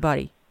offend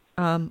anybody.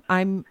 And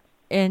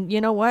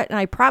you know what?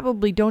 I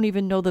probably don't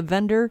even know the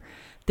vendor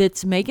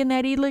that's making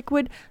that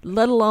e-liquid,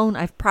 let alone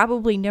I've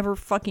probably never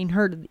fucking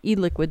heard of the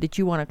e-liquid that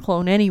you want to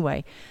clone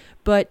anyway.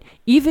 But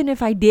even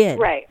if I did,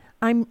 Right.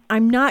 I'm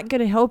not going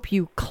to help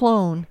you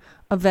clone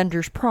a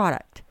vendor's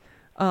product.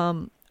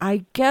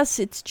 I guess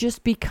it's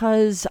just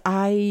because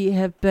I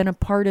have been a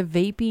part of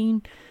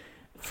vaping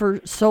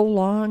for so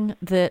long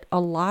that a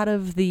lot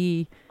of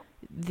the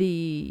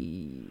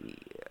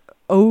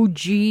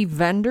OG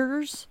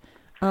vendors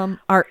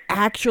are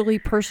actually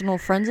personal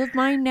friends of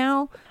mine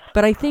now.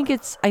 But I think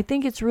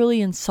it's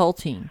really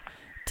insulting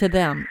to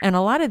them. And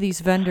a lot of these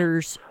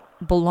vendors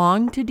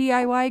belong to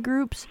DIY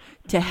groups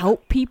to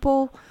help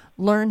people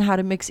learn how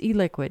to mix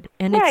e-liquid.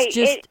 And Right. it's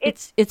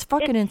just it's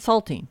fucking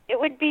insulting. It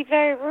would be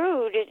very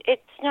rude.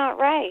 It's not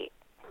right.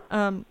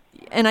 And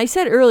I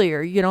said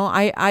earlier,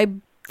 I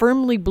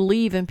firmly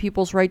believe in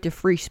people's right to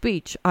free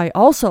speech. I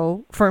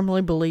also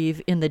firmly believe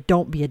in the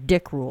don't be a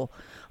dick rule.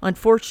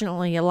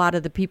 Unfortunately, a lot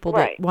of the people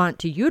Right. that want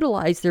to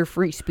utilize their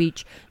free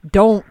speech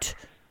don't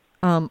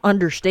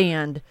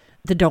understand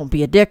the don't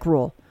be a dick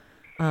rule.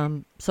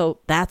 So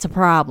that's a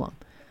problem.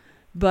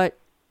 But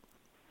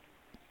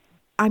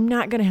I'm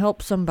not going to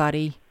help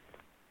somebody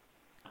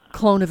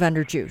clone a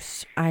vendor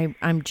juice.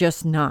 I'm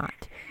just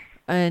not.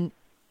 And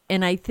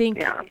I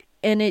think,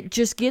 and it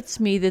just gets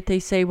me that they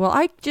say, well,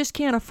 I just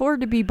can't afford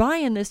to be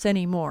buying this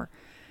anymore.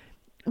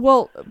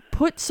 Well,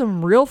 put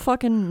some real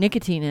fucking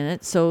nicotine in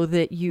it so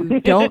that you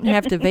don't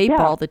have to vape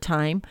all the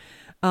time.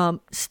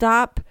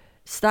 Stop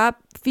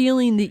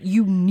feeling that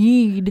you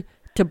need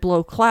to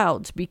blow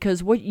clouds,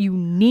 because what you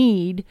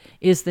need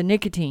is the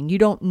nicotine. You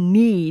don't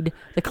need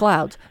the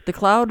clouds. The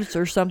clouds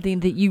are something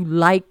that you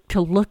like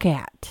to look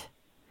at.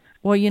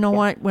 Well, you know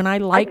what? When I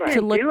like to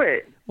can't look, do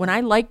it. when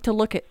I like to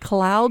look at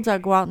clouds, I'll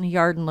go out in the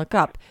yard and look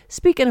up.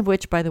 Speaking of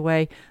which, by the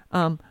way,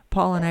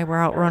 Paul and I were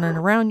out running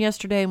around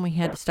yesterday, and we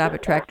had to stop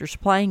at Tractor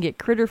Supply and get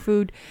critter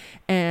food,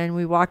 and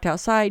we walked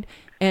outside,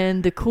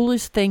 and the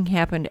coolest thing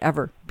happened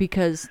ever,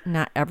 because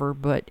not ever,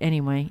 but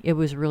anyway, it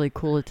was really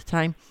cool at the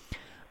time.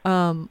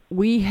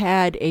 We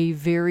had a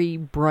very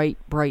bright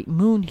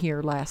moon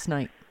here last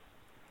night.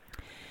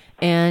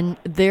 And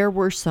there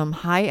were some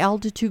high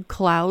altitude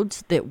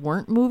clouds that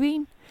weren't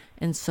moving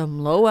and some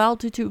low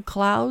altitude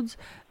clouds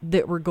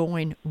that were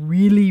going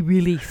really,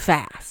 really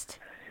fast.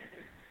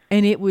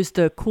 And it was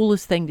the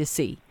coolest thing to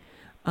see.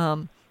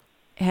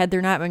 Had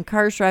there not been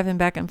cars driving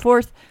back and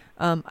forth,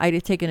 I'd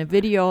have taken a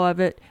video of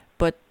it,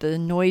 but the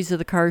noise of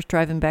the cars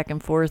driving back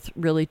and forth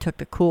really took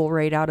the cool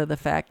right out of the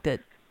fact that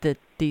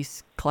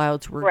these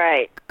clouds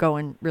were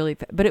going really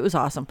fast. But it was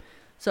awesome.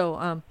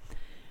 So,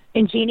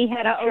 and Jeannie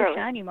had a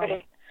shiny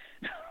moment.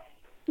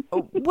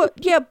 Oh, well,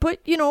 yeah, but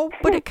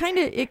it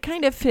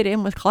kind of fit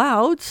in with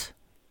clouds.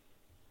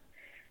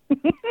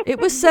 It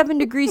was 7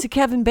 degrees of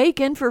Kevin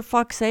Bacon, for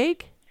fuck's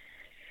sake.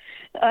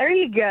 There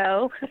you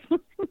go.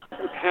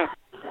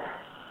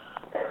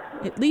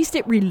 At least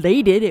it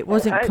related. It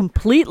wasn't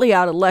completely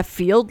out of left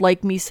field,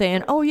 like me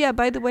saying, "Oh yeah,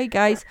 by the way,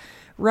 guys,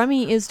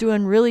 Remy is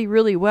doing really,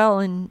 really well."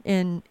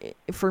 And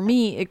for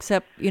me,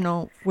 except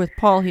with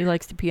Paul, he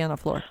likes to pee on the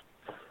floor.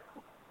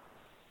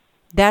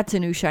 That's a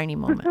new shiny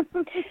moment.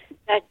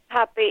 That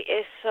puppy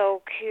is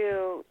so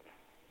cute.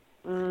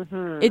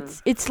 Mm-hmm.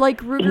 It's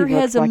like Ruger he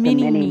has looks a like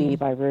mini me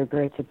by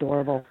Ruger. It's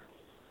adorable.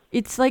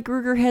 It's like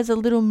Ruger has a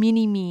little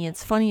mini me.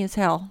 It's funny as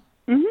hell.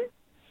 Mm-hmm.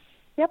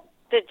 Yep.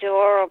 It's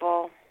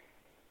adorable.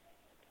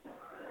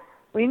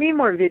 We need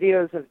more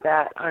videos of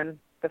that on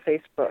the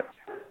Facebook.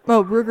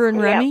 Oh, Ruger and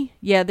Remy?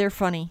 Yeah, they're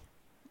funny.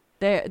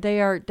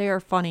 They are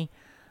funny.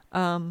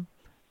 And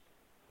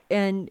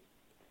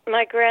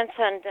my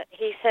grandson,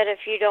 he said if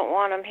you don't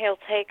want him, he'll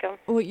take him.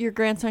 Well, your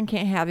grandson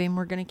can't have him.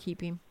 We're going to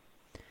keep him.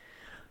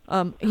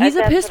 He's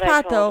a piss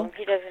pot, though.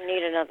 He doesn't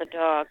need another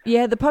dog.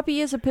 Yeah, the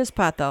puppy is a piss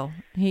pot, though.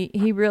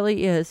 He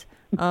really is.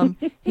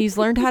 He's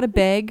learned how to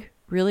beg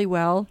really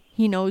well.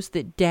 He knows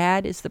that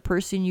Dad is the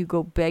person you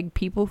go beg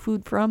people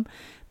food from,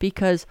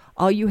 because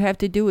all you have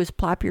to do is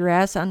plop your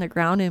ass on the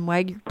ground and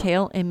wag your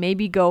tail and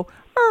maybe go,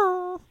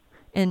 "Arr,"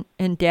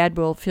 and Dad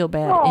will feel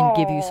bad and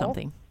give you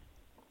something.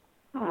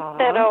 Aww.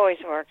 That always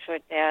works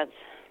with dads.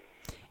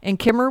 And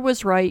Kimmer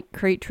was right.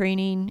 Crate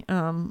training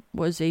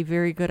was a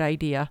very good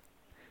idea.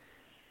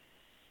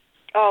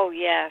 Oh,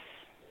 yes.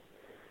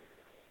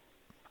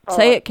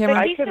 Say it, Kimmer.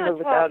 But he's not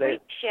 12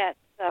 weeks yet,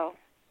 so.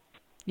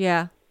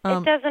 Yeah.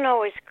 It doesn't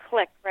always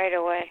click right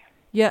away.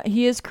 Yeah,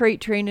 he is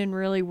crate training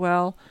really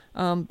well.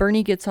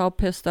 Bernie gets all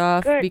pissed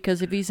off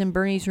because if he's in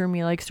Bernie's room,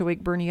 he likes to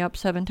wake Bernie up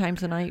 7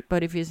 times a night.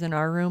 But if he's in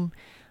our room,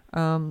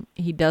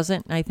 he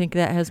doesn't. I think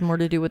that has more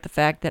to do with the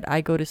fact that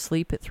I go to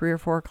sleep at 3 or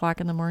 4 o'clock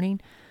in the morning.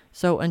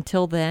 So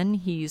until then,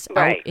 he's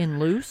out and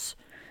loose.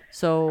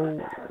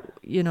 So,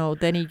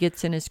 then he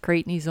gets in his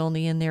crate and he's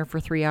only in there for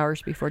 3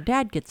 hours before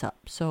Dad gets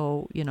up.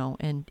 So,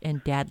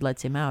 and Dad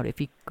lets him out if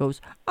he goes,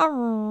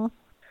 "Arr."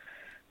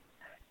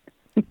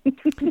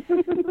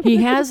 He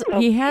has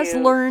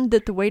learned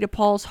that the way to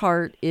Paul's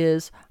heart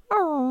is,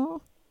 "Arr."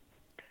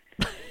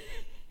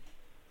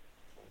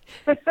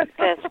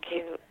 That's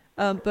cute.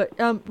 But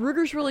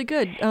Ruger's really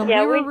good.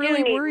 Yeah, we were do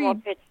really need worried. more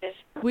pictures.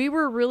 We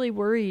were really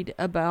worried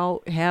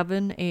about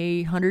having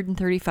a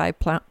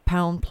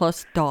 135-pound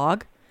plus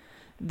dog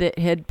that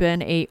had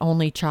been a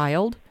only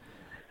child,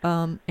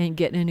 and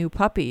getting a new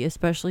puppy,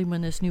 especially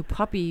when this new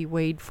puppy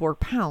weighed 4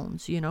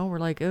 pounds. We're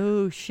like,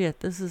 oh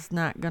shit, this is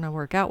not gonna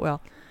work out well.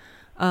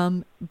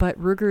 But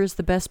Ruger is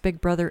the best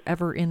big brother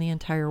ever in the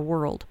entire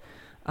world.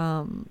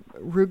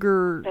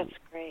 Ruger. That's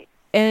great.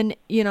 And,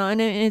 and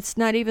it's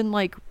not even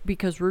like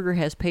because Ruger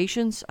has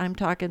patience. I'm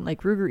talking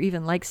like Ruger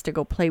even likes to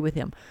go play with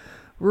him.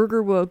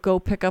 Ruger will go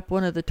pick up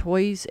one of the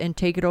toys and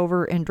take it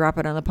over and drop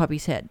it on the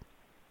puppy's head.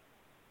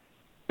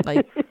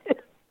 Like,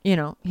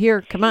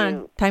 here, come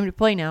on, time to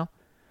play now.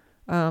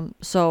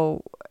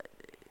 So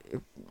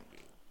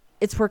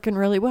it's working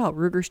really well.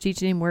 Ruger's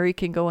teaching him where he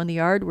can go in the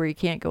yard, where he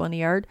can't go in the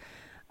yard.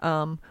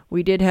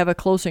 We did have a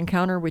close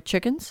encounter with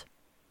chickens,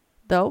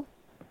 though.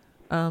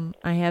 I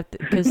have to,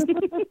 because,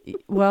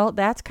 well,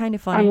 that's kind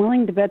of funny. I'm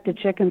willing to bet the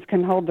chickens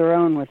can hold their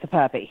own with the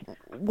puppy.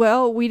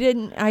 Well,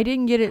 I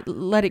didn't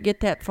let it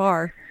get that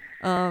far,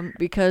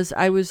 because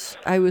I was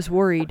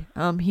worried.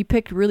 He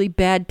picked really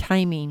bad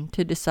timing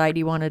to decide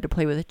he wanted to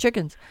play with the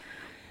chickens.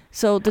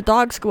 So the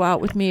dogs go out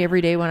with me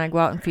every day when I go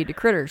out and feed the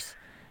critters.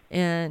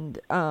 And,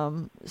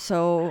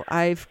 so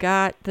I've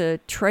got the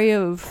tray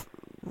of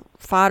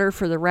fodder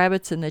for the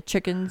rabbits and the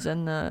chickens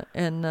and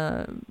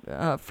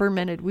the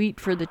fermented wheat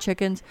for the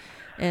chickens.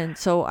 And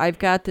so I've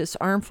got this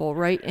armful,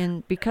 right?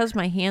 And because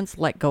my hands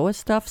let go of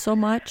stuff so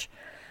much,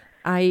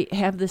 I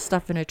have this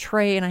stuff in a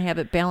tray and I have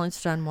it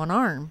balanced on one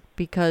arm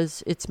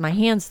because it's my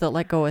hands that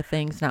let go of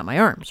things, not my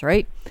arms,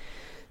 right?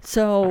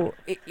 So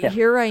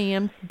here I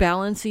am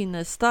balancing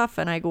this stuff,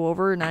 and I go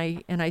over and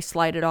I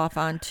slide it off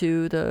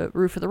onto the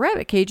roof of the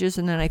rabbit cages,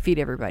 and then I feed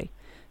everybody.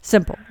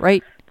 Simple,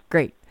 right?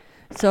 Great.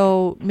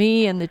 So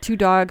me and the 2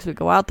 dogs, we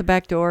go out the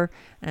back door,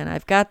 and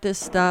I've got this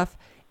stuff,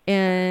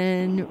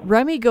 and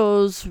Remy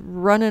goes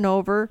running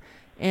over,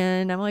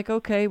 and I'm like,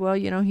 okay, well,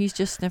 he's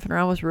just sniffing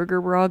around with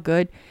Ruger. We're all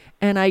good.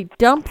 And I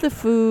dump the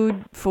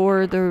food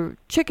for the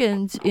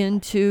chickens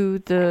into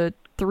the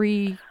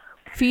 3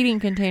 feeding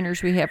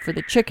containers we have for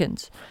the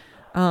chickens.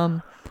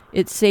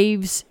 It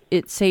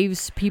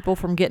saves people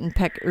from getting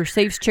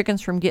saves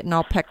chickens from getting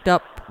all pecked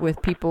up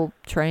with people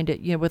trying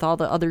to, with all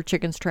the other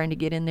chickens trying to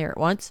get in there at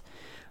once.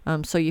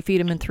 So you feed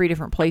them in 3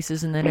 different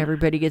places, and then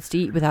everybody gets to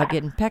eat without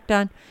getting pecked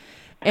on.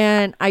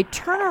 And I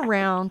turn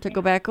around to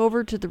go back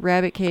over to the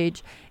rabbit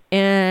cage,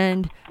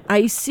 and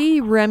I see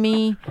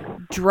Remy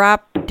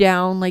drop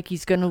down like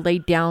he's going to lay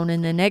down,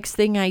 and the next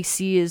thing I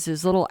see is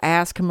his little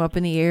ass come up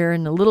in the air,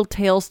 and the little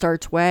tail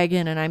starts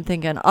wagging, and I'm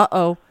thinking,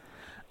 uh-oh.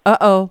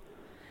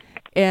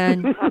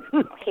 And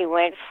he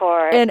went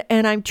for it.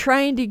 And I'm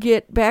trying to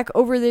get back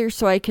over there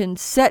so I can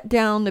set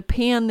down the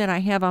pan that I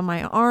have on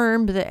my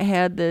arm that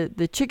had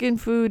the chicken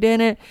food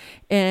in it.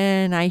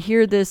 And I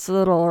hear this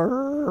little,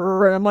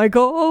 and I'm like,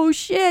 oh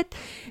shit.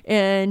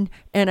 And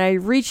I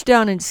reached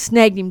down and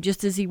snagged him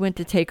just as he went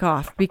to take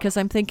off, because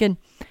I'm thinking,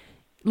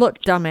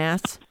 look,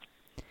 dumbass,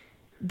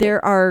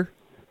 there are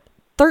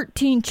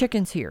 13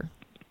 chickens here.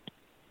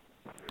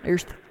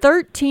 There's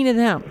 13 of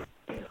them,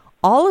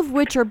 all of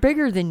which are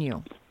bigger than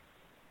you.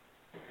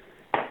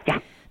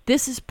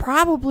 This is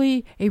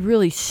probably a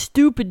really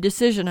stupid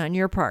decision on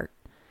your part.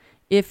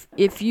 If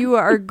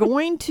you're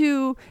going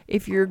to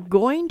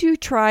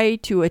try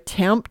to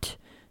attempt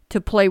to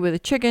play with a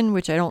chicken,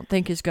 which I don't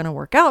think is going to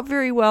work out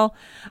very well,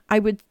 I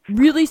would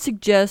really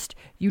suggest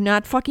you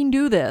not fucking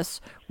do this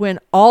when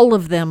all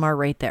of them are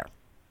right there.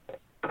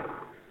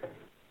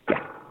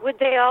 Would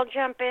they all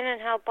jump in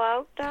and help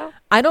out, though?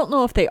 I don't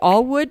know if they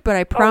all would, but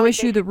I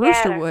promise you the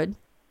rooster scatter? would.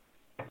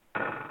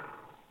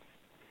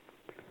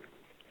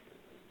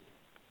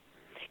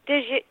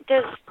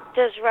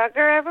 Does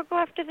Rugger ever go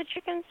after the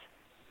chickens?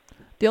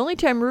 The only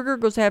time Ruger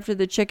goes after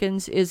the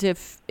chickens is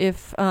if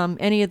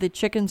any of the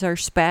chickens are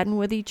spatting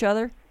with each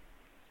other.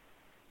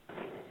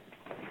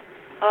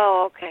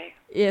 Oh, okay.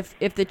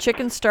 If the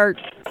chickens start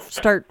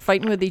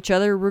fighting with each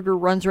other, Ruger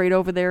runs right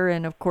over there,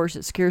 and of course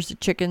it scares the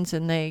chickens,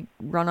 and they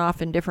run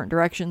off in different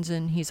directions,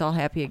 and he's all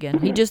happy again.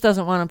 He just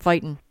doesn't want them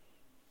fighting.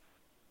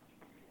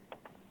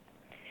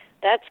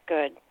 That's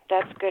good.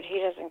 That's good.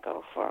 He doesn't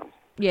go for them.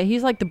 Yeah,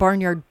 he's like the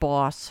barnyard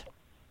boss.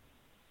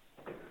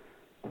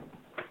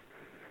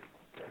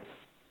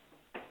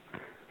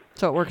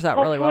 So it works out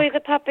really well. Hopefully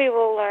the puppy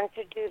will learn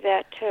to do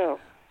that too.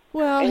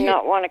 Well, and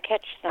not want to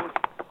catch them.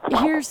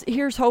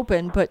 Here's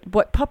hoping, but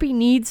what puppy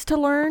needs to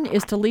learn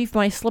is to leave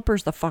my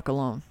slippers the fuck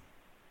alone.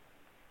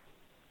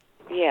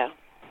 Yeah.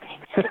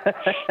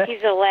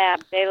 He's a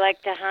lab. They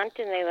like to hunt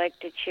and they like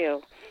to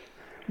chew.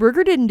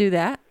 Ruger didn't do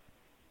that.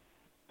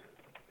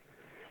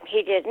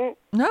 He didn't?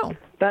 No.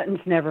 Buttons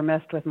never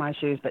messed with my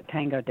shoes, but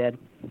Tango did.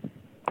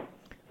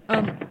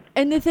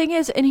 And the thing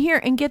is,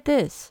 and get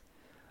this.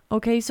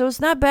 Okay, so it's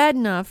not bad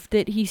enough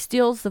that he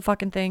steals the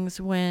fucking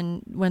things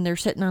when they're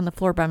sitting on the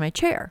floor by my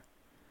chair.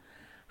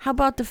 How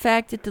about the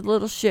fact that the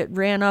little shit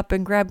ran up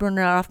and grabbed one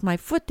off my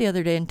foot the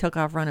other day and took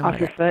off running with it?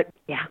 Off your foot?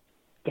 Yeah.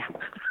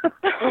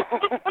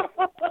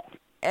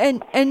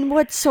 And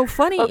what's so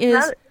funny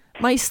is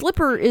my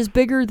slipper is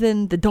bigger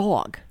than the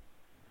dog.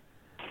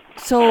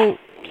 So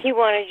he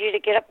wanted you to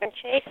get up and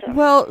chase him.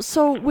 Well,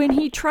 so when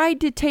he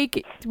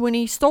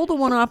stole the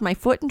one off my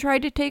foot and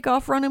tried to take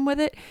off running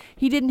with it,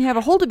 he didn't have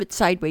a hold of it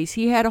sideways.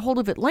 He had a hold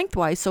of it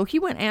lengthwise. So he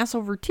went ass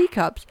over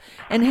teacups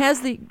and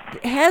has the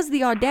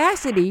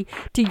audacity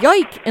to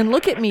yike and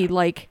look at me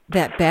like,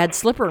 that bad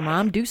slipper,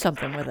 Mom, do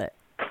something with it.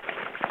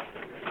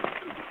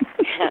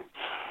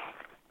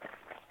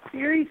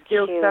 Fury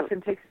steals stuff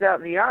and takes it out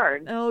in the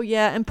yard. Oh,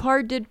 yeah, and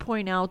Parr did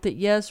point out that,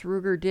 yes,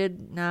 Ruger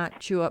did not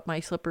chew up my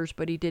slippers,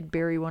 but he did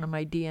bury one of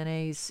my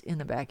DNAs in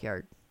the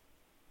backyard.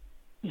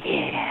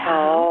 Yeah.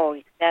 Oh,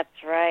 that's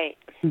right.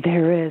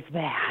 There is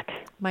that.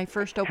 My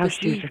first Opus House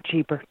D. shoes are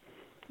cheaper.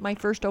 My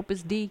first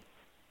Opus D.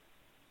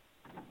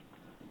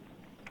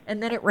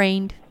 And then it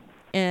rained,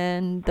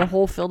 and the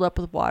hole filled up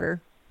with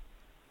water.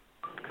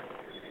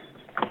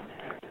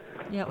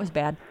 Yeah, it was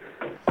bad.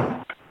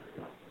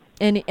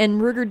 And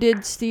Ruger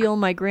did steal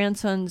my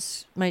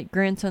grandson's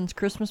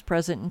Christmas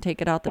present and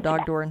take it out the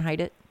dog door and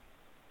hide it.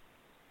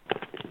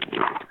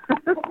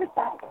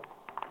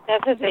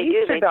 That's what they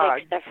do. They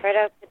take stuff right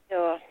out the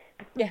door.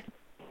 Yeah.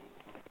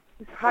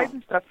 He's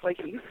hiding stuff like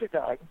an Easter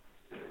dog.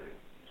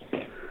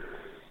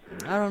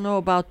 I don't know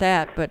about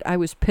that, but I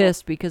was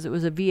pissed because it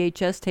was a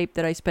VHS tape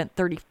that I spent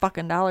 $30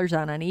 fucking on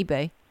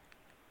eBay.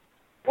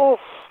 Oof.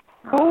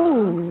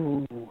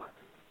 Oh.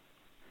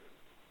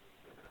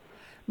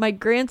 My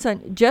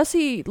grandson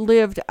Jesse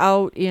lived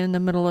out in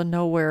the middle of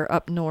nowhere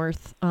up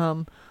north,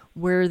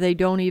 where they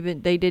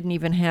didn't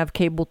even have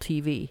cable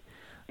TV.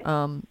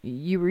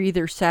 You were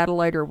either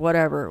satellite or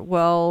whatever.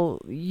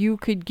 Well, you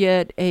could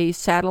get a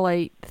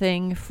satellite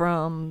thing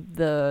from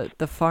the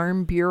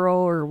Farm Bureau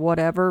or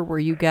whatever, where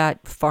you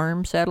got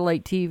farm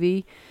satellite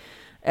TV.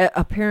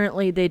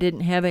 Apparently, they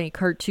didn't have any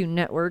Cartoon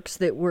Networks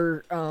that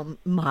were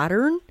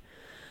modern,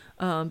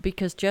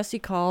 because Jesse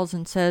calls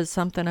and says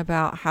something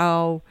about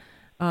how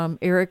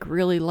Eric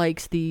really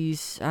likes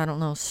these, I don't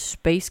know,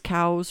 space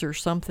cows or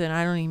something.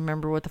 I don't even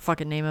remember what the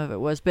fucking name of it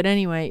was. But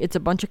anyway, it's a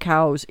bunch of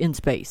cows in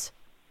space.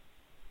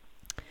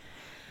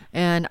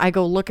 And I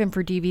go looking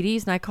for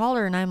DVDs, and I call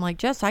her, and I'm like,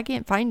 Jess, I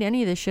can't find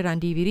any of this shit on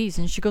DVDs.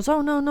 And she goes,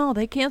 oh, no,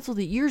 they canceled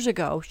it years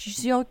ago.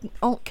 She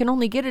can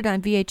only get it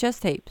on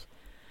VHS tapes.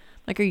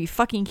 Like, are you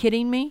fucking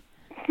kidding me?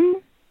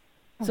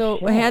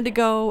 So I had to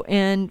go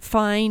and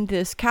find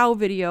this cow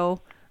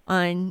video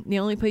on, the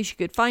only place you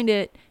could find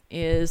it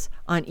is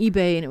on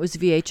eBay, and it was a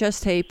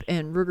VHS tape,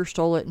 and Ruger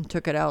stole it and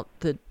took it out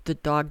the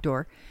dog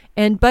door.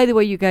 And by the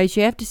way, you guys,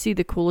 you have to see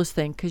the coolest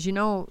thing, because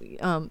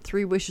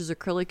Three Wishes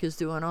Acrylic is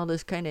doing all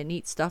this kind of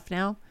neat stuff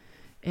now.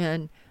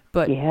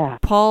 But yeah.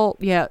 Paul,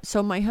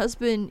 so my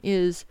husband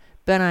is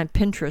been on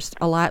Pinterest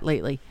a lot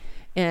lately,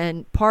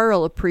 and Paul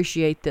will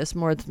appreciate this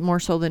more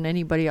so than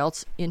anybody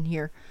else in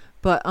here.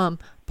 But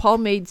Paul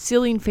made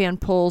ceiling fan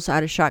poles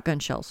out of shotgun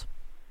shells.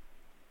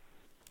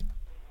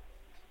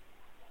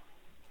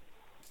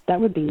 That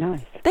would be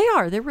nice.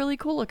 They're really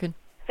cool looking.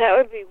 That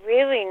would be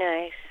really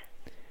nice.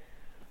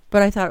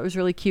 But I thought it was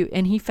really cute.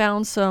 And he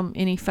found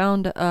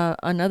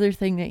another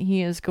thing that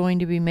he is going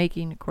to be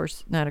making, of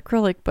course, not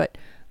acrylic, but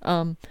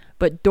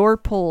door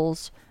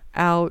pulls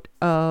out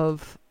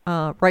of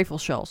rifle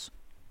shells.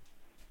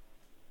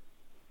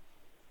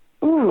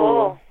 Ooh.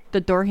 Cool.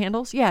 The door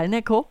handles. Yeah, isn't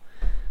that cool?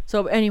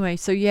 So anyway,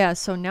 so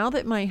now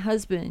that my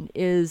husband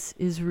is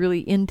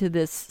really into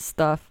this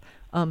stuff,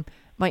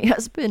 my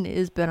husband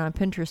has been on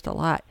Pinterest a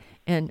lot,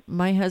 and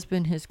my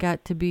husband has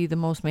got to be the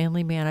most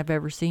manly man I've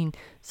ever seen.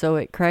 So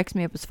it cracks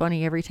me up. It's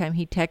funny every time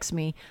he texts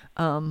me.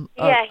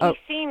 He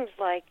seems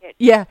like it.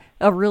 Yeah,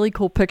 a really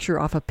cool picture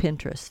off of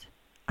Pinterest.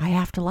 I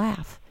have to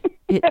laugh.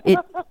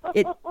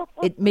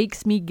 It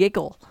makes me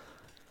giggle.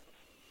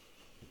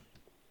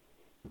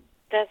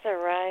 That's a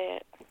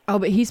riot. Oh,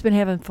 but he's been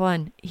having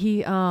fun.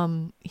 He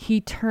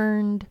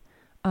turned.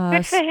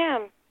 Good for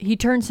him. He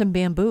turned some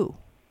bamboo.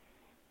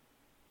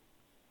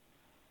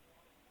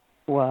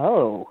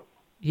 Whoa.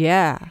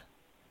 Yeah.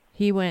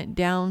 He went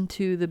down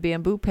to the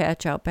bamboo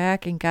patch out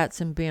back and got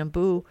some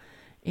bamboo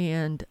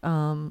and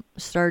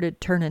started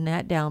turning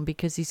that down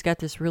because he's got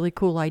this really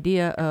cool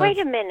idea of... Wait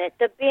a minute.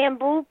 The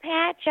bamboo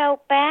patch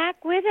out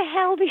back? Where the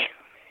hell do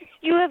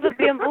you have a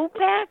bamboo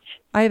patch?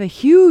 I have a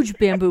huge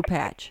bamboo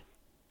patch.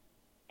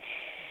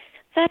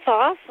 That's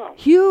awesome.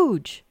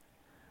 Huge.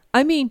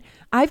 I mean,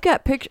 I've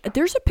got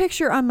there's a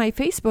picture on my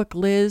Facebook,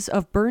 Liz,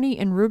 of Bernie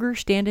and Ruger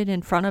standing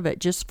in front of it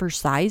just for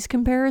size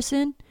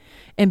comparison.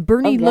 And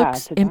Bernie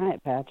looks... It's a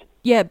giant patch.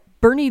 Yeah,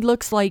 Bernie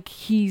looks like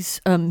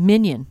he's a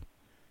minion.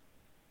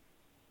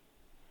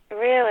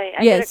 Really?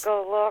 I Yes.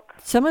 gotta go look.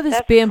 Some of this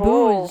That's bamboo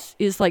cool.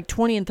 is like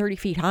 20 and 30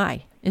 feet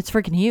high. It's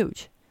freaking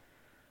huge.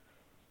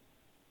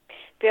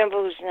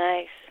 Bamboo's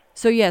nice.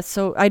 So yes,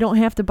 so I don't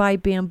have to buy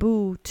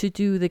bamboo to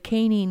do the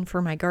caning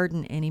for my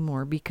garden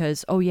anymore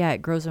because,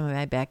 it grows in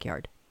my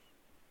backyard.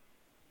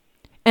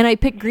 And I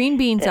picked green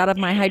beans out of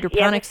my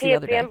hydroponics the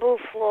other day. You ever see a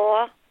bamboo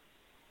floor?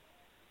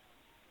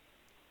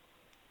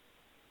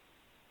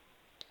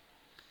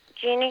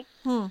 Jeannie?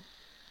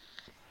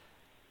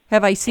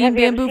 Have I seen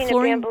bamboo flooring?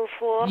 flooring? A bamboo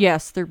floor?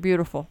 Yes, they're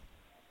beautiful.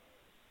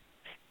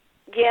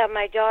 Yeah,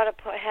 my daughter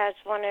has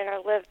one in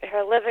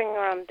her living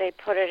room. They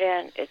put it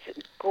in. It's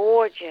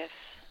gorgeous.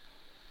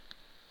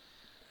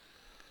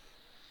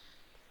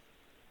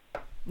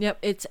 Yep,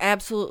 it's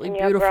absolutely And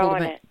you're beautiful.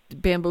 growing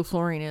Bamboo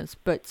flooring is,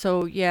 but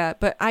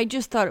I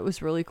just thought it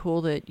was really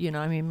cool that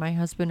my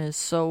husband is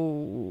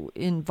so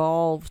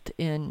involved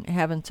in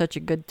having such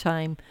a good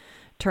time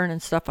turning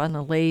stuff on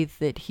the lathe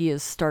that he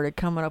has started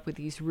coming up with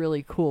these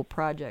really cool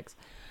projects.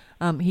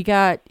 He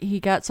got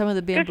some of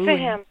the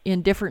bamboo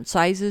in different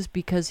sizes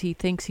because he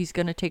thinks he's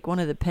going to take one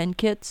of the pen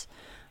kits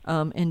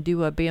and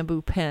do a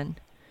bamboo pen,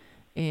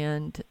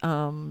 and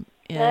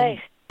nice.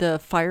 The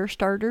fire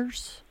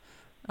starters.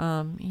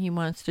 He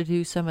wants to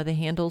do some of the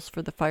handles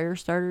for the fire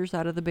starters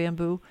out of the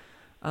bamboo.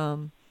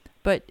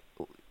 But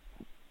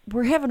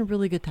we're having a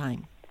really good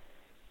time.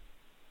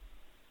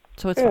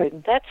 So it's good.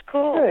 fun. That's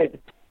cool. Good.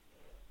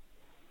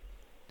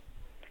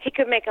 He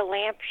could make a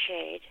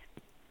lampshade.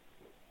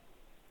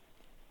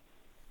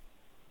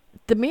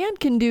 The man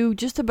can do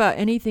just about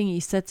anything he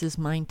sets his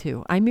mind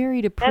to. I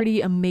married a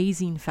pretty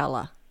amazing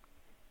fella.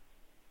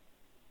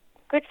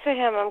 Good for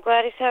him. I'm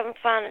glad he's having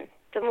fun.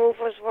 The move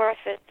was worth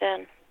it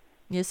then.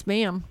 Yes,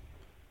 ma'am.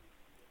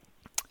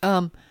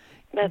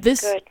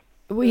 That's good.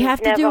 We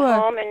have to do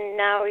home, and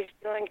now he's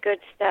doing good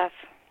stuff.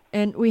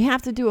 And we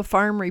have to do a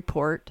farm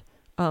report.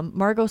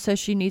 Margot says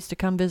she needs to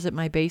come visit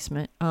my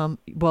basement.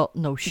 Well,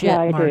 no shit, yeah,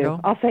 I Margot.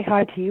 do. I'll say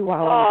hi to you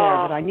while I'm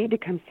there, but I need to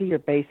come see your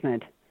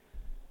basement.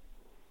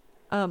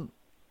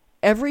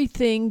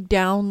 Everything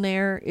down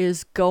there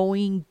is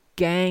going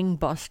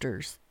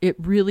gangbusters. It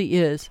really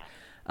is.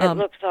 It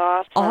looks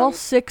awesome. All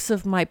 6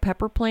 of my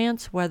pepper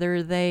plants,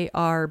 whether they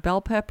are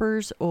bell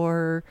peppers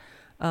or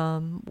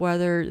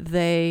whether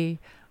they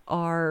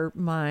are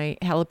my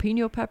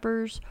jalapeno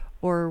peppers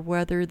or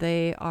whether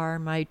they are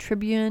my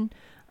Tribune,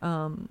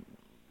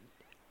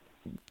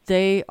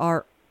 they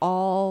are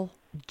all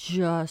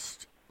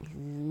just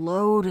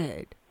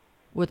loaded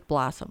with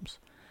blossoms.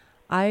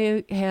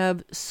 I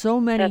have so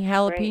many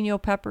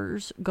jalapeno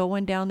peppers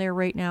going down there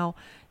right now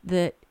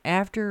that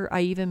after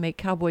I even make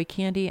cowboy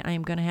candy, I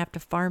am going to have to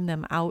farm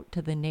them out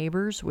to the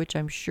neighbors, which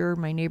I'm sure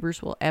my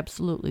neighbors will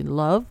absolutely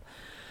love.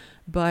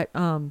 But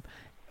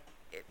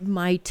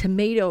my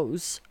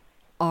tomatoes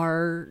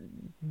are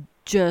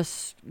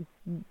just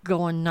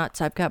going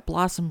nuts. I've got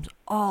blossoms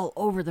all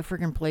over the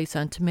friggin' place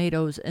on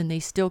tomatoes, and they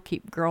still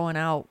keep growing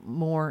out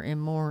more and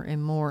more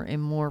and more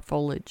and more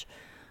foliage.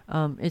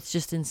 It's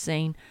just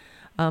insane.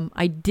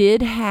 I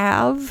did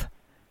have,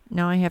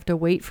 now I have to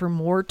wait for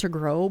more to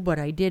grow, but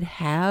I did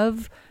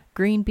have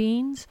green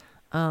beans.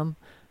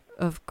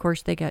 Of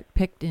course, they got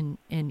picked and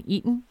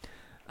eaten.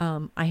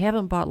 I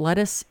haven't bought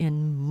lettuce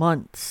in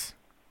months.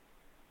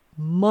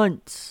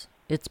 Months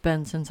it's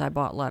been since I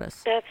bought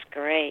lettuce. That's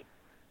great.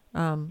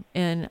 And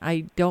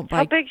I don't buy...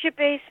 How big's your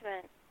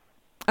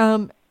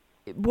basement?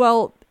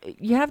 Well,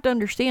 you have to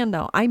understand,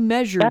 though, I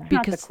measured That's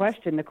because... not the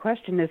question. The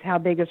question is, how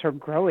big is her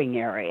growing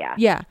area?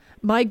 Yeah.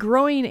 My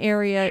growing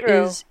area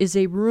is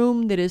a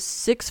room that is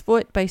 6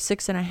 foot by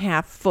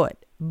 6.5 foot.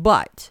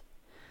 But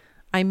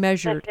I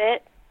measured...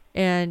 That's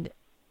it?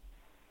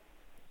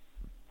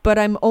 But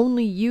I'm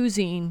only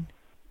using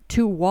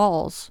 2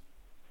 walls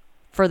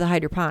for the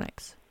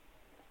hydroponics.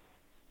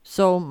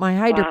 So my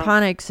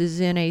hydroponics is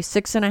in a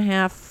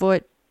 6.5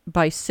 foot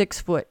by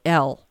 6 foot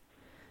L.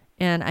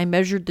 And I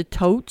measured the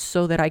totes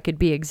so that I could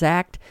be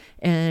exact.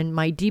 And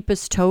my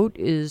deepest tote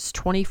is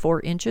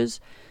 24 inches.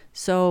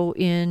 So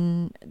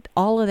in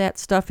all of that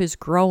stuff is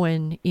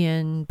growing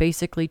in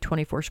basically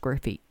 24 square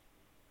feet.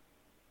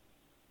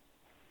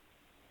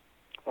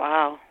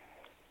 Wow.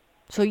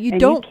 So you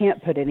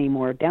can't put any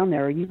more down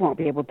there, or you won't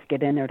be able to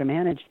get in there to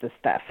manage the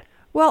stuff.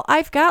 Well,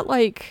 I've got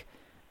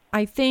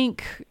I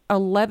think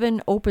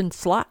 11 open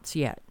slots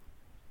yet.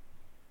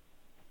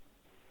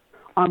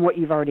 On what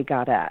you've already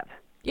got up.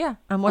 Yeah,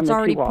 on what's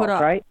already put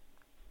up. Right?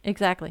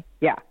 Exactly.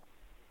 Yeah.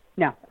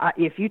 Now,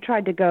 if you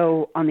tried to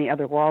go on the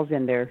other walls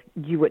in there,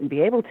 you wouldn't be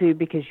able to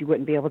because you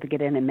wouldn't be able to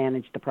get in and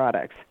manage the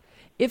products.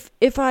 If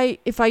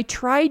I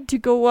tried to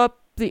go up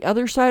the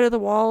other side of the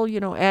wall,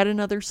 add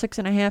another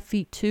 6.5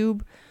 feet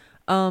tube,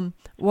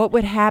 what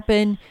would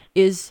happen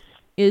is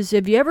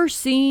have you ever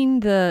seen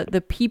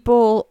the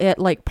people at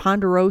like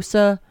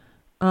Ponderosa,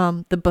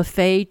 the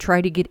buffet, try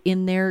to get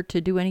in there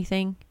to do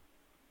anything?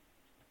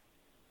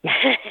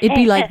 It'd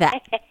be like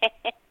that.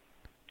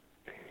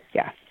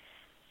 Yeah.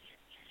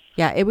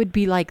 Yeah, it would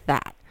be like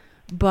that.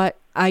 But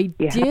I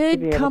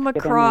did come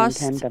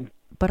across a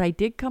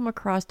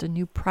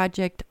new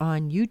project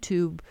on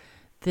YouTube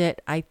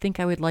that I think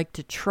I would like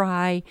to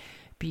try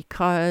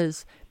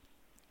because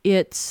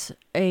it's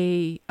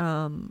a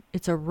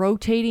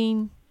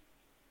rotating.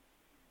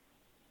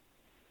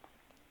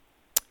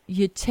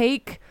 You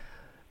take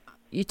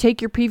your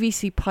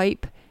PVC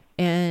pipe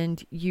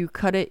and you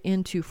cut it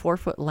into 4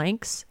 foot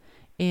lengths,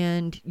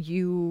 and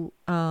you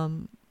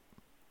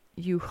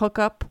hook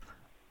up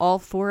all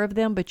 4 of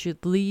them, but you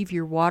leave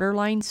your water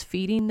lines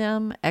feeding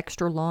them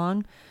extra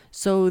long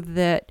so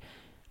that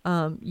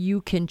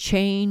you can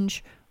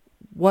change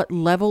what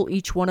level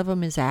each one of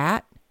them is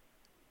at.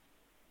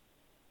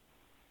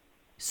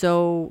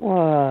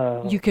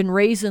 So you can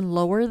raise and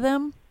lower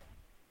them.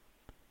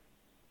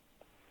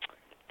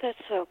 That's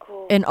so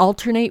cool. And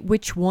alternate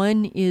which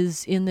one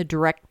is in the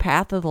direct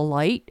path of the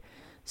light.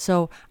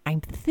 So I'm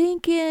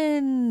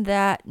thinking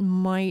that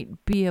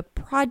might be a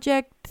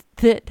project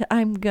that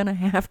I'm going to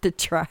have to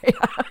try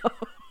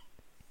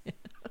out.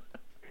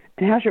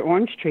 And how's your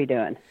orange tree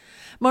doing?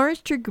 My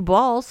orange tree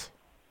balls.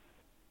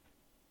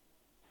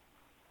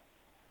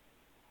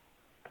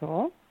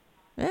 Cool.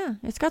 Yeah,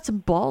 it's got some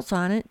balls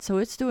on it, so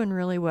it's doing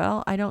really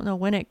well. I don't know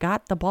when it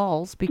got the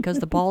balls because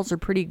the balls are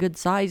pretty good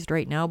sized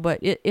right now, but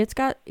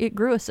it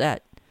grew a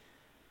set.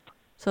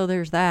 So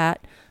there's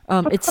that.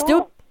 It's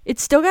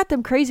still got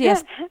them crazy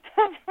ass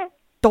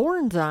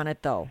thorns on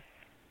it though.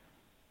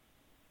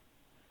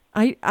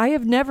 I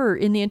have never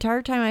in the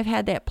entire time I've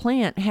had that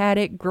plant had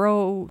it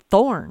grow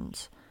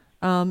thorns.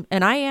 And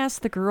I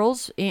asked the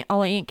girls,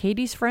 all Aunt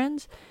Katie's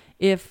friends,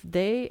 if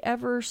they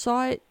ever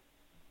saw it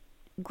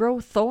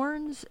grow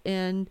thorns,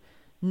 and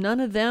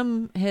none of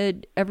them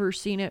had ever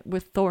seen it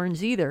with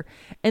thorns either.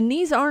 And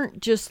these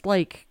aren't just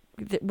like,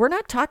 we're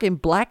not talking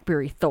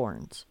blackberry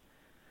thorns.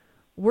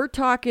 We're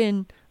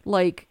talking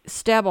like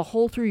stab a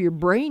hole through your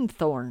brain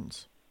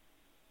thorns.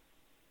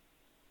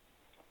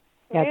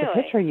 Yeah,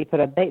 the picture you put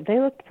up, they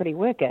looked pretty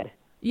wicked.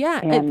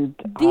 Yeah, and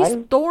these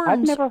thorns, I've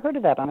never heard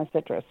of that on a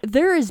citrus.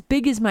 They're as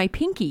big as my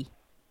pinky.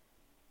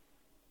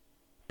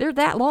 They're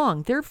that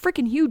long. They're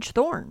freaking huge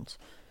thorns.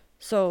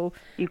 So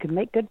you can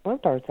make good blow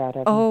darts out of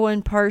them. Oh,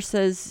 and Par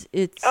says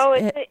it's...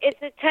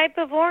 it's a type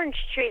of orange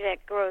tree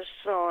that grows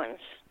thorns.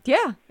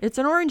 Yeah, it's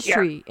an orange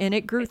tree, and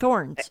it grew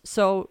thorns.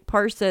 So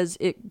Par says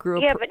it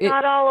grew... Yeah, but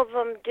not all of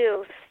them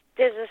do.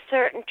 There's a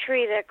certain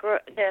tree that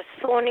there's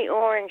thorny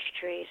orange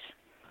trees.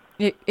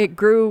 It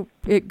grew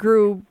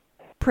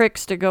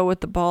pricks to go with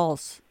the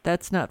balls.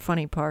 That's not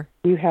funny, Par.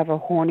 You have a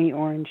horny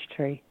orange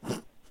tree. Do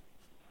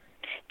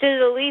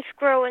the leaves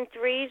grow in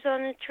threes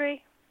on the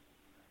tree?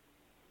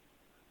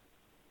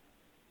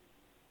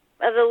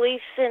 Are the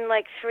leaves in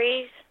like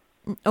threes?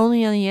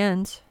 Only on the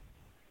ends.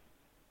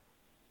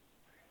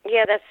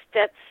 Yeah,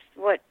 that's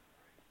what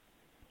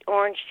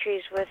orange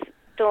trees with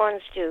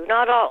thorns do.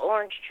 Not all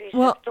orange trees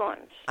have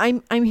thorns.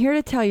 I'm here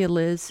to tell you,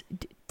 Liz.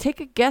 Take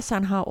a guess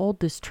on how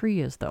old this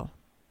tree is, though.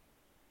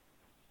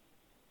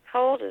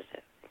 How old is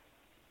it?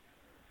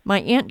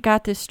 My aunt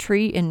got this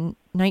tree in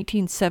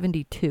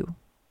 1972.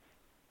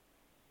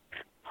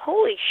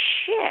 Holy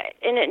shit!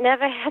 And it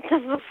never had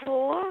them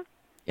before?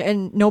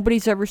 And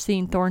nobody's ever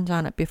seen thorns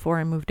on it before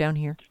I moved down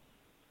here.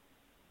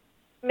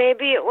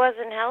 Maybe it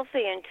wasn't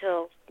healthy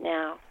until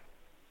now.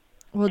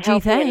 Well,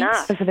 gee,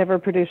 thanks. Has it ever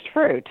produced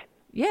fruit?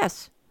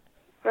 Yes.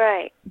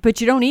 Right.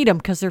 But you don't eat them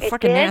because they're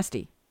fucking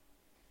nasty.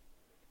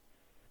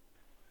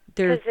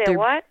 They're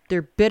what?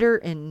 They're bitter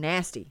and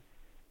nasty.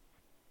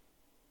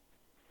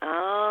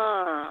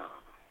 Ah.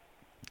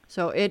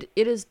 So it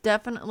is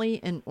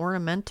definitely an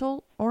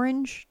ornamental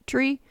orange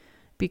tree.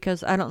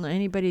 Because I don't know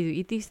anybody who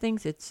eat these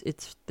things.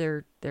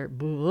 They're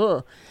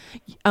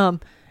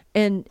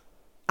and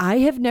I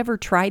have never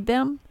tried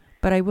them,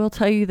 but I will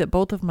tell you that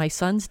both of my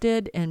sons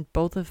did, and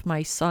both of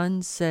my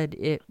sons said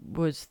it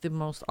was the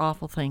most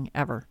awful thing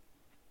ever.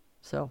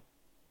 So.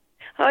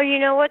 Oh, you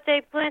know what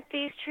they plant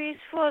these trees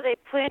for? They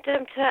plant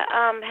them to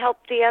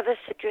help the other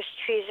citrus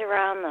trees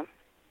around them.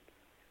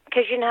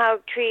 Because you know how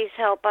trees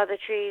help other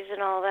trees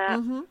and all that.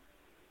 Mm-hmm.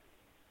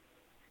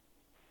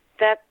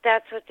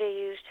 That's what they're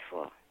used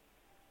for.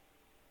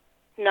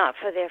 Not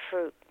for their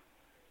fruit.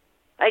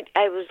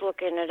 I was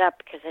looking it up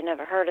because I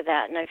never heard of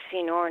that, and I've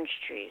seen orange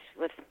trees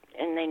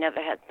and they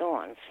never had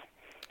thorns.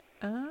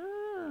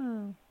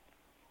 Oh.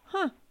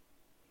 Huh.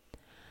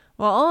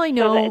 Well, all I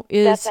know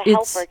is that's a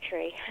helper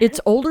tree.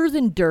 It's older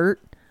than dirt.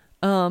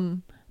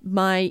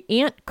 My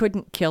aunt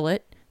couldn't kill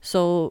it,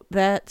 so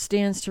that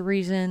stands to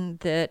reason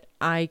that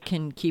I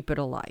can keep it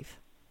alive.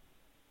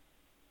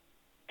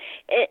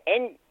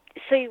 And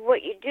so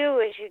what you do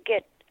is you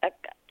get a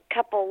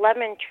couple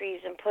lemon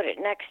trees and put it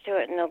next to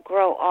it, and they'll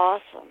grow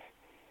awesome.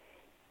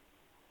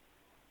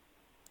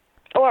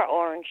 Or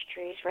orange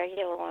trees,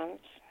 regular ones.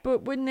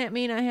 But wouldn't that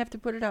mean I have to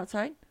put it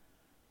outside?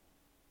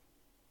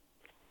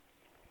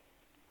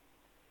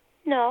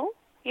 No.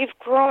 You've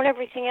grown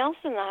everything else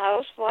in the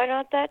house. Why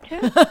not that too?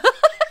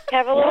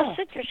 Have a little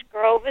citrus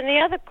grove in the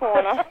other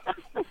corner.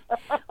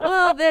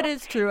 Well, that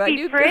is true.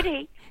 Be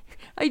pretty.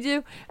 I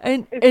do.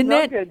 And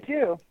that good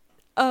too.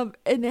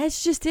 And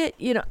that's just it,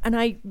 you know. And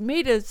I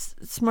made a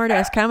smart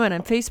ass comment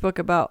on Facebook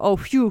about,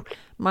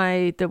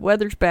 the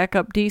weather's back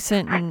up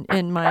decent, and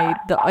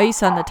the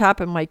ice on the top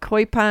of my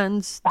koi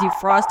ponds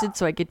defrosted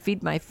so I could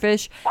feed my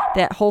fish.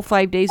 That whole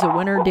 5 days of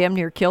winter damn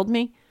near killed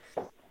me.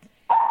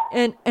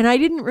 And I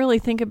didn't really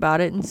think about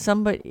it.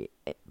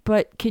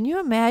 But can you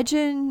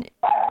imagine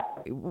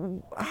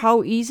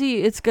how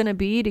easy it's going to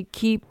be to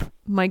keep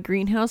my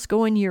greenhouse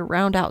going year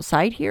round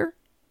outside here?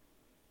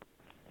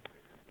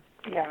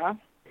 Yeah.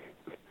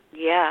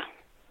 Yeah.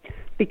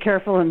 Be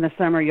careful in the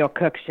summer, you'll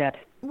cook shit.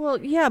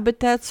 Well, yeah, but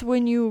that's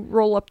when you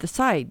roll up the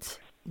sides,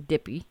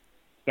 Dippy.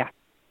 Yeah.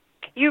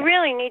 You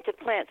really need to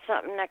plant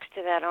something next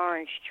to that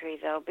orange tree,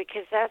 though,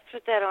 because that's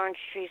what that orange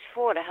tree's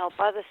for, to help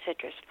other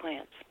citrus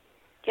plants.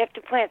 You have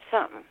to plant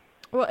something.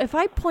 Well, if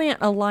I plant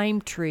a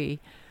lime tree,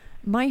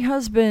 my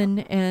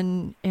husband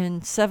and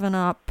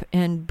 7-Up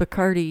and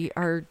Bacardi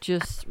are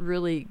just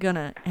really going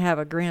to have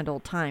a grand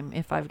old time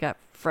if I've got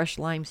fresh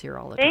limes here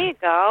all the time. There you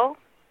go.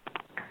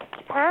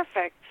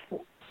 Perfect.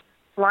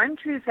 Lime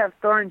trees have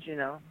thorns, you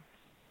know.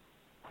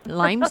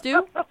 Limes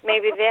do?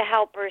 Maybe they're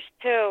helpers,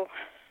 too.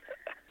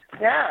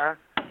 Yeah.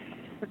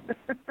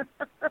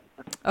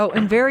 Oh,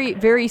 and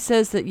Very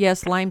says that,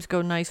 yes, limes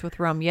go nice with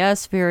rum.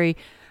 Yes, Very.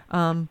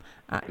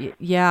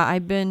 Yeah,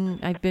 I've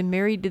been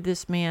married to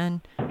this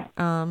man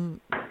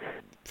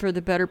for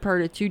the better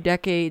part of 2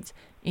 decades,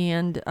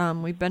 and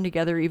we've been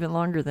together even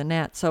longer than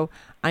that. So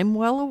I'm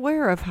well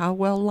aware of how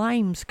well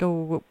limes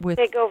go with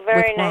They go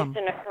very with nice rum.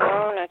 in a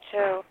Corona,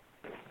 too.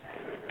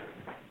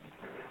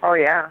 Oh,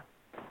 yeah.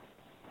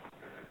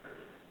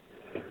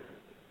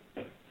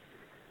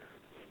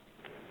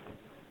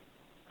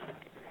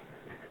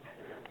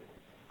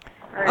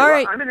 All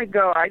right. I'm going to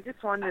go. I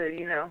just wanted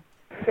to,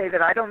 say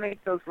that I don't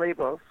make those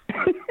labels.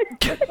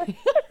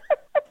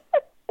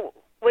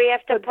 We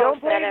have to So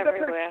post that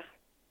everywhere.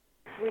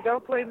 We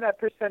don't blame that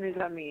percentage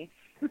on me.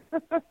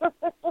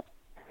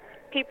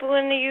 People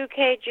in the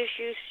UK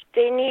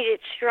they need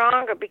it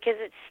stronger because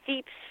it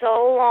steeps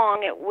so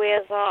long it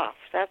wears off.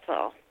 That's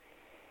all.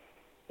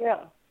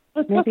 Yeah.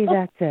 Maybe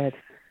that's it.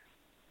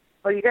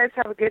 Well, you guys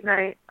have a good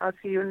night. I'll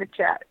see you in the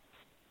chat.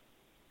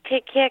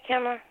 Take care,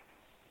 Kimmer.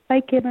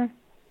 Bye, Kimmer.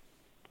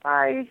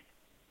 Bye.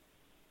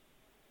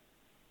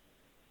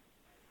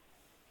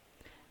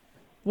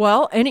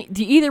 Well,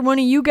 do either one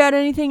of you got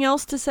anything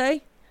else to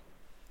say?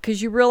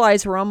 Because you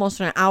realize we're almost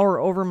an hour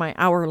over my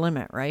hour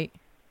limit, right?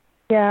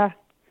 Yeah.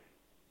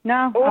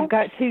 No, Oops. I've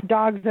got 2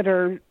 dogs that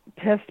are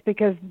pissed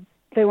because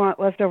they want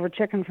leftover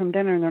chicken from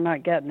dinner and they're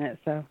not getting it.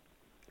 So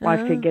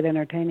life could get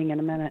entertaining in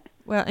a minute.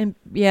 Well, and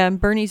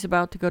Bernie's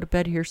about to go to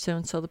bed here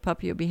soon, so the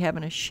puppy will be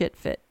having a shit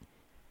fit.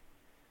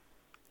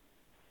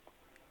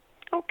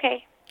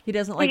 Okay. He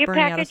doesn't Well, like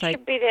Bernie out of your package sight.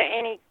 should be there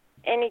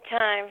any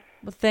time.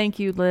 Well, thank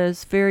you,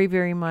 Liz, very,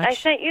 very much. I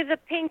sent you the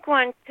pink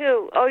one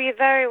too. Oh, you're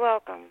very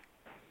welcome.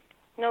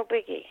 No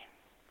biggie.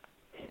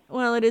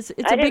 Well, it's I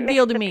a big didn't mix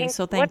deal to the me, pink-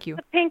 so thank you.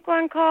 What's the pink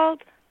one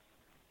called?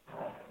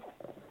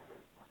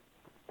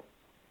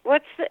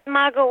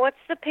 Margot, what's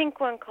the pink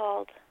one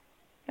called?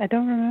 I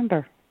don't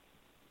remember.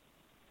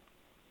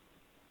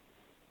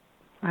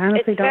 I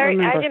honestly don't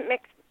remember.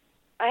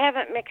 I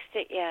haven't mixed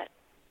it yet,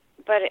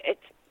 but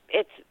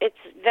it's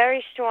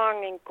very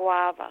strong in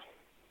guava.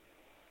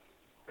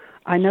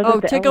 I know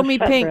that the Tickle Me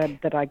Pink bread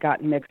that I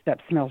got mixed up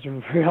smells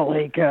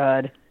really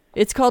good.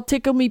 It's called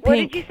Tickle Me Pink. What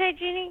did you say,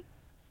 Jeannie?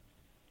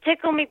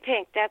 Tickle Me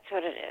Pink. That's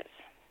what it is.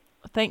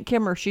 Thank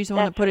Kimmer. She's the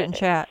one that put it in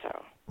chat.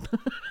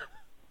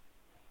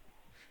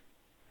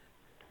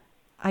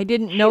 I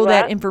didn't know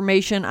that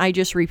information. I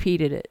just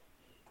repeated it.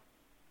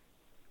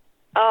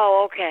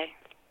 Oh, okay.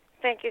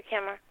 Thank you,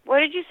 Kimmer. What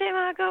did you say,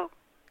 Margot?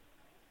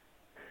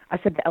 I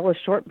said the Ella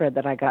shortbread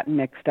that I got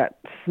mixed up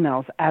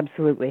smells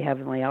absolutely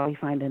heavenly. I'll be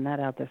finding that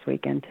out this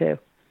weekend, too.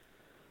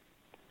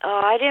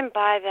 Oh, I didn't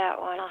buy that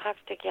one. I'll have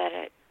to get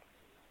it.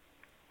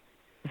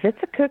 If it's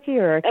a cookie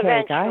or a cake,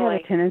 Eventually. I have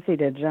a tendency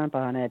to jump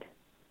on it.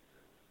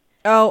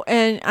 Oh,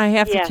 and I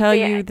have to tell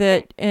yeah, you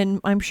that,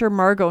 and I'm sure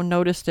Margot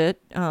noticed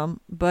it,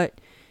 but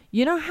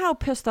you know how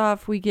pissed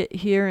off we get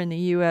here in the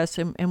U.S.,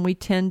 and we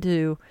tend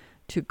to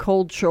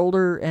cold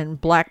shoulder and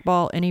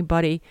blackball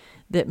anybody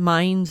that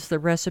mines the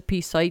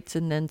recipe sites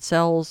and then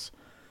sells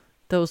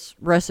those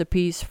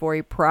recipes for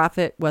a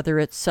profit, whether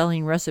it's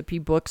selling recipe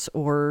books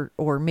or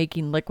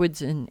making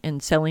liquids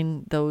and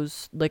selling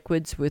those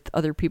liquids with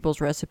other people's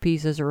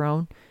recipes as their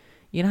own.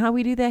 You know how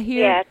we do that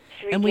here? Yeah, it's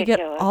ridiculous. And we get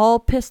all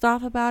pissed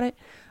off about it.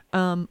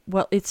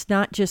 Well, it's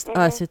not just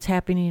us. It's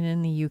happening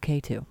in the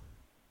UK too.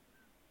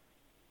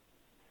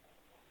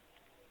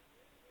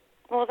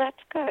 Well, that's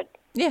good.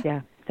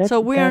 Yeah. So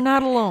we are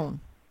not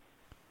alone.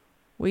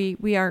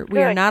 We are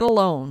not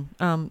alone.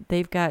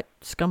 They've got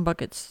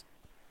scumbuckets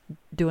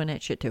doing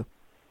that shit too.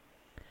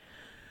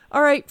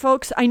 All right,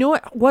 folks. I know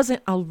it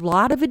wasn't a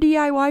lot of a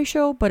DIY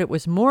show, but it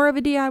was more of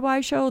a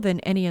DIY show than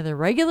any of the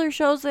regular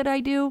shows that I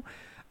do.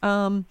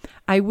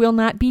 I will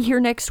not be here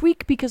next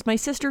week because my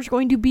sister's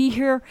going to be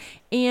here,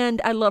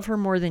 and I love her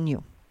more than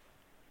you.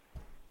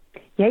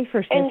 Yay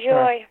for sister.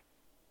 Enjoy.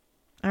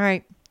 All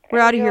right. We're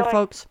out of here,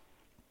 folks.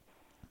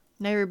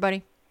 Night,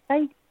 everybody.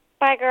 Bye.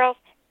 Bye, girls.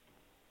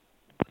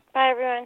 Bye, everyone.